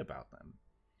forget about them.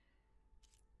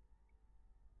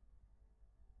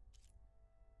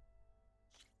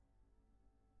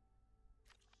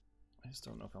 I just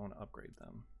don't know if I want to upgrade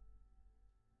them.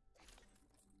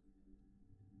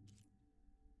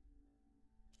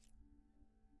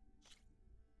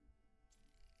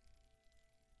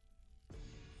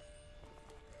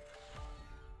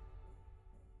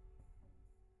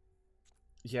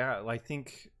 Yeah, I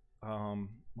think,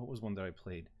 what was one that I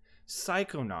played?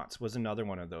 Psychonauts was another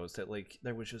one of those that, like,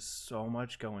 there was just so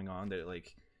much going on that,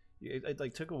 like, it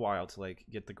like, took a while to, like,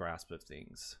 get the grasp of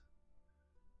things.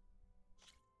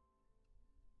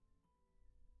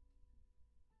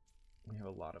 We have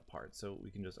a lot of parts, so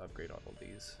we can just upgrade all of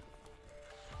these.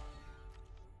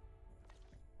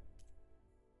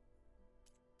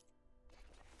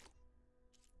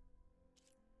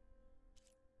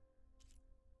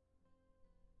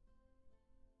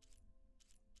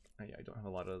 Oh, yeah, I don't have a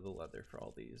lot of the leather for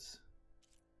all these.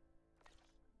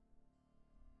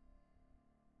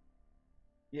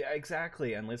 Yeah,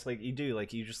 exactly. Unless, like, you do,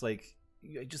 like, you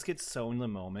just get so in the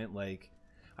moment, like,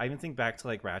 I even think back to,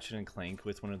 like, Ratchet and Clank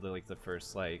with one of the, like, the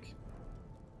first, like,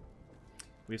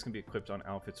 weaves can be equipped on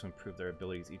outfits to improve their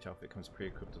abilities. Each outfit comes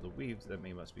pre-equipped with the weaves that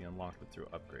must be unlocked with through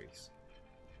upgrades.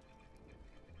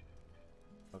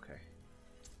 Okay.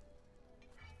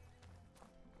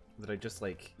 That I just,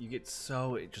 like, you get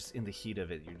so, just in the heat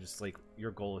of it, you're just, like,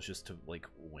 your goal is just to, like,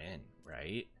 win,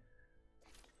 right?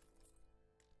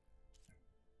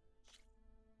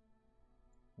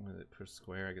 What is it per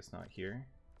square? I guess not here.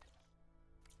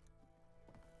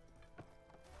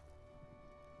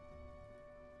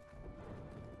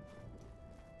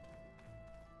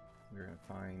 We're gonna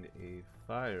find a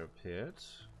fire pit.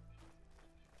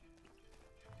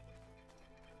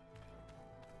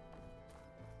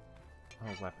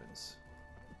 Oh, weapons.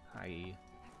 Hi.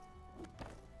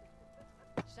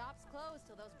 Shop's closed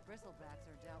till those bristlebacks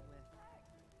are dealt with.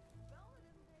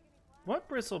 What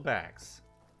bristlebacks?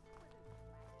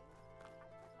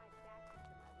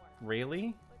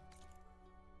 Really?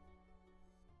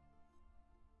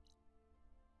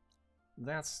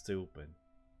 That's stupid.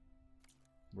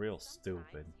 Real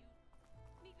stupid.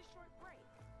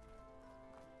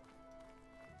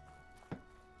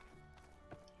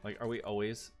 Like, are we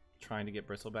always trying to get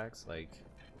bristlebacks? Like...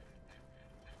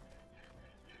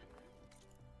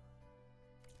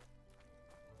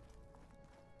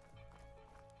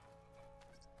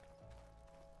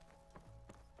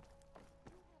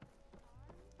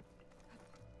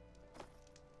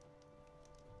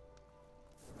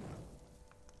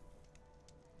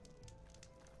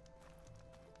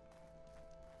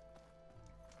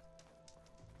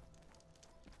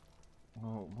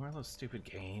 Oh, more of those stupid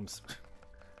games.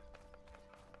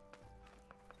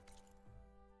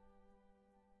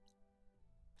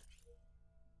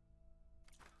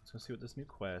 Let's go see what this new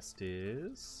quest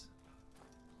is.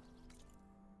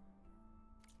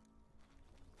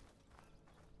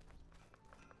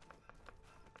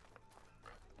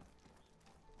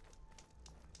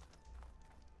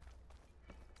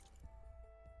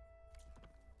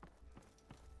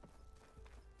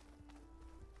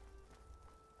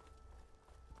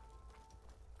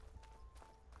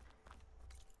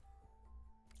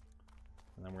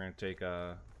 And then we're going to take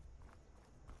a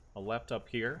left up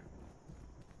here.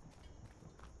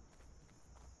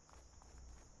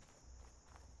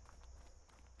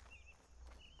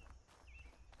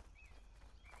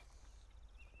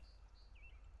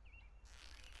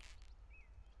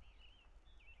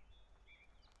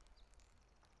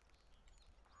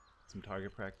 Some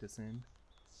target practice in.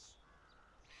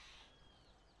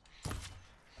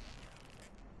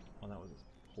 Oh, that was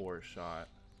a poor shot.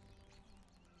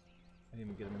 I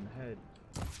didn't even get him in the head.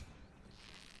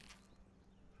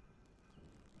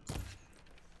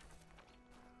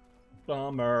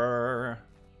 Bummer.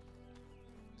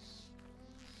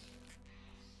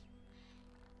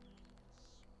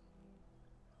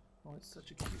 Oh, it's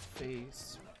such a cute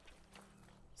face.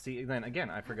 See, then again,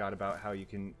 I forgot about how you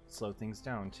can slow things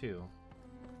down too.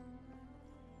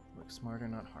 Look smarter,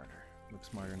 not harder. Look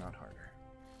smarter, not harder.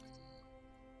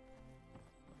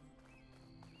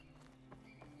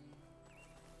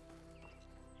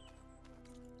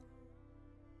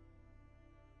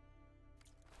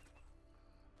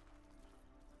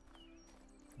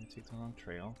 Gonna take the wrong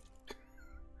trail.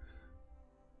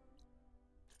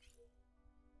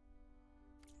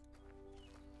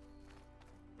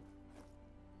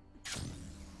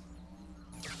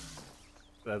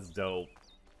 That's dope.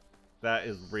 That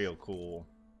is real cool.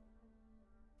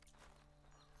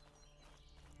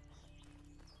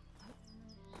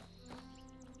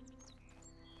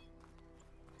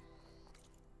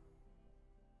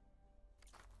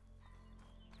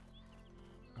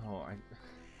 Oh, I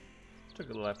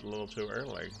took a left a little too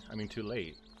early. I mean, too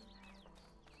late.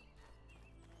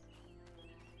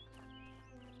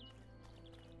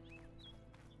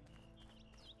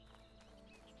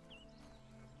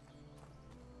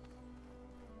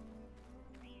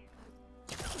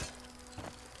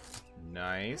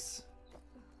 Nice.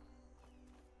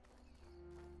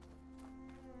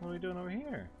 What are we doing over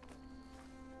here?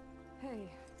 Hey,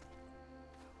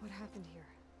 what happened here?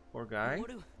 Poor guy.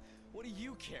 What do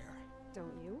you care?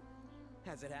 Don't you?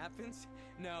 As it happens,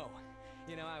 no.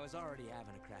 You know, I was already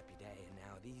having a crappy day, and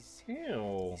now these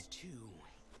two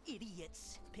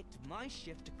idiots picked my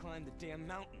shift to climb the damn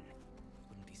mountain.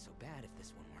 Wouldn't be so bad if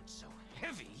this one weren't so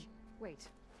heavy. Wait,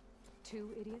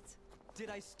 2 idiots? Did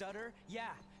I stutter? Yeah,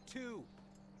 2.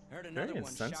 I heard another Very one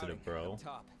insensitive, shouting bro. up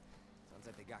top. Sounds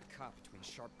like they got caught between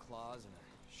sharp claws and a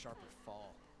sharper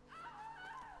fall.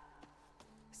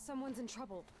 Someone's in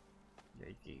trouble.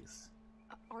 Yikes.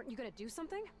 Aren't you gonna do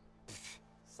something?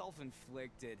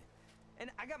 Self-inflicted. And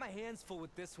I got my hands full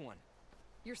with this one.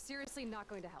 You're seriously not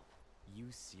going to help. You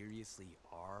seriously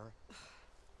are?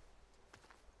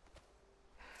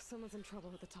 Someone's in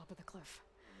trouble at the top of the cliff.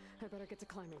 I better get to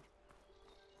climbing.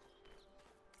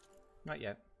 Not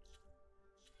yet.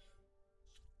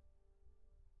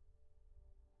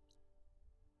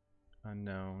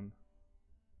 Unknown.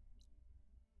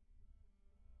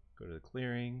 Go to the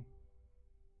clearing.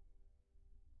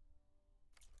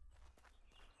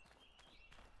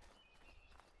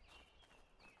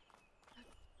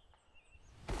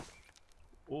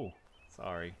 Oh,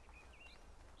 sorry.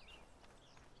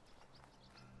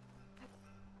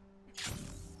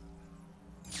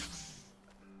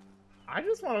 I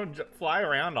just want to fly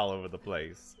around all over the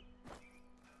place.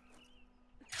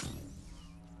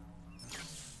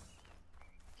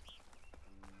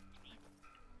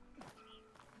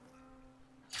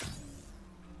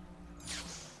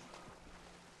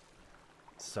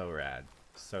 So rad.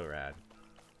 So rad.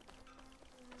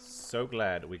 So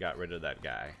glad we got rid of that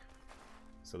guy.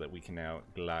 So that we can now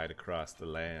glide across the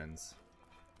lands.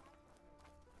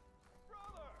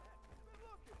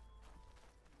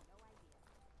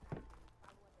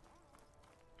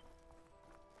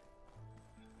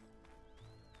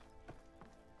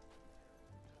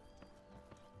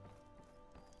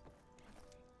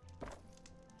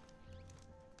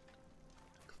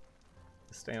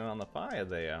 Standing on the fire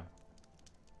there.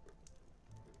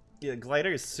 Yeah,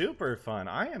 glider is super fun.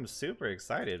 I am super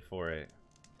excited for it.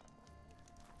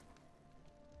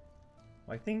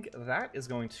 Well, I think that is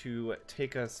going to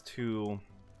take us to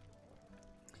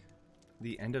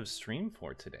the end of stream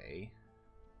for today.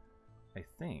 I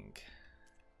think.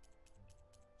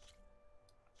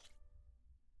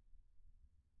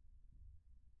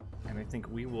 And I think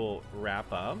we will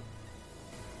wrap up.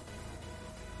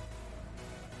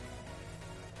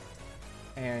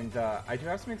 And I do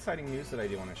have some exciting news that I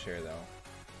do want to share, though.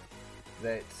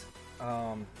 That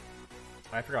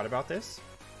I forgot about this,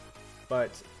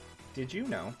 but did you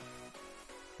know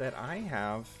that I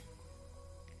have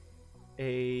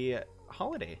a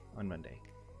holiday on Monday?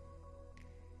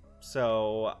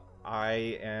 So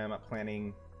I am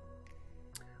planning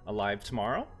a live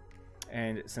tomorrow,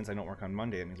 and since I don't work on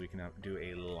Monday, it means we can do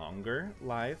a longer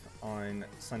live on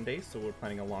Sunday. So we're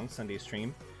planning a long Sunday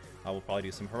stream. We'll probably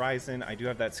do some Horizon. I do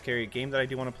have that scary game that I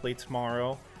do want to play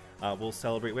tomorrow. We'll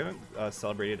celebrate. We haven't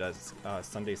celebrated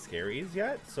Sunday Scaries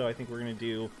yet, so I think we're going to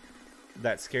do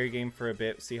that scary game for a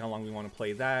bit, see how long we want to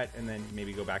play that, and then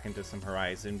maybe go back into some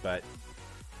Horizon. But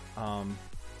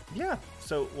yeah,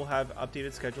 so we'll have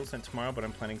updated schedules sent tomorrow, but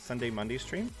I'm planning Sunday, Monday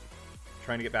stream.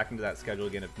 Trying to get back into that schedule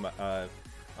again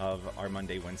of our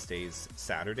Monday, Wednesdays,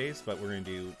 Saturdays, but we're going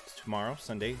to do tomorrow,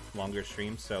 Sunday, longer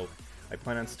stream. So I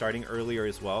plan on starting earlier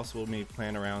as well, so we'll maybe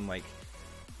plan around like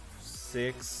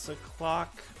 6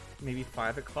 o'clock, maybe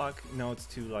 5 o'clock. No, it's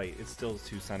too light. It's still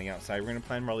too sunny outside. We're going to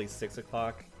plan probably 6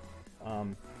 o'clock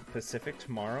Pacific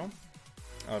tomorrow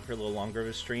for a little longer of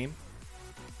a stream.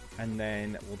 And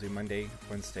then we'll do Monday,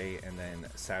 Wednesday, and then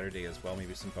Saturday as well.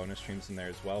 Maybe some bonus streams in there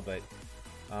as well. But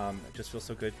it just feels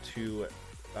so good to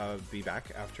be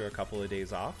back after a couple of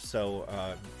days off. So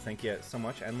thank you so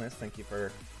much, Endless. Thank you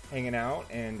for hanging out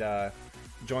and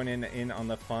joining in on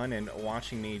the fun and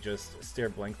watching me just stare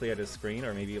blankly at a screen,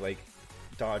 or maybe like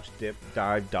dodge, dip,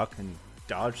 dive, duck, and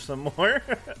dodge some more.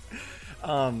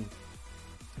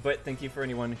 But thank you for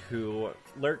anyone who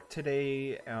lurked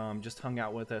today, just hung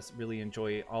out with us. Really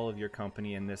enjoy all of your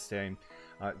company in this day.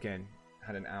 Again,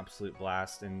 had an absolute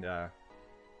blast. And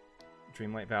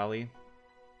Dreamlight Valley.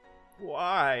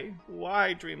 Why?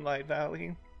 Why Dreamlight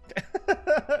Valley?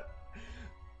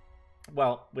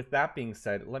 Well, with that being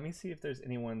said, let me see if there's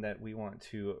anyone that we want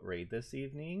to raid this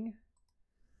evening.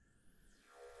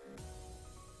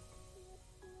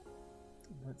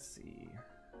 Let's see.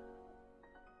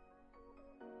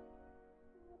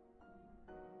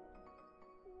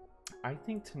 I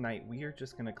think tonight we are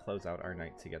just going to close out our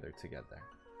night together. Together.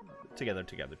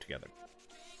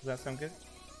 Does that sound good?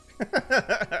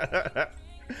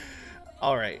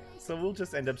 Alright, so we'll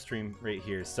just end up stream right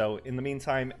here. So in the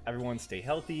meantime, everyone stay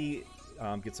healthy.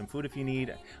 Get some food if you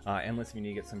need. Endless, if you need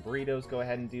to get some burritos, go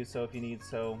ahead and do so if you need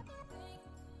so.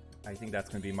 I think that's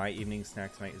going to be my evening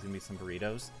snack tonight, is going to be some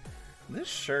burritos. This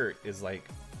shirt is like...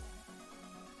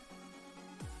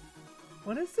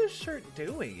 What is this shirt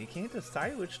doing? You can't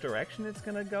decide which direction it's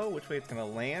going to go, which way it's going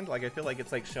to land. Like, I feel like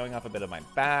it's like showing off a bit of my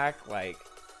back. Like,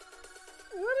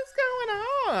 what is going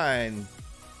on?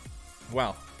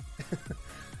 Well,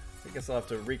 I guess I'll have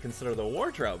to reconsider the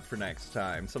wardrobe for next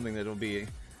time. Something that will be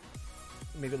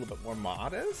maybe a little bit more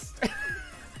modest.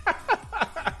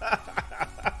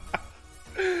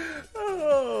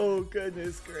 Oh,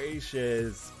 goodness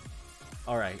gracious.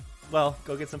 All right. Well,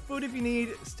 go get some food if you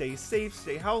need. Stay safe,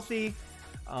 stay healthy.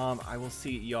 I will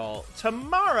see y'all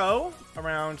tomorrow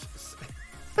around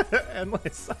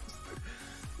Endless.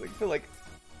 I feel like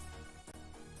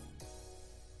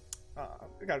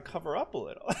I gotta cover up a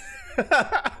little.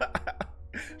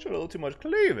 Showed a little too much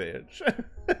cleavage.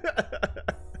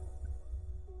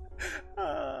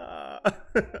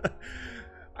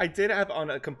 I did have on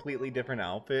a completely different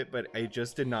outfit, but I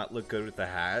just did not look good with the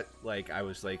hat. Like, I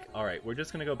was like, all right, we're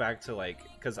just gonna go back to, like,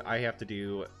 because I have to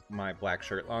do my black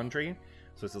shirt laundry,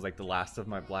 so this is like the last of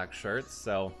my black shirts.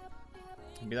 So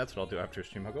maybe that's what I'll do after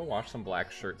stream. I'll go wash some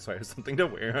black shirts so I have something to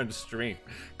wear on stream,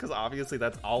 because obviously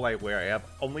that's all I wear. I have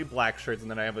only black shirts, and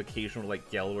then I have occasional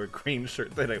like yellow or green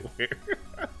shirt that I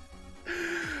wear.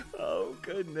 Oh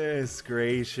goodness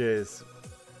gracious.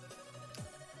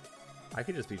 I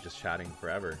could just be chatting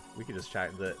forever. We could just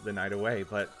chat the night away,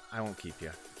 but I won't keep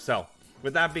you. So,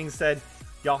 with that being said,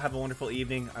 y'all have a wonderful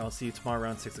evening. I will see you tomorrow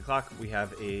around 6 o'clock. We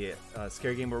have a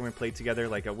scary game where we're going to play together,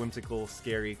 like a whimsical,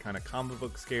 scary, kind of comic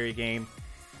book scary game.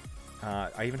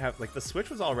 I even have, like, the Switch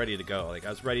was all ready to go. Like, I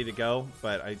was ready to go,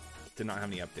 but I did not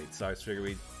have any updates. So I figured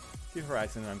we'd do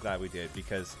Horizon, and I'm glad we did,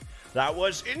 because that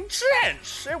was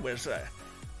intense. It was,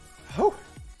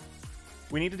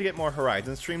 we needed to get more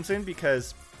Horizon streams in,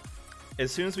 because as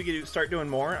soon as we start doing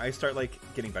more, I start like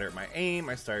getting better at my aim.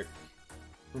 I start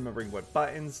remembering what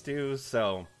buttons do.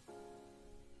 So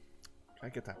I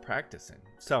get that practice in.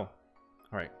 So, all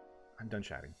right, I'm done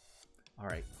chatting. All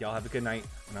right, y'all have a good night,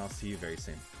 and I'll see you very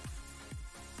soon.